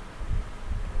now.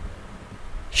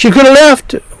 She could have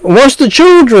left once the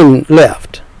children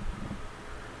left.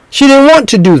 She didn't want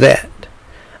to do that.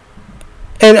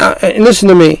 And listen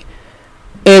to me.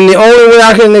 And the only way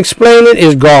I can explain it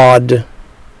is God.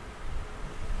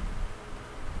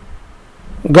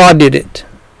 God did it.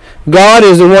 God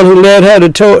is the one who led her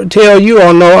to tell you,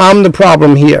 oh no, I'm the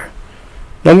problem here.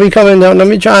 Don't be trying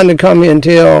to come here and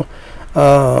tell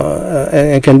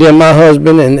and condemn my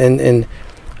husband and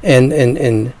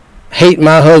hate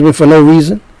my husband for no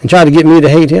reason and try to get me to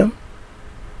hate him.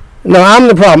 No, I'm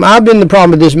the problem. I've been the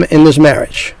problem in this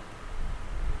marriage.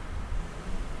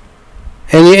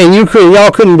 And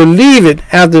y'all couldn't believe it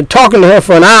after talking to her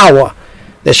for an hour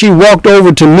that she walked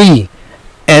over to me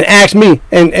and asked me,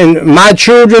 and my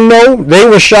children know, they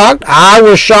were shocked, I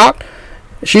was shocked.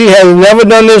 She has never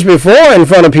done this before in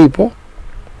front of people.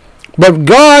 But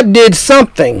God did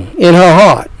something in her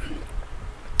heart.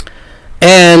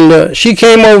 And she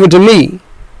came over to me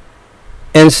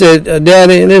and said,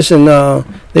 Daddy, listen,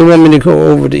 they want me to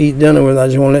go over to eat dinner with.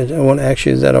 I want to ask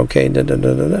you, is that okay? Da, da,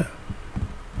 da, da, da.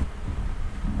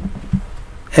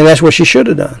 And that's what she should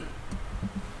have done.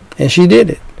 And she did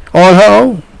it on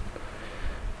her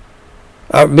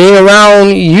own. Being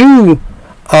around you,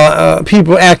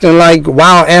 people acting like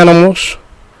wild animals,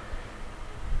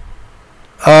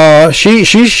 she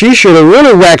should have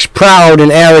really waxed proud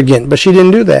and arrogant, but she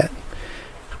didn't do that.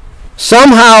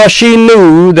 Somehow she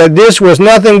knew that this was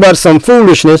nothing but some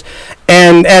foolishness,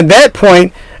 and at that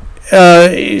point,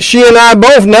 she and I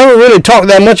both never really talked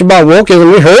that much about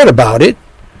wokeism. We heard about it.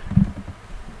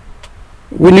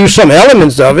 We knew some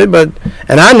elements of it,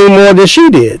 and I knew more than she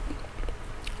did.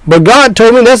 But God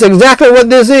told me that's exactly what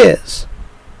this is.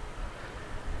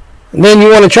 And then you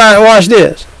want to try and watch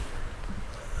this.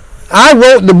 I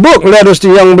wrote the book, Letters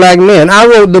to Young Black Men. I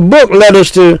wrote the book, Letters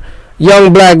to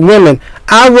Young Black Women.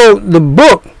 I wrote the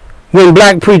book, When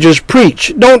Black Preachers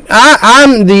Preach.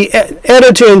 I'm the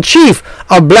editor-in-chief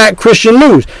of Black Christian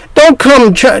News. Don't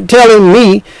come telling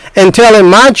me and telling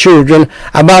my children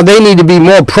about they need to be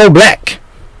more pro-black.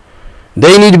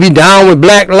 They need to be down with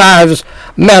Black Lives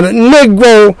Matter.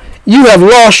 Negro, you have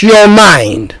lost your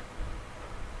mind.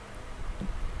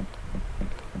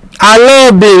 I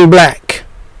love being black.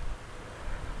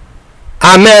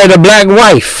 I married a black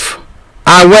wife.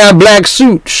 I wear black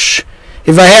suits.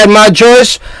 If I had my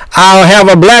choice, I'll have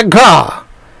a black car.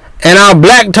 And I'll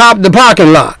blacktop the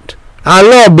parking lot. I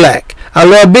love black. I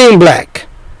love being black.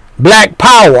 Black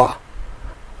power.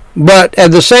 But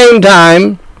at the same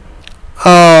time,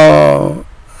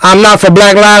 I'm not for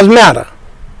Black Lives Matter.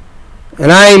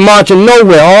 And I ain't marching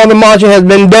nowhere. All the marching has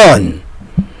been done.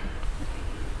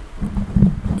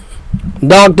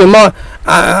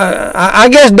 I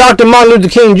guess Dr. Martin Luther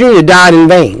King Jr. died in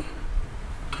vain.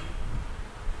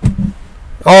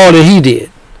 All that he did.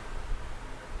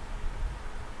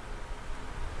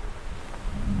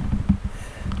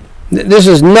 This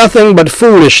is nothing but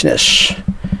foolishness.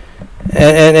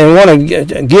 And want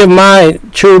to give my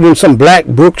children some black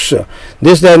books or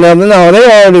this, that, and other. No, they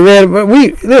already read it. But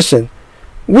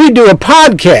we do a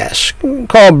podcast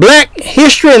called Black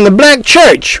History in the Black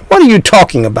Church. What are you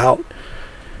talking about?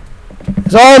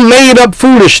 It's all made up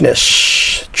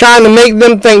foolishness. Trying to make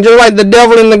them think, just like the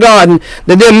devil in the garden,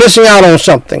 that they're missing out on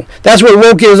something. That's what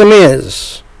wokeism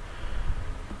is.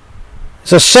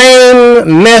 It's the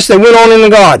same mess that went on in the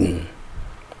garden.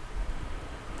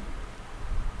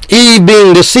 Eve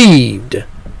being deceived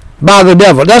by the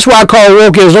devil. That's why I call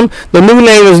it wokeism. The new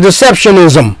name is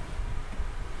deceptionism.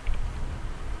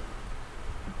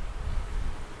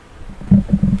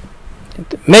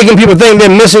 Making people think they're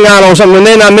missing out on something when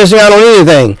they're not missing out on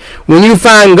anything. When you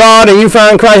find God and you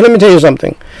find Christ, let me tell you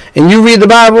something. And you read the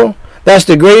Bible, that's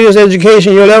the greatest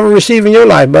education you'll ever receive in your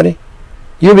life, buddy.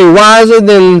 You'll be wiser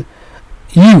than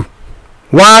you.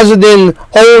 Wiser than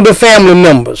older family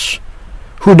members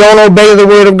who don't obey the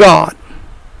word of God.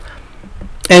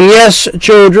 And yes,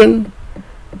 children,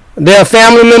 there are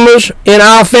family members in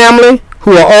our family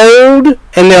who are old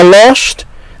and they're lost.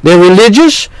 They're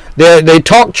religious. They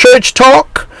talk church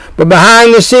talk, but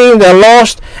behind the scenes they're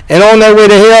lost and on their way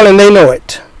to hell, and they know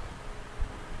it.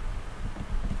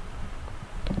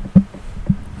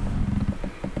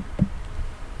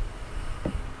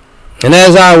 And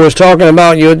as I was talking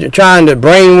about, you're trying to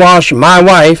brainwash my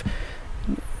wife,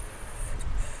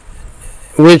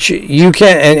 which you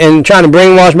can't, and trying to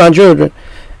brainwash my children.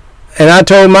 And I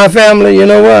told my family, you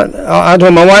know what? I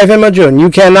told my wife and my children, you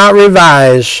cannot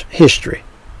revise history.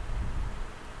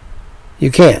 You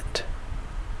can't.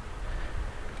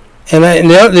 And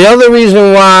the other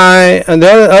reason why, and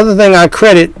the other thing I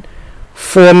credit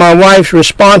for my wife's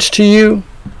response to you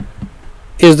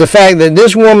is the fact that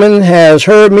this woman has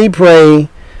heard me pray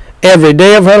every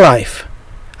day of her life.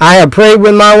 I have prayed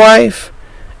with my wife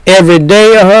every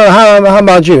day of her. How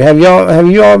about you? Have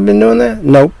you all been doing that?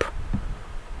 Nope.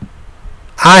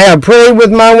 I have prayed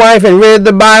with my wife and read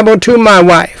the Bible to my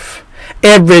wife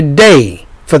every day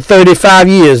for 35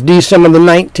 years, December the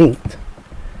 19th.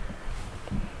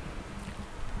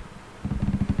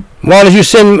 Why don't you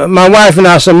send my wife and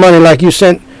I some money like you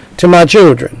sent to my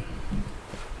children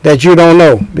that you don't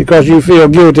know because you feel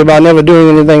guilty about never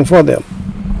doing anything for them?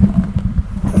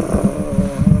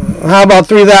 How about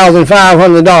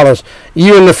 $3,500?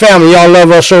 You and the family, y'all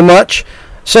love us so much.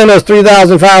 Send us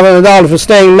 $3,500 for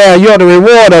staying married. You ought to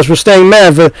reward us for staying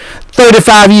married for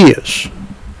 35 years.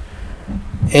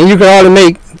 And you can only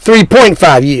make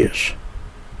 3.5 years.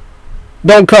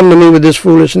 Don't come to me with this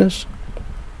foolishness.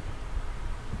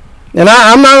 And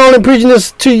I'm not only preaching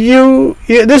this to you.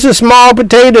 This is small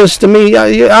potatoes to me.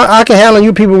 I can handle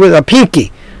you people with a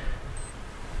pinky.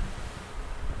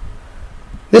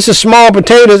 This is small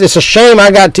potatoes. It's a shame I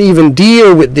got to even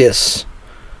deal with this.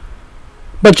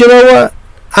 But you know what?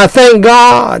 I thank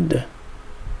God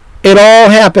it all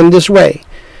happened this way.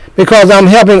 Because I'm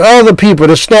helping other people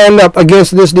to stand up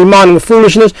against this demonic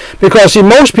foolishness. Because, see,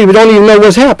 most people don't even know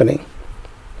what's happening.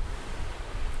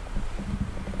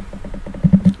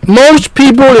 Most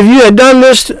people, if you had done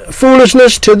this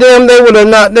foolishness to them, they would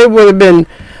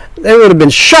have been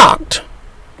shocked.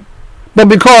 But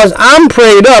because I'm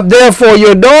prayed up, therefore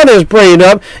your daughter is prayed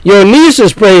up, your niece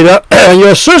is prayed up,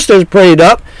 your sister is prayed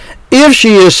up. If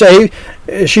she is saved,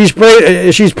 she's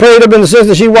prayed up in the sense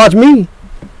that she watched me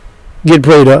get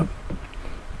prayed up.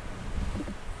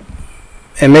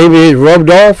 And maybe it rubbed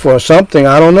off or something,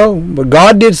 I don't know. But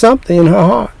God did something in her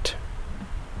heart.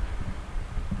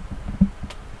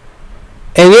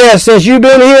 And yes, since you've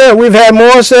been here, we've had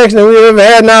more sex than we've ever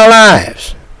had in our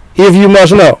lives, if you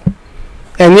must know.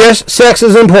 And yes, sex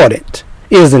is important,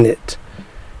 isn't it?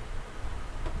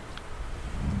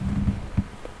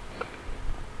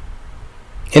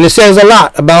 And it says a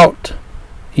lot about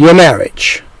your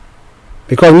marriage.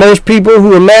 Because most people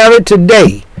who are married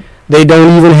today, they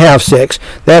don't even have sex.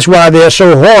 That's why they're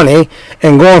so horny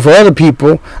and going for other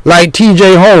people like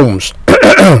T.J. Holmes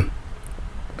and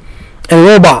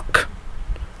Robach,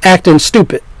 acting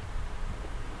stupid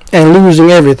and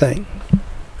losing everything.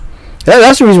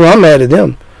 That's the reason why I'm mad at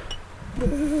them.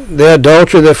 Their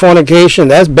adultery, their fornication,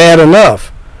 that's bad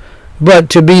enough. But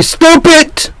to be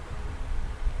stupid,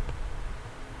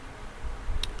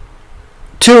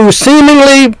 to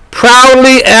seemingly,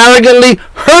 proudly, arrogantly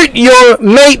hurt your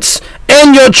mates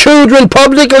and your children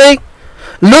publicly,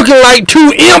 looking like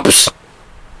two imps,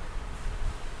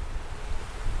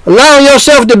 allowing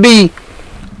yourself to be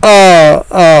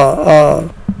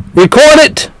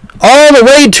recorded all the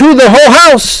way to the whole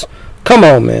house. Come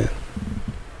on, man.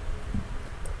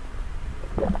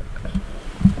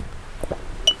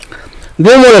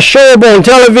 Then when a show up on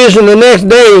television the next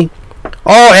day,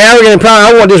 all arrogant and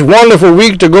proud, I want this wonderful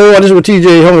week to go on. This is what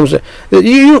T.J. Holmes said.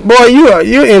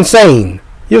 You're insane.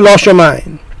 You lost your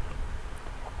mind.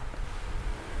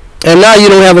 And now you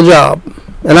don't have a job.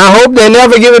 And I hope they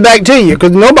never give it back to you,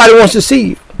 because nobody wants to see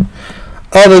you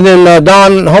other than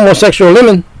Don Homosexual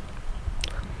Lemon.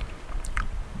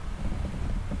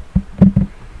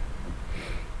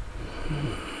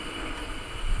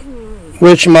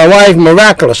 Which my wife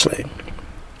miraculously,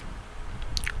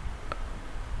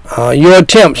 your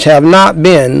attempts have not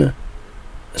been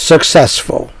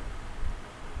successful.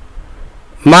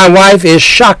 My wife is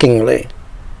shockingly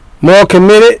more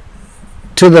committed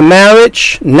to the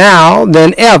marriage now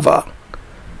than ever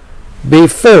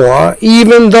before,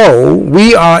 even though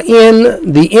we are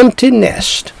in the empty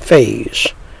nest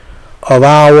phase of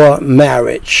our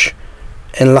marriage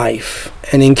and life.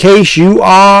 And in case you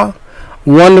are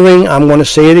wondering, I'm going to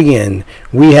say it again,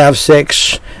 we have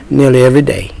sex nearly every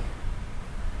day.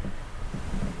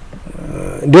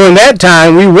 During that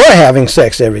time, we were having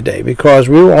sex every day because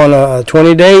we were on a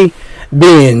 20-day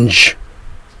binge.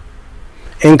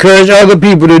 Encourage other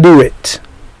people to do it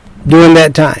during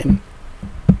that time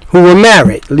who were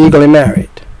married, legally married.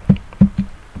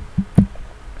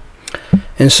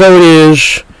 And so it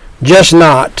is just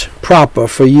not proper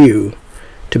for you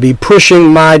to be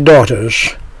pushing my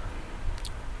daughters.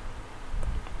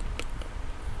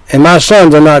 And my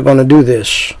sons are not going to do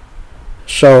this,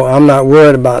 so I'm not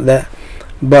worried about that.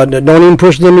 But don't even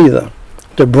push them either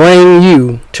to bring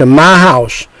you to my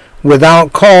house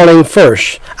without calling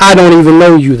first. I don't even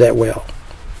know you that well.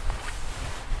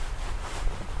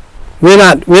 We're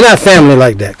not family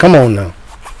like that. Come on now.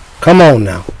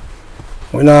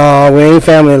 No, we ain't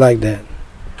family like that.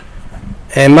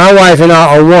 And my wife and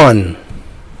I are one.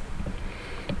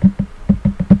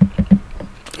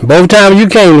 Both times you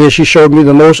came here, she showed me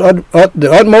the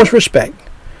utmost respect.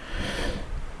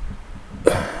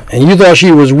 And you thought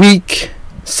she was weak,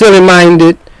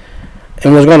 silly-minded,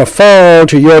 and was going to fall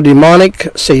to your demonic,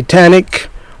 satanic,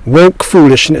 woke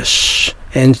foolishness.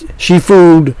 And she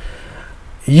fooled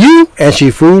you, and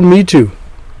she fooled me too.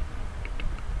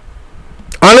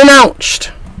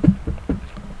 Unannounced,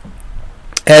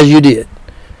 as you did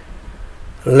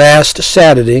last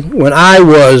Saturday when I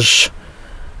was,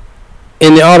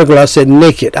 in the article I said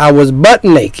naked. I was butt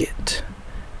naked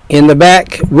in the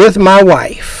back with my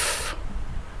wife.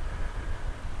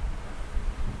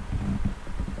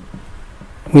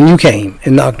 When you came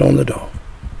and knocked on the door.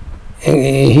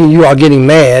 And you are getting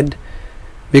mad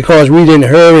because we didn't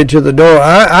hurry to the door.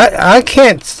 I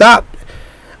can't stop.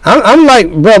 I'm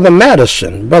like Brother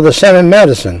Madison, Brother Sammy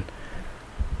Madison.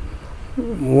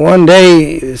 One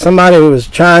day, somebody was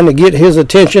trying to get his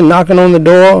attention, knocking on the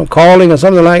door, calling or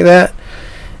something like that,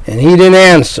 and he didn't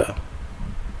answer.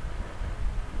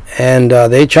 And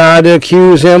they tried to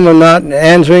accuse him of not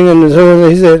answering, and so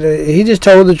he said he just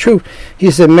told the truth.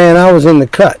 He said, "Man, I was in the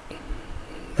cut."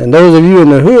 And those of you in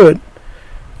the hood,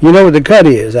 you know what the cut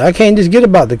is. I can't just get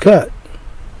about the cut.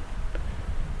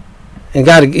 And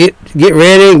got to get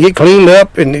ready and get cleaned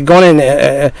up and go in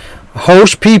and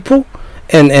host people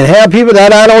and have people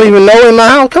that I don't even know in my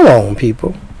house. Come on,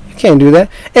 people. You can't do that.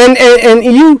 And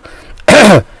you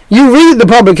you read the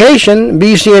publication,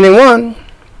 BCNA1.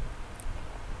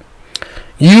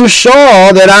 You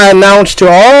saw that I announced to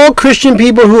all Christian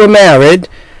people who are married,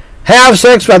 have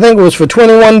sex, I think it was for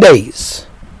 21 days.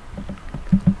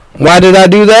 Why did I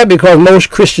do that? Because most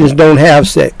Christians don't have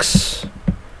sex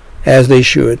as they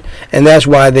should. And that's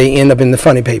why they end up in the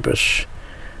funny papers,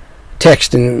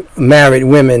 texting married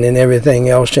women and everything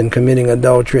else and committing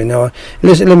adultery and all.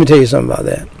 Listen, let me tell you something about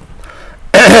that.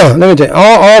 Let me tell you,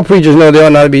 all preachers know they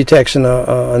ought not to be texting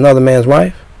another man's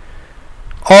wife.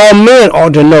 All men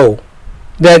ought to know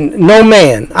that no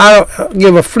man, I don't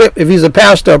give a flip if he's a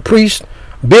pastor, a priest,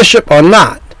 bishop or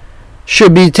not,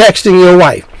 should be texting your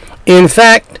wife. In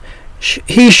fact,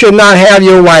 he should not have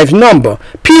your wife's number,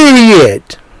 period.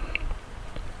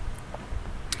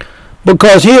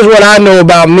 Because here's what I know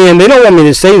about men. They don't want me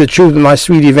to say the truth, my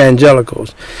sweet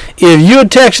evangelicals. If you're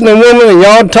texting a woman and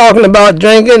y'all talking about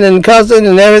drinking and cussing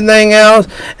and everything else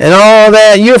and all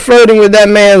that, you're flirting with that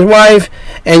man's wife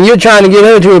and you're trying to get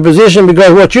her to a position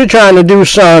because what you're trying to do,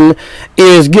 son,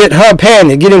 is get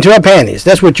into her panties.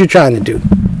 That's what you're trying to do.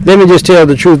 Let me just tell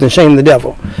the truth and shame the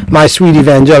devil. My sweet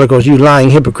evangelicals, you lying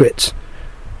hypocrites.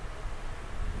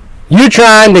 You're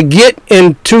trying to get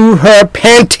into her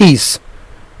panties.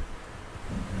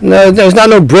 No, there's not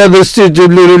no brother, sister,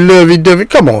 little lovey-dovey.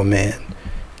 Come on, man.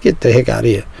 Get the heck out of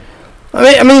here.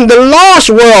 I mean, the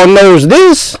lost world knows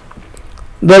this.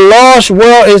 The lost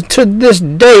world is to this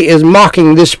day is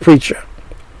mocking this preacher.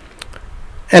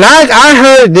 And I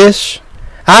heard this.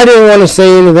 I didn't want to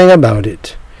say anything about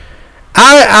it.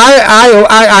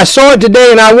 I saw it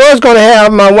today, and I was going to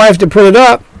have my wife to put it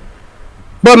up,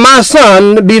 but my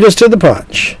son beat us to the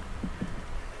punch.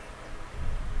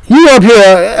 You up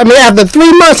here, I mean, after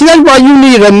 3 months, that's why you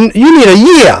need a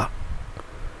year.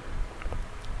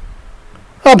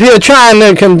 Up here trying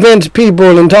to convince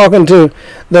people and talking to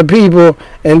the people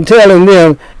and telling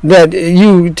them that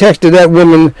you texted that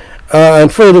woman and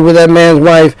flirted with that man's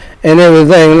wife and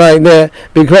everything like that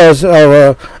because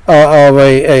of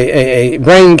a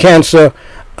brain cancer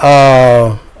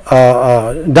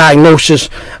diagnosis,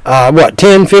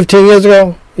 10, 15 years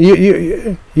ago?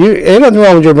 You ain't nothing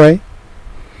wrong with your brain.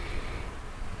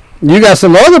 You got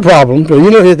some other problems,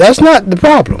 but that's not the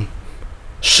problem,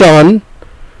 son.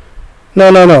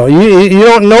 No. You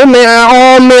don't know, man.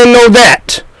 All men know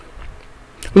that.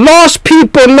 Lost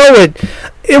people know it.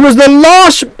 It was the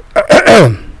lost,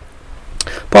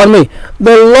 pardon me,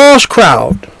 the lost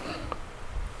crowd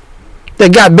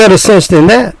that got better sense than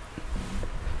that.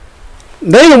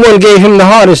 They the one who gave him the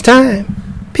hardest time.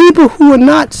 People who are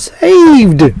not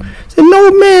saved. Said, no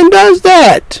man does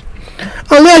that.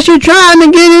 Unless you're trying to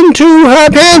get into her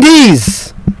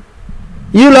panties.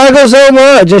 You like her so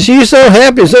much, and she's so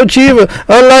happy, so cheerful.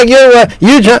 Unlike your wife,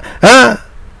 you try,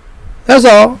 that's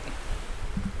all.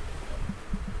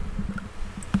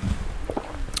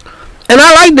 And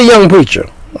I like the young preacher.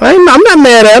 I'm not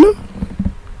mad at him.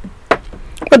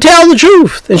 But tell the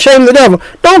truth and shame the devil.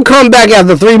 Don't come back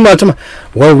after 3 months.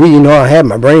 Well, I had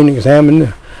my brain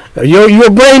examined. Your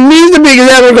brain needs to be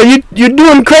examined because you're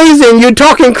doing crazy and you're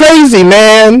talking crazy,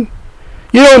 man.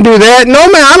 You don't do that. No,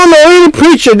 man, I don't know any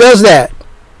preacher does that.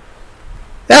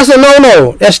 That's a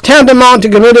no-no. That's tantamount to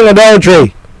committing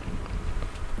adultery.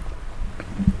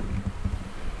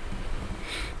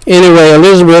 Anyway,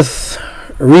 Elizabeth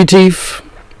Retief,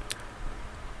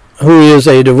 who is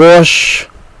a divorce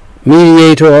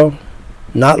mediator,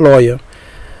 not lawyer,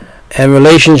 and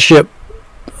relationship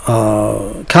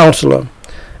counselor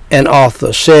and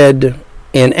author, said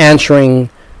in answering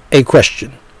a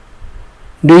question,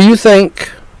 do you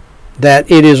think that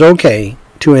it is okay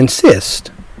to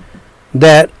insist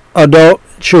that adult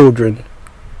children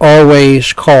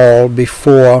always call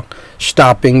before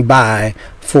stopping by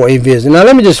for a visit? Now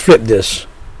let me just flip this.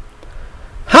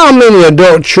 How many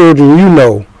adult children you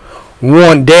know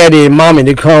want daddy and mommy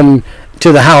to come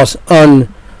to the house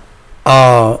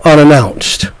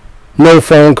unannounced? No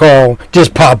phone call,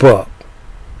 just pop up.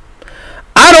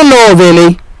 I don't know of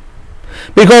any,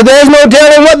 because there's no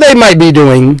telling what they might be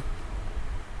doing.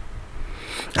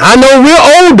 I know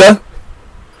we're older,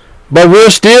 but we're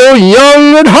still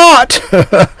young at heart.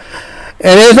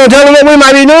 And there's no telling what we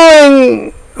might be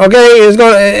doing. Okay, it's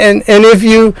gonna, and if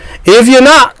you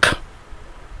knock,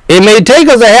 it may take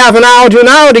us a half an hour to an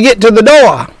hour to get to the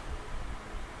door.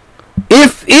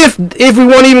 If we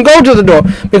won't even go to the door,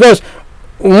 because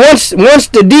once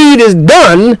the deed is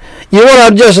done, you want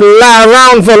to just lie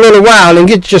around for a little while and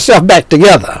get yourself back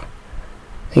together,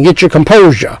 and get your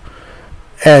composure,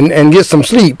 and get some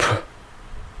sleep.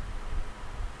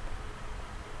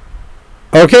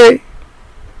 Okay.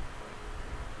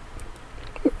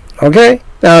 Okay.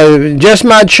 Now, just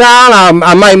my child,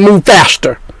 I might move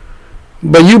faster,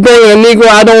 but you bring a Negro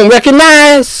I don't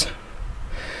recognize,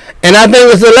 and I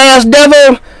think it's the last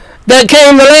devil that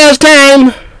came the last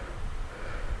time,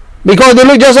 because they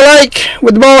look just alike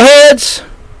with the bald heads.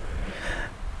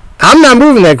 I'm not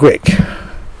moving that quick.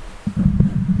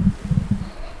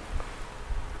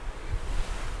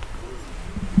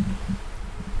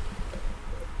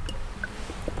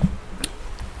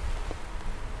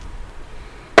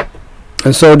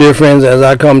 And so, dear friends, as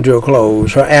I come to a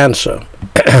close, her answer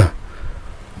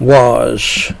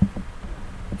was,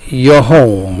 your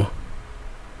home,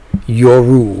 your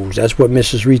rules. That's what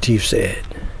Mrs. Retief said.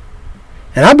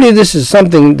 And I believe this is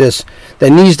something that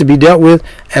needs to be dealt with,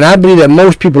 and I believe that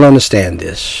most people understand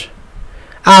this.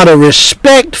 Out of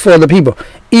respect for the people,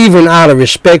 even out of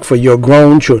respect for your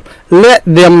grown children, let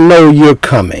them know you're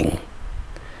coming.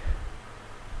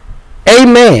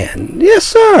 Amen. Yes,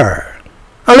 sir.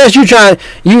 Unless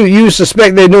you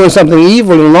suspect they're doing something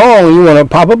evil and wrong, you want to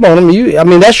pop up on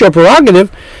them. That's your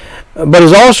prerogative, but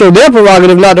it's also their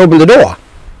prerogative not to open the door.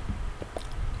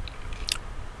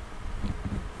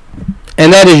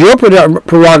 And that is your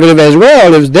prerogative as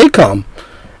well if they come.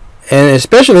 And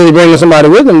especially if they bring somebody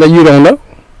with them that you don't know.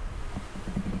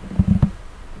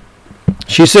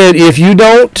 She said, if you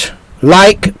don't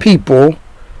like people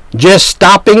just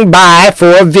stopping by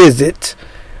for a visit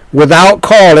without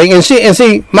calling, and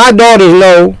see, my daughters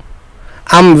know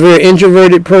I'm a very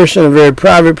introverted person, a very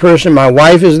private person. My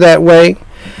wife is that way.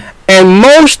 And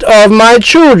most of my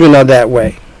children are that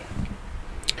way.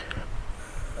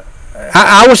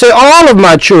 I would say all of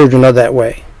my children are that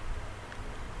way.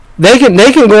 They can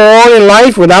go on in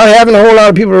life without having a whole lot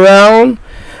of people around.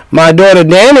 My daughter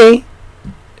Danny,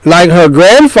 like her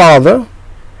grandfather,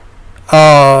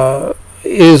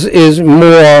 is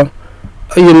more,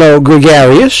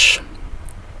 gregarious,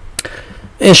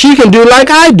 and she can do like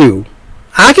I do.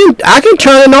 I can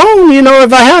turn it on,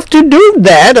 if I have to do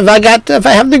that, if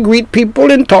I have to greet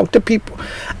people and talk to people.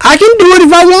 I can do it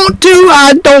if I want to.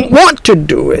 I don't want to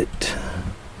do it.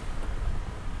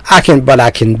 But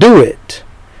I can do it.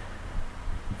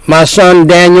 My son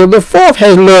Daniel the Fourth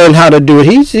has learned how to do it.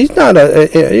 He's not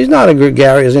a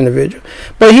gregarious individual,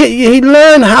 but he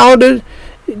learned how to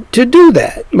do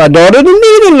that. My daughter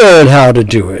Danita learned how to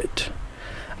do it.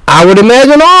 I would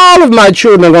imagine all of my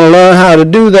children are going to learn how to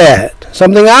do that.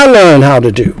 Something I learned how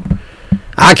to do.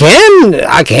 I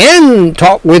can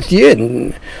talk with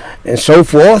you and so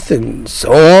forth and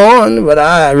so on, but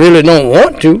I really don't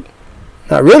want to.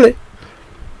 Not really.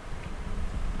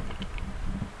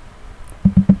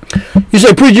 You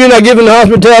say, preacher, you're not giving the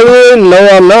hospitality? No,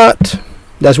 I'm not.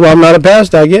 That's why I'm not a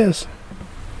pastor, I guess.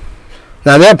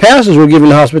 Now, there are pastors who are giving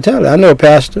the hospitality. I know a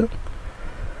pastor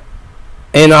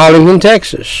in Arlington,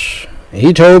 Texas.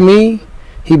 He told me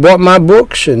he bought my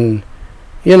books, and,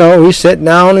 he sat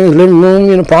down in his living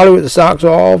room, probably with the socks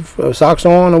off, or socks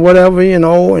on, or whatever,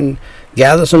 and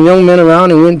gathered some young men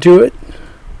around and went to it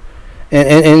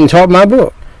and taught my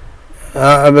book.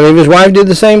 I believe his wife did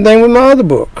the same thing with my other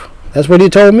book. That's what he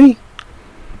told me.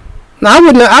 Now,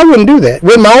 I wouldn't do that.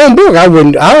 With my own book, I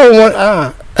wouldn't. I don't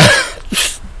want...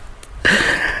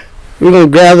 We're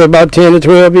going to gather about 10 to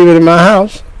 12 people in my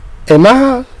house. And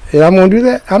I'm going to do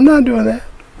that? I'm not doing that.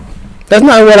 That's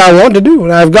not what I want to do.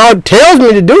 Now, if God tells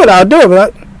me to do it, I'll do it.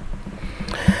 But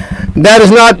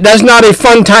that's not a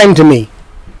fun time to me.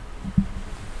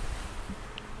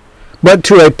 But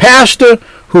to a pastor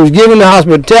who's giving the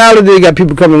hospitality, they got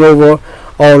people coming over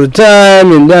all the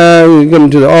time, and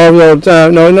coming to the office all the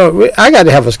time. No, I got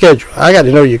to have a schedule. I got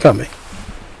to know you're coming.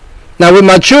 Now, with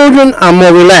my children, I'm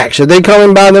more relaxed. If they're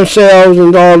coming by themselves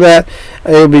and all that,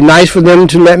 it would be nice for them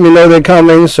to let me know they're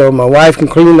coming so my wife can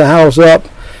clean the house up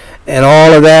and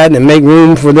all of that and make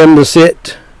room for them to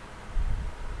sit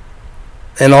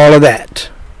and all of that.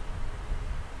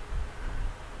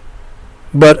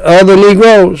 But other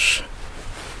Negroes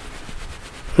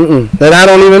that I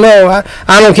don't even know,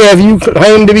 I don't care if you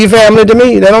claim to be family to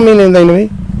me. They don't mean anything to me.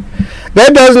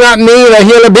 That does not mean a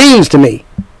hill of beans to me.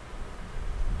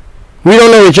 We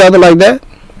don't know each other like that.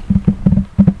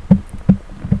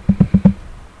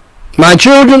 My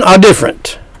children are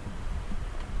different.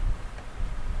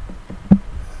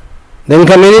 They can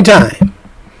come anytime.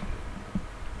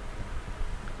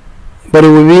 But it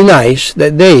would be nice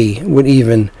that they would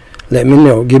even let me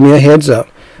know, give me a heads up,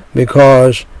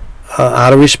 because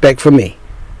out of respect for me,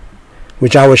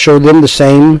 which I would show them the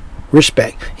same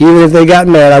respect. Even if they got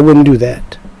mad, I wouldn't do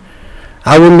that.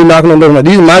 I wouldn't be knocking on the door.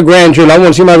 These are my grandchildren. I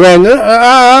want to see my grandchildren.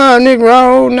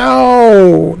 Negro,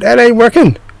 no, that ain't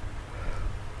working.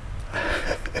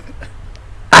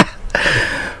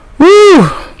 Woo!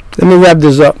 Let me wrap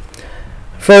this up.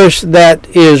 First, that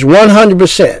is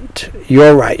 100%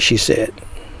 your right, she said.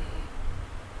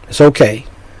 It's okay.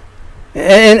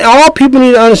 And all people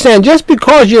need to understand, just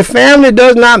because your family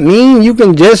does not mean you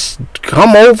can just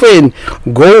come over and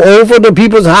go over to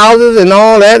people's houses and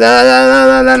all that.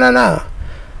 No.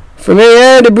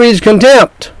 Familiarity breeds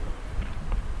contempt.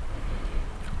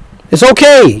 It's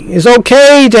okay. It's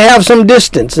okay to have some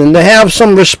distance and to have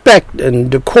some respect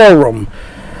and decorum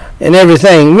and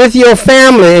everything with your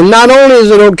family. And not only is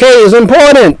it okay, it's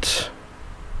important.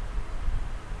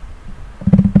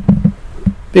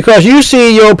 Because you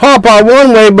see your papa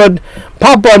one way, but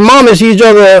papa and mama see each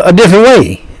other a different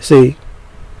way. See?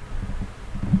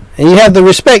 And you have to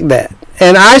respect that.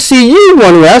 And I see you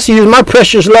one way. I see you as my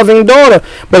precious, loving daughter.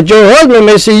 But your husband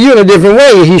may see you in a different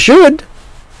way. He should.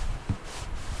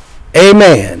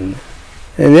 Amen.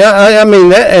 And I mean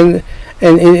that, and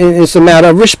it's a matter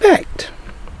of respect.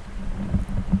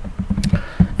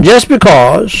 Just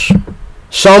because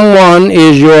someone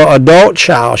is your adult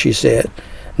child, she said,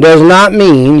 does not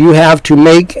mean you have to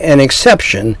make an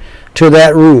exception to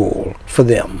that rule for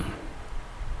them.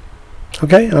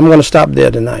 Okay? I'm going to stop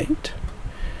there tonight.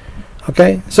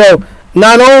 Okay? So,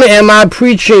 not only am I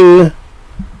preaching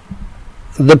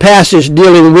the passage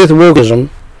dealing with wokeism,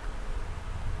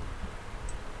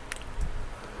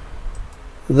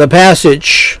 the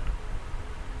passage,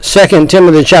 2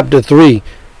 Timothy chapter 3,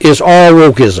 is all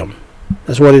wokeism.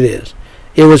 That's what it is.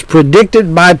 It was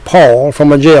predicted by Paul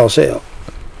from a jail cell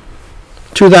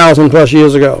 2,000 plus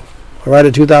years ago. Right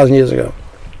at 2,000 years ago.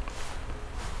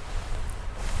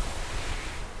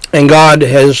 And God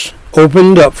has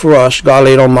opened up for us. God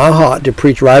laid on my heart to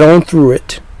preach right on through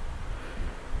it.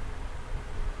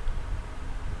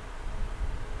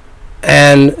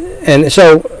 And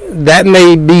so that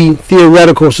may be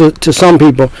theoretical to some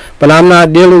people, but I'm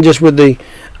not dealing just with the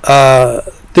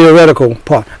theoretical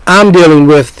part. I'm dealing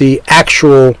with the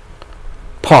actual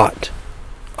part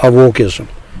of wokeism.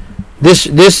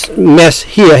 This mess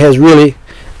here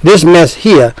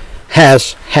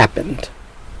has happened.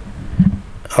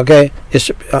 Okay,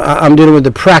 I'm dealing with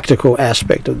the practical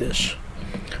aspect of this,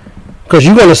 because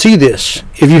you're going to see this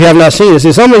if you have not seen it.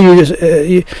 See, some of you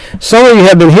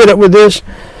have been hit up with this,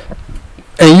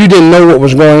 and you didn't know what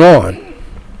was going on.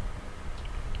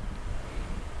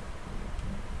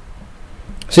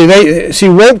 See,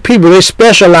 woke people, they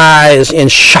specialize in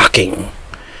shocking.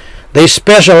 They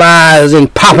specialize in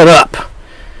popping up.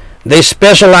 They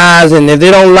specialize in, if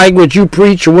they don't like what you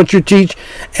preach or what you teach,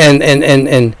 and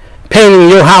painting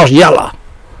your house yellow.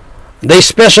 They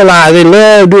specialize. They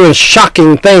love doing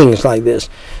shocking things like this.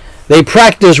 They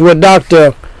practice what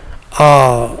Dr.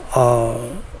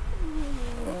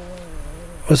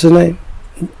 What's his name?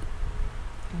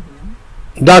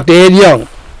 Dr. Ed Young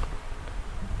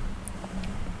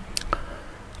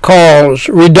calls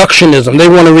reductionism. They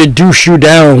want to reduce you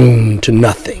down to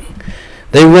nothing.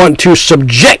 They want to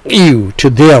subject you to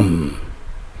them.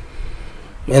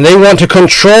 And they want to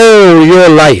control your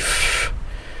life.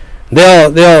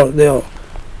 They'll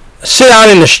sit out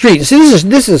in the street. See,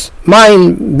 this is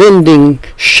mind-bending,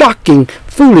 shocking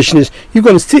foolishness. You're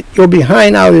going to sit your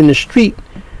behind out in the street,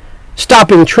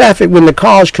 stopping traffic when the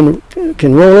cars can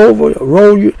roll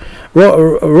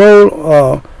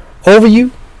over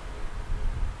you,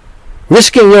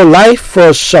 risking your life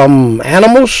for some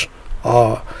animals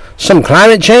or some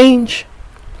climate change.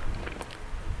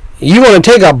 You want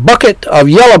to take a bucket of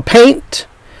yellow paint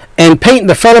and paint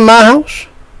the front of my house?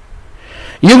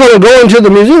 You're going to go into the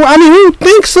museum? I mean, who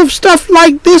thinks of stuff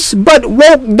like this but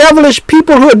woke, devilish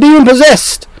people who are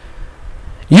demon-possessed?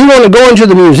 You want to go into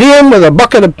the museum with a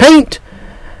bucket of paint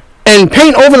and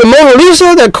paint over the Mona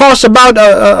Lisa that costs about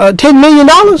 $10 million?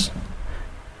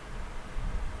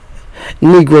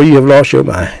 Negro, you have lost your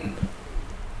mind.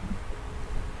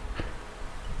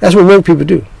 That's what woke people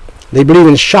do. They believe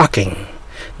in shocking.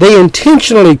 They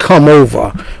intentionally come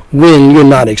over when you're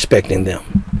not expecting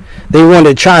them. They want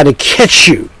to try to catch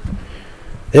you.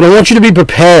 They don't want you to be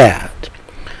prepared.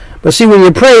 But see, when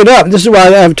you pray it up, this is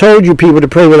why I've told you people to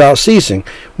pray without ceasing.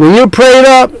 When you pray it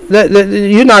up,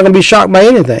 you're not going to be shocked by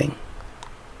anything.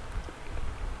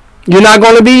 You're not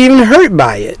going to be even hurt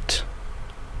by it.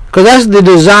 Because that's the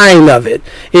design of it.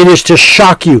 It is to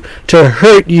shock you, to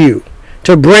hurt you,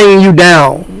 to bring you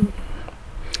down,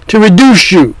 to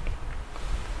reduce you.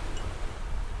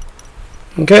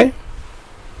 Okay?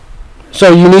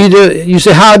 So you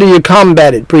say, how do you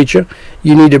combat it, preacher?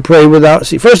 You need to pray without...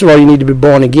 See, first of all, you need to be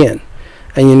born again,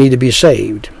 and you need to be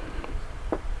saved.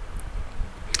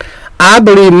 I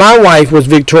believe my wife was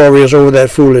victorious over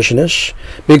that foolishness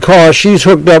because she's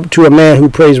hooked up to a man who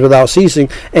prays without ceasing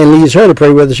and leads her to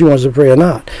pray whether she wants to pray or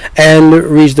not, and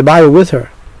reads the Bible with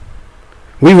her.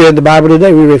 We read the Bible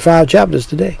today. We read 5 chapters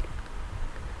today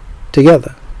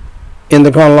together in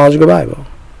the chronological Bible.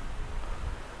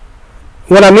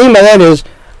 What I mean by that is,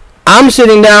 I'm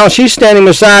sitting down, she's standing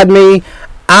beside me,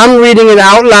 I'm reading it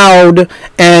out loud,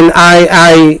 and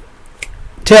I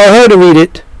tell her to read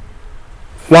it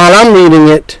while I'm reading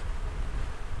it.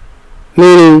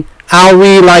 Meaning, I'll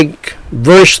read like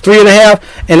verse 3.5,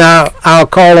 and I'll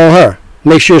call on her,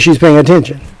 make sure she's paying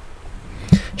attention.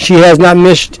 She has not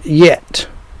missed yet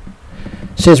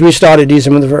since we started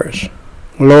December the 1st.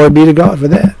 Glory be to God for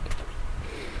that.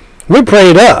 We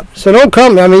prayed up. So don't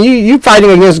come. I mean, you fighting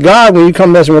against God when you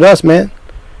come messing with us, man.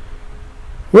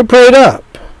 We're prayed up.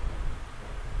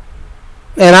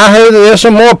 And I heard that there's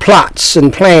some more plots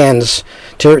and plans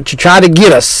to try to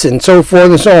get us and so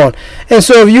forth and so on. And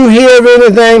so if you hear of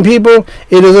anything, people,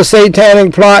 it is a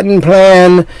satanic plot and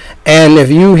plan. And if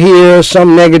you hear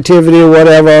some negativity or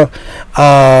whatever,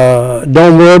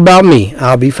 don't worry about me.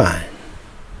 I'll be fine.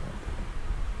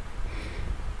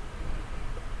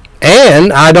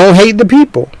 And I don't hate the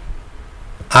people.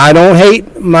 I don't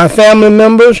hate my family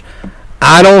members.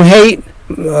 I don't hate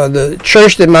the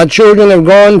church that my children have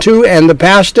gone to and the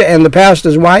pastor and the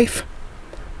pastor's wife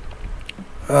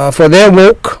for their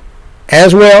woke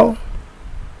as well.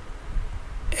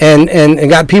 And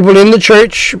got people in the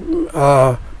church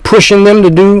pushing them to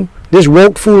do this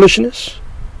woke foolishness.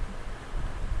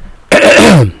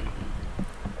 I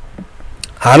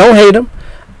don't hate them.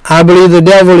 I believe the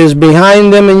devil is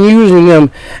behind them and using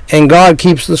them, and God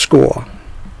keeps the score.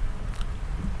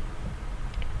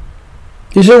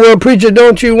 You say, well, preacher,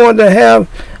 don't you want to have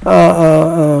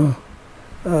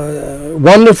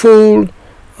wonderful,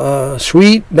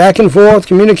 sweet, back and forth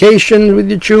communication with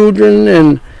your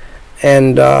children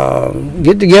and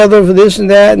get together for this and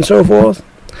that and so forth?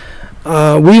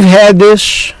 We've had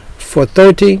this for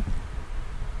 32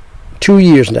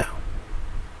 years now.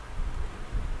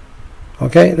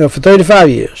 Okay, no, for 35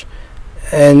 years.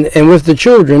 And with the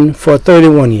children for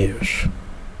 31 years.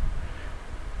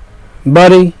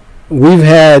 Buddy, we've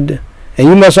had, and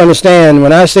you must understand,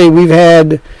 when I say we've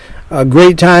had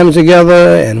great times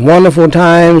together and wonderful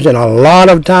times and a lot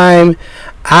of time,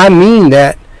 I mean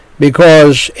that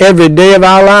because every day of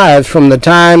our lives, from the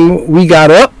time we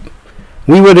got up,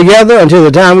 we were together, until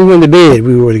the time we went to bed,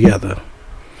 we were together.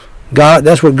 God,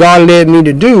 that's what God led me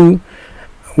to do.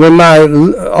 When my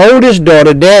oldest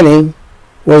daughter, Danny,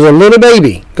 was a little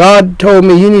baby, God told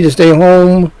me, you need to stay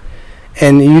home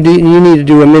and you need to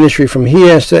do a ministry from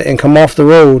here and come off the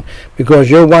road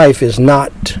because your wife is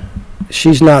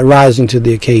she's not rising to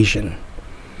the occasion.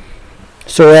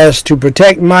 So as to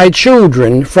protect my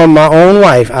children from my own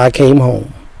wife, I came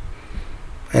home.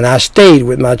 And I stayed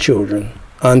with my children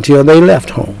until they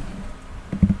left home.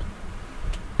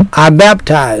 I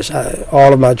baptized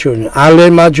all of my children. I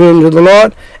led my children to the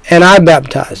Lord, and I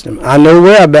baptized them. I know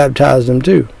where I baptized them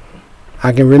too.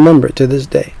 I can remember it to this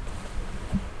day.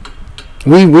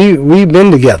 We've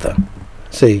been together.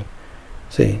 See,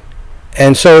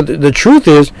 and so the truth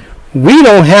is, we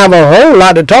don't have a whole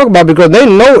lot to talk about because they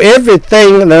know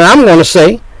everything that I'm going to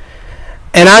say,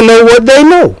 and I know what they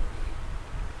know.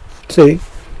 See,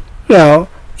 now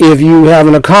if you have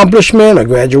an accomplishment, a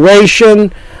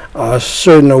graduation, a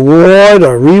certain award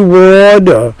or reward,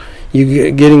 or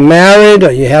you getting married,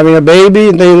 or you having a baby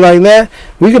and things like that,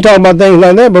 we can talk about things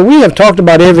like that, but we have talked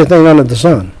about everything under the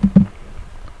sun.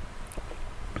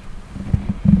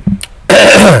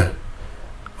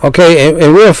 Okay,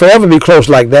 and we'll forever be close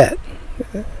like that.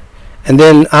 And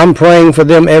then I'm praying for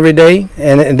them every day,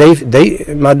 and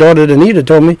they my daughter Danita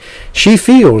told me she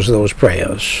feels those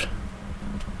prayers.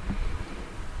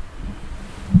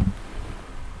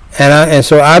 And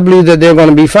so I believe that they're going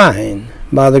to be fine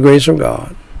by the grace of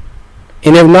God.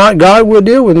 And if not, God will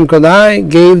deal with them because I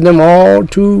gave them all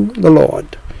to the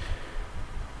Lord.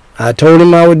 I told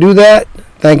him I would do that.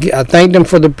 I thanked him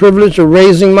for the privilege of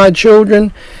raising my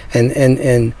children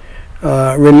and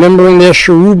remembering their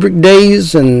cherubic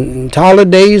days and taller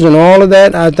days and all of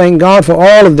that. I thank God for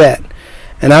all of that.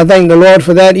 And I thank the Lord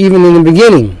for that even in the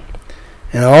beginning.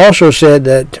 And I also said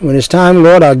that when it's time,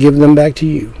 Lord, I'll give them back to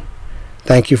you.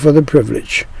 Thank you for the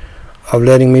privilege of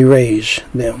letting me raise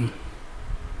them.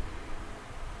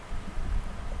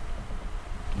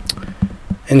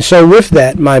 And so with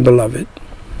that, my beloved,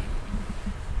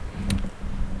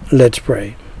 let's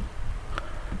pray.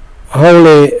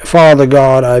 Holy Father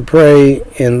God, I pray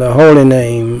in the holy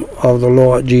name of the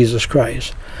Lord Jesus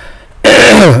Christ.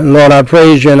 Lord, I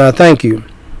praise you and I thank you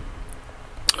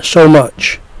so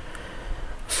much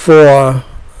for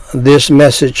this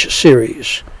message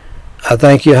series. I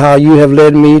thank you how you have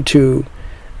led me to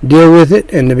deal with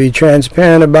it and to be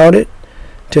transparent about it,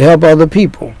 to help other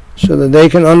people so that they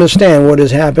can understand what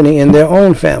is happening in their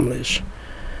own families.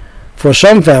 For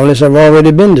some families have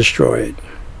already been destroyed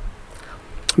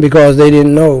because they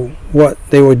didn't know what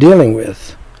they were dealing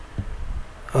with.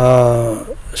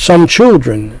 Some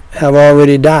children have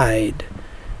already died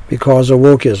because of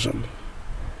wokeism.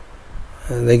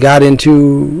 They got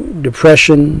into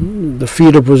depression, the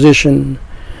fetal position,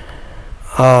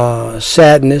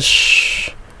 sadness,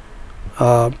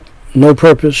 no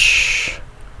purpose,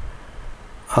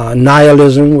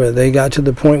 nihilism, where they got to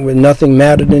the point where nothing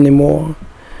mattered anymore.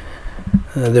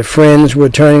 Their friends were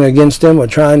turning against them or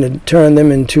trying to turn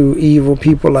them into evil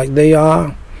people like they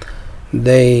are.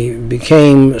 They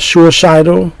became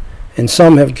suicidal, and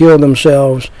some have killed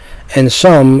themselves, and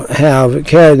some have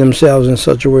carried themselves in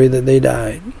such a way that they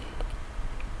died.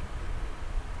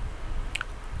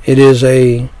 It is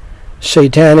a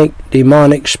satanic,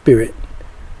 demonic spirit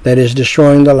that is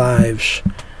destroying the lives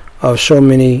of so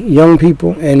many young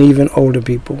people and even older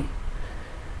people.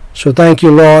 So thank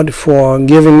you, Lord, for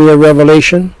giving me a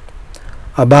revelation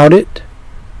about it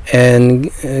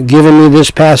and giving me this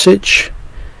passage.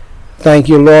 Thank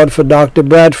you, Lord, for Dr.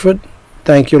 Bradford.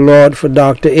 Thank you, Lord, for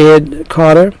Dr. Ed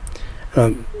Carter.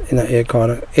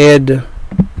 Ed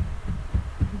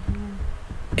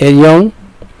Young.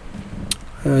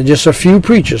 Just a few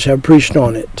preachers have preached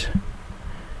on it.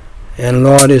 And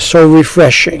Lord, it's so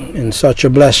refreshing and such a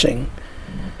blessing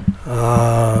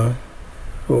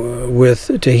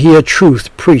to hear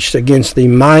truth preached against the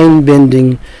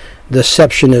mind-bending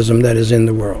deceptionism that is in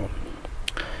the world.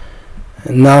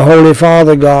 And now, Holy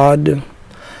Father God,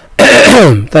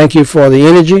 thank you for the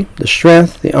energy, the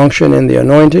strength, the unction, and the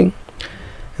anointing,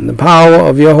 and the power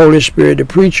of your Holy Spirit to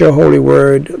preach your holy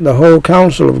word, the whole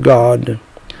counsel of God.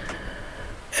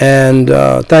 And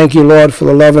thank you, Lord, for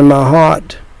the love in my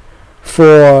heart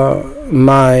for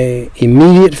my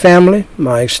immediate family,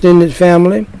 my extended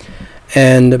family,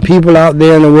 and the people out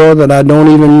there in the world that I don't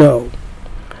even know.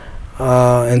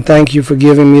 And thank you for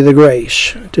giving me the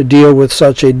grace to deal with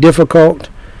such a difficult,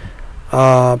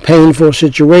 painful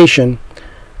situation,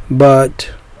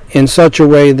 but in such a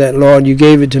way that, Lord, you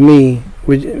gave it to me,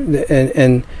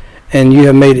 and you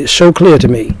have made it so clear to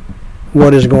me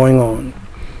what is going on.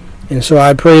 And so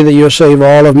I pray that you'll save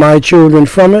all of my children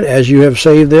from it as you have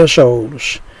saved their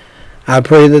souls. I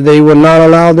pray that they will not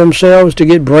allow themselves to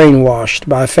get brainwashed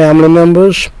by family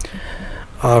members,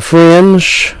 friends,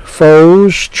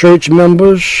 foes, church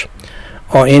members,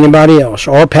 or anybody else,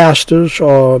 or pastors,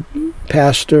 or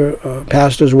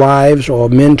pastors' wives, or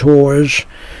mentors,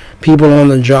 people on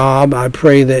the job. I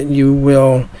pray that you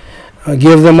will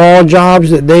give them all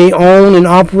jobs that they own and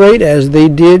operate as they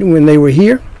did when they were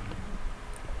here,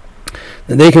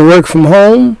 that they can work from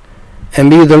home and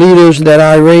be the leaders that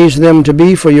I raised them to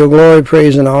be for your glory,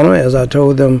 praise, and honor, as I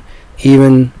told them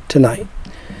even tonight.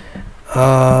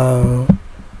 That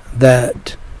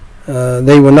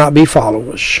they will not be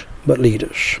followers, but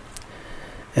leaders.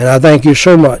 And I thank you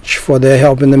so much for their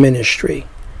help in the ministry.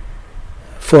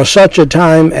 For such a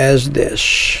time as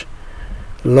this,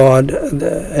 Lord,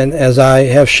 and as I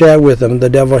have shared with them, the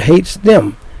devil hates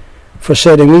them for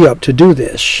setting me up to do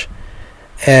this.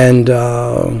 And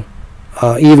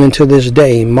even to this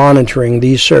day, monitoring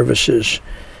these services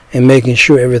and making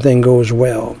sure everything goes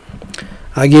well.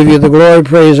 I give you the glory,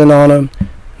 praise, and honor.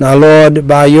 Now, Lord,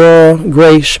 by your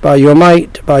grace, by your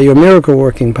might, by your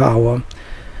miracle-working power,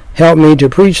 help me to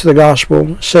preach the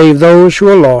gospel, save those who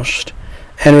are lost,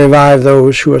 and revive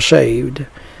those who are saved.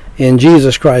 In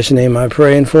Jesus Christ's name I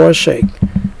pray, and for his sake,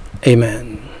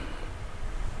 amen.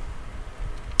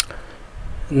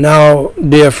 Now,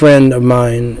 dear friend of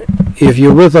mine, if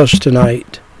you're with us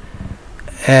tonight,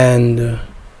 and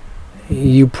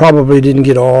you probably didn't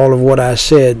get all of what I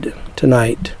said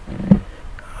tonight,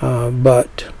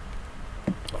 but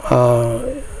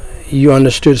you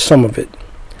understood some of it.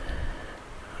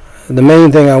 The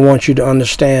main thing I want you to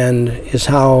understand is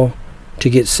how to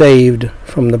get saved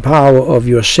from the power of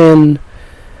your sin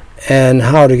and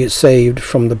how to get saved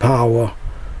from the power,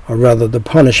 or rather the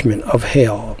punishment of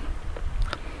hell,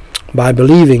 by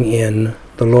believing in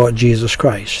the Lord Jesus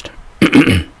Christ.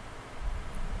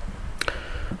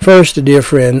 First, dear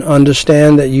friend,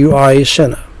 understand that you are a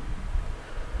sinner,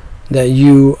 that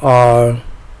you are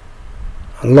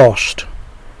lost,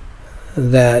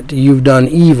 that you've done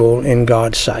evil in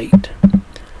God's sight.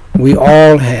 We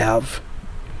all have.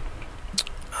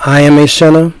 I am a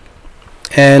sinner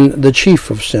and the chief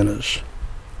of sinners.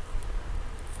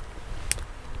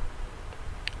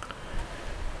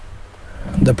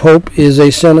 The Pope is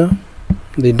a sinner.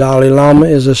 The Dalai Lama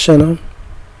is a sinner.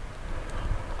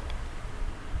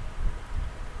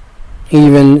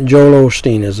 Even Joel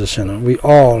Osteen is a sinner. We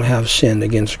all have sinned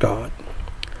against God.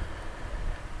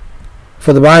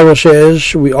 For the Bible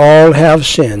says we all have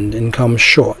sinned and come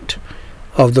short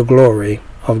of the glory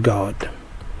of God.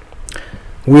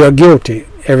 We are guilty,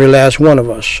 every last one of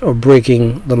us, of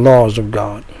breaking the laws of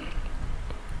God.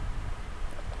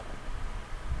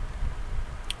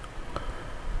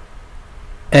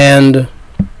 And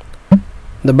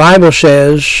the Bible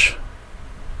says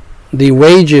the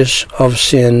wages of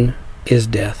sin is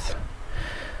death.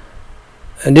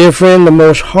 And dear friend, the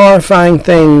most horrifying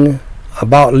thing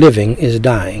about living is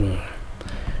dying.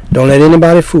 Don't let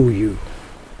anybody fool you.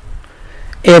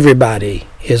 Everybody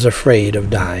is afraid of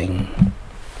dying.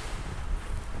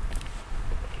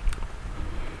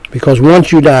 Because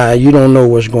once you die, you don't know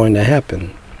what's going to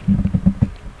happen.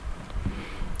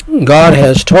 God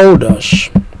has told us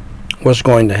what's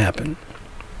going to happen.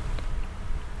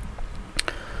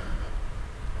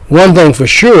 One thing for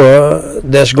sure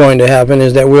that's going to happen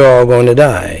is that we're all going to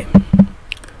die.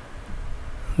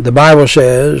 The Bible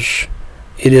says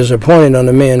it is appointed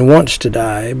unto man once to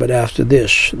die, but after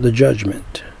this, the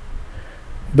judgment.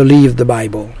 Believe the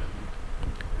Bible.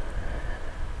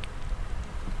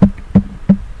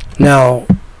 Now,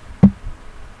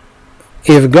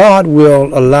 if God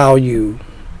will allow you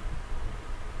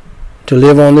to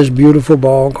live on this beautiful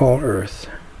ball called earth,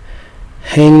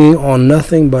 hanging on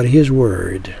nothing but His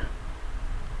Word,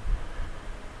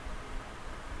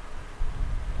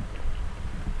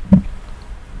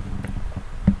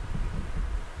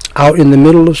 out in the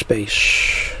middle of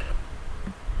space,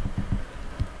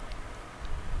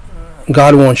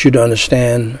 God wants you to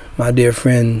understand, my dear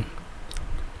friend,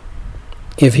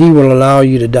 if He will allow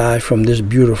you to die from this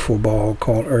beautiful ball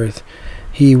called earth,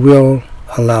 He will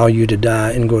allow you to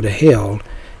die and go to hell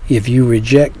if you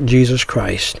reject Jesus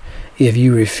Christ, if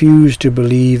you refuse to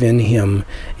believe in Him,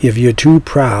 if you're too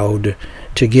proud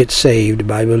to get saved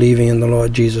by believing in the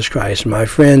Lord Jesus Christ. My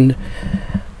friend,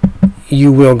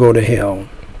 you will go to hell,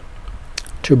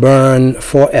 to burn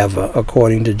forever,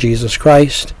 according to Jesus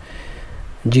Christ.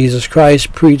 Jesus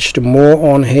Christ preached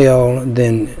more on hell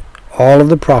than all of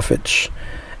the prophets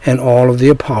and all of the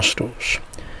apostles.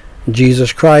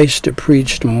 Jesus Christ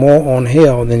preached more on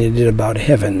hell than He did about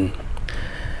heaven.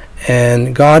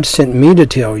 And God sent me to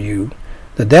tell you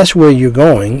that that's where you're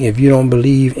going if you don't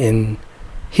believe in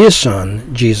His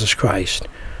Son, Jesus Christ,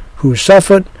 who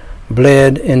suffered,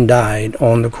 bled, and died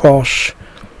on the cross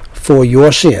for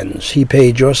your sins. He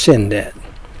paid your sin debt.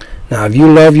 Now, if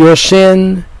you love your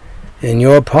sin and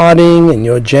your partying and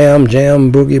your jam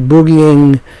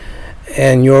boogieing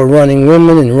and your running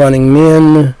women and running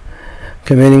men,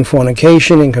 committing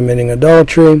fornication and committing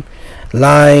adultery,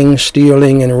 lying,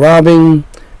 stealing, and robbing,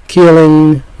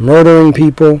 killing, murdering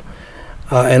people,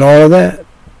 and all of that,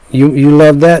 you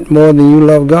love that more than you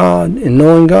love God and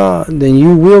knowing God, then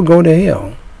you will go to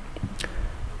hell.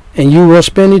 And you will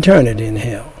spend eternity in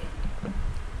hell.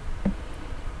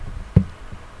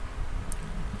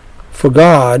 For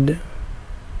God,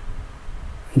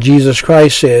 Jesus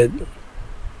Christ said,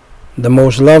 the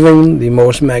most loving, the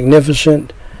most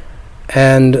magnificent,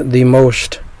 and the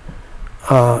most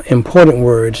important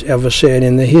words ever said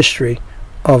in the history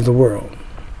of the world.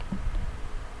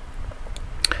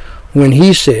 When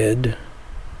He said,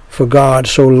 for God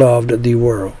so loved the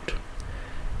world,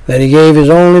 that He gave His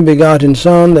only begotten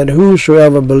Son, that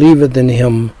whosoever believeth in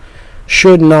Him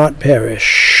should not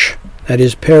perish, that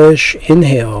is, perish in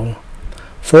hell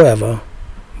forever,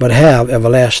 but have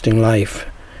everlasting life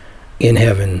in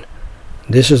heaven.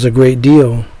 This is a great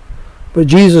deal. But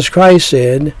Jesus Christ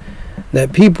said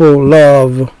that people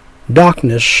love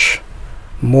darkness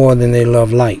more than they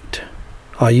love light.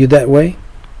 Are you that way?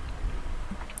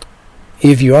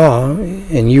 If you are,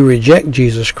 and you reject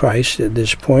Jesus Christ at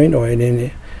this point, or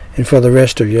and for the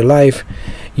rest of your life,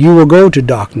 you will go to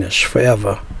darkness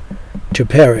forever, to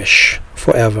perish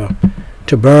forever,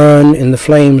 to burn in the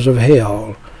flames of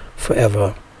hell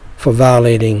forever, for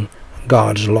violating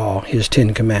God's law, his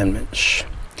 10 commandments.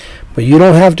 But you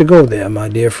don't have to go there, my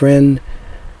dear friend.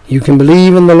 You can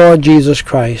believe in the Lord Jesus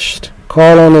Christ,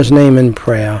 call on his name in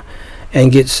prayer,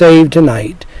 and get saved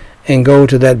tonight, and go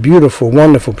to that beautiful,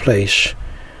 wonderful place,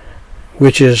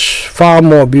 which is far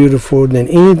more beautiful than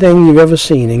anything you've ever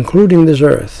seen, including this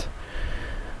earth,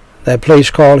 that place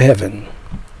called heaven.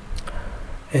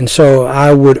 And so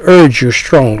I would urge you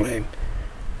strongly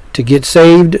to get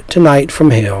saved tonight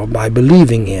from hell by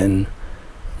believing in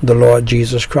the Lord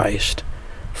Jesus Christ.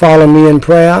 Follow me in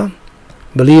prayer,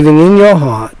 believing in your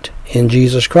heart in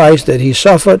Jesus Christ that he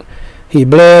suffered, he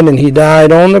bled, and he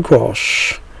died on the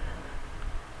cross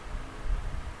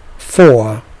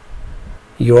for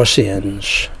your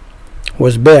sins,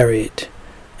 was buried,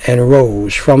 and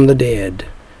rose from the dead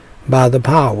by the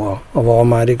power of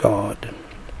Almighty God.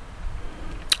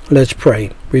 Let's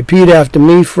pray. Repeat after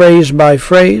me, phrase by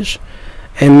phrase,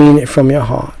 and mean it from your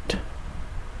heart.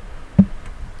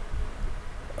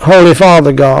 Holy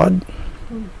Father God,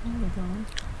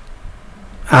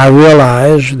 I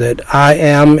realize that I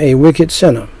am a wicked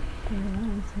sinner,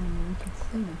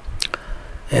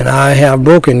 and I have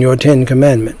broken your 10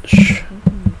 commandments.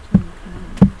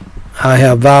 I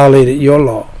have violated your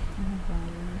law,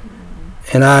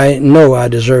 and I know I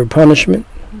deserve punishment.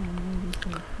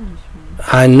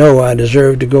 I know I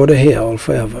deserve to go to hell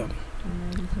forever.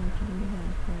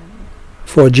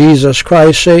 For Jesus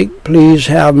Christ's sake, please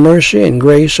have mercy and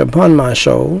grace upon my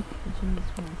soul.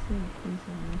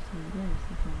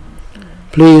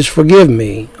 Please forgive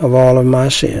me of all of my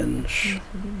sins.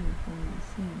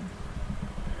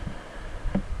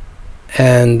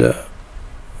 And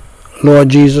Lord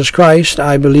Jesus Christ,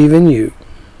 I believe in you.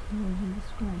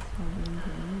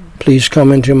 Please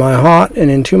come into my heart and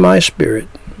into my spirit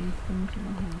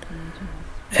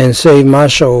and save my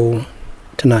soul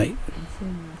tonight.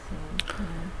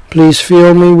 Please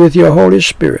fill me with your Holy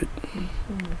Spirit.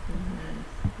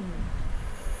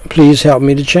 Please help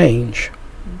me to change.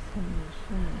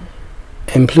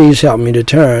 And please help me to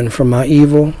turn from my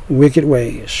evil, wicked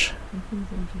ways.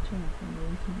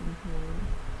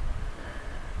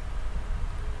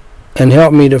 And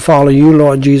help me to follow you,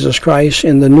 Lord Jesus Christ,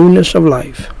 in the newness of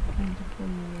life.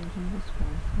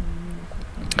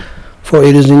 For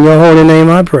it is in your holy name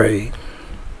I pray.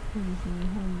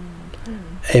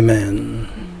 Amen.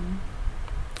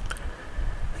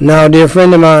 Now, dear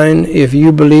friend of mine, if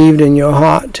you believed in your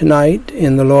heart tonight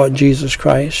in the Lord Jesus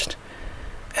Christ,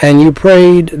 and you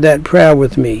prayed that prayer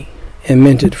with me and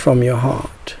meant it from your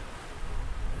heart,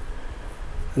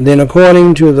 then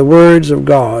according to the words of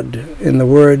God and the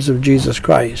words of Jesus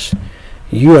Christ,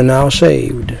 you are now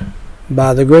saved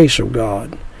by the grace of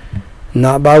God,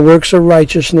 not by works of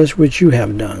righteousness which you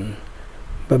have done,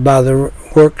 but by the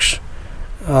works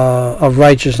of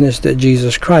righteousness that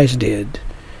Jesus Christ did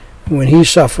when he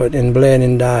suffered and bled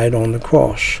and died on the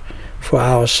cross for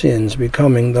our sins,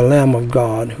 becoming the Lamb of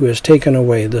God who has taken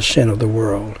away the sin of the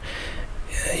world.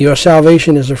 Your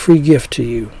salvation is a free gift to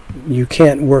you. You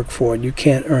can't work for it. You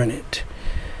can't earn it.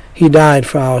 He died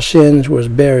for our sins, was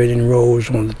buried, and rose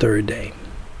on the third day.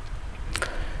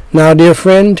 Now, dear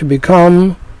friend, to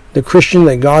become the Christian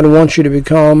that God wants you to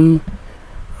become,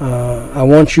 I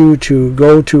want you to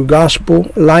go to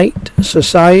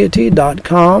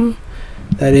GospelLightSociety.com.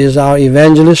 That is our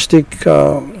evangelistic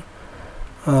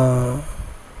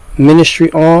ministry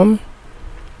arm.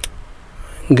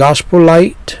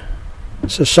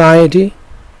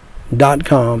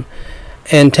 GospelLightSociety.com,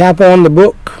 and tap on the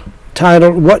book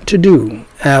titled What to Do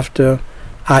After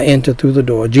I Enter Through the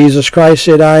Door. Jesus Christ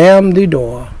said, I am the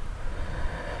door.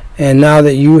 And now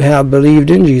that you have believed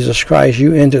in Jesus Christ,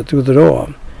 you entered through the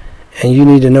door, and you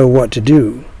need to know what to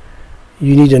do.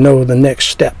 You need to know the next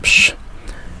steps.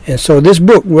 And so this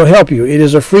book will help you. It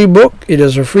is a free book. It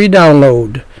is a free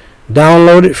download.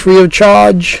 Download it free of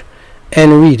charge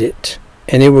and read it.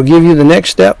 And it will give you the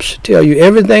next steps, tell you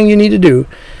everything you need to do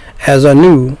as a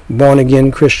new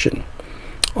born-again Christian.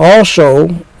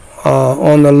 Also,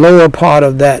 on the lower part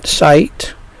of that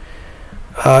site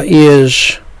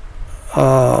is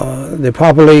the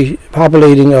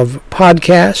populating of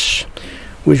podcasts,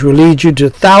 which will lead you to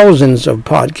thousands of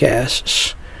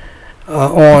podcasts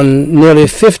on nearly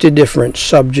 50 different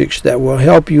subjects that will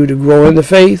help you to grow in the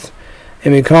faith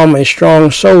and become a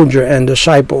strong soldier and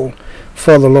disciple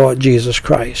for the Lord Jesus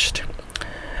Christ.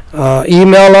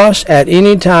 Email us at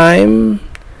any time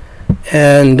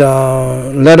and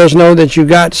let us know that you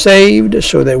got saved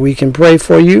so that we can pray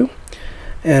for you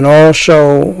and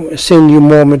also send you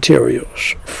more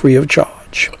materials free of charge.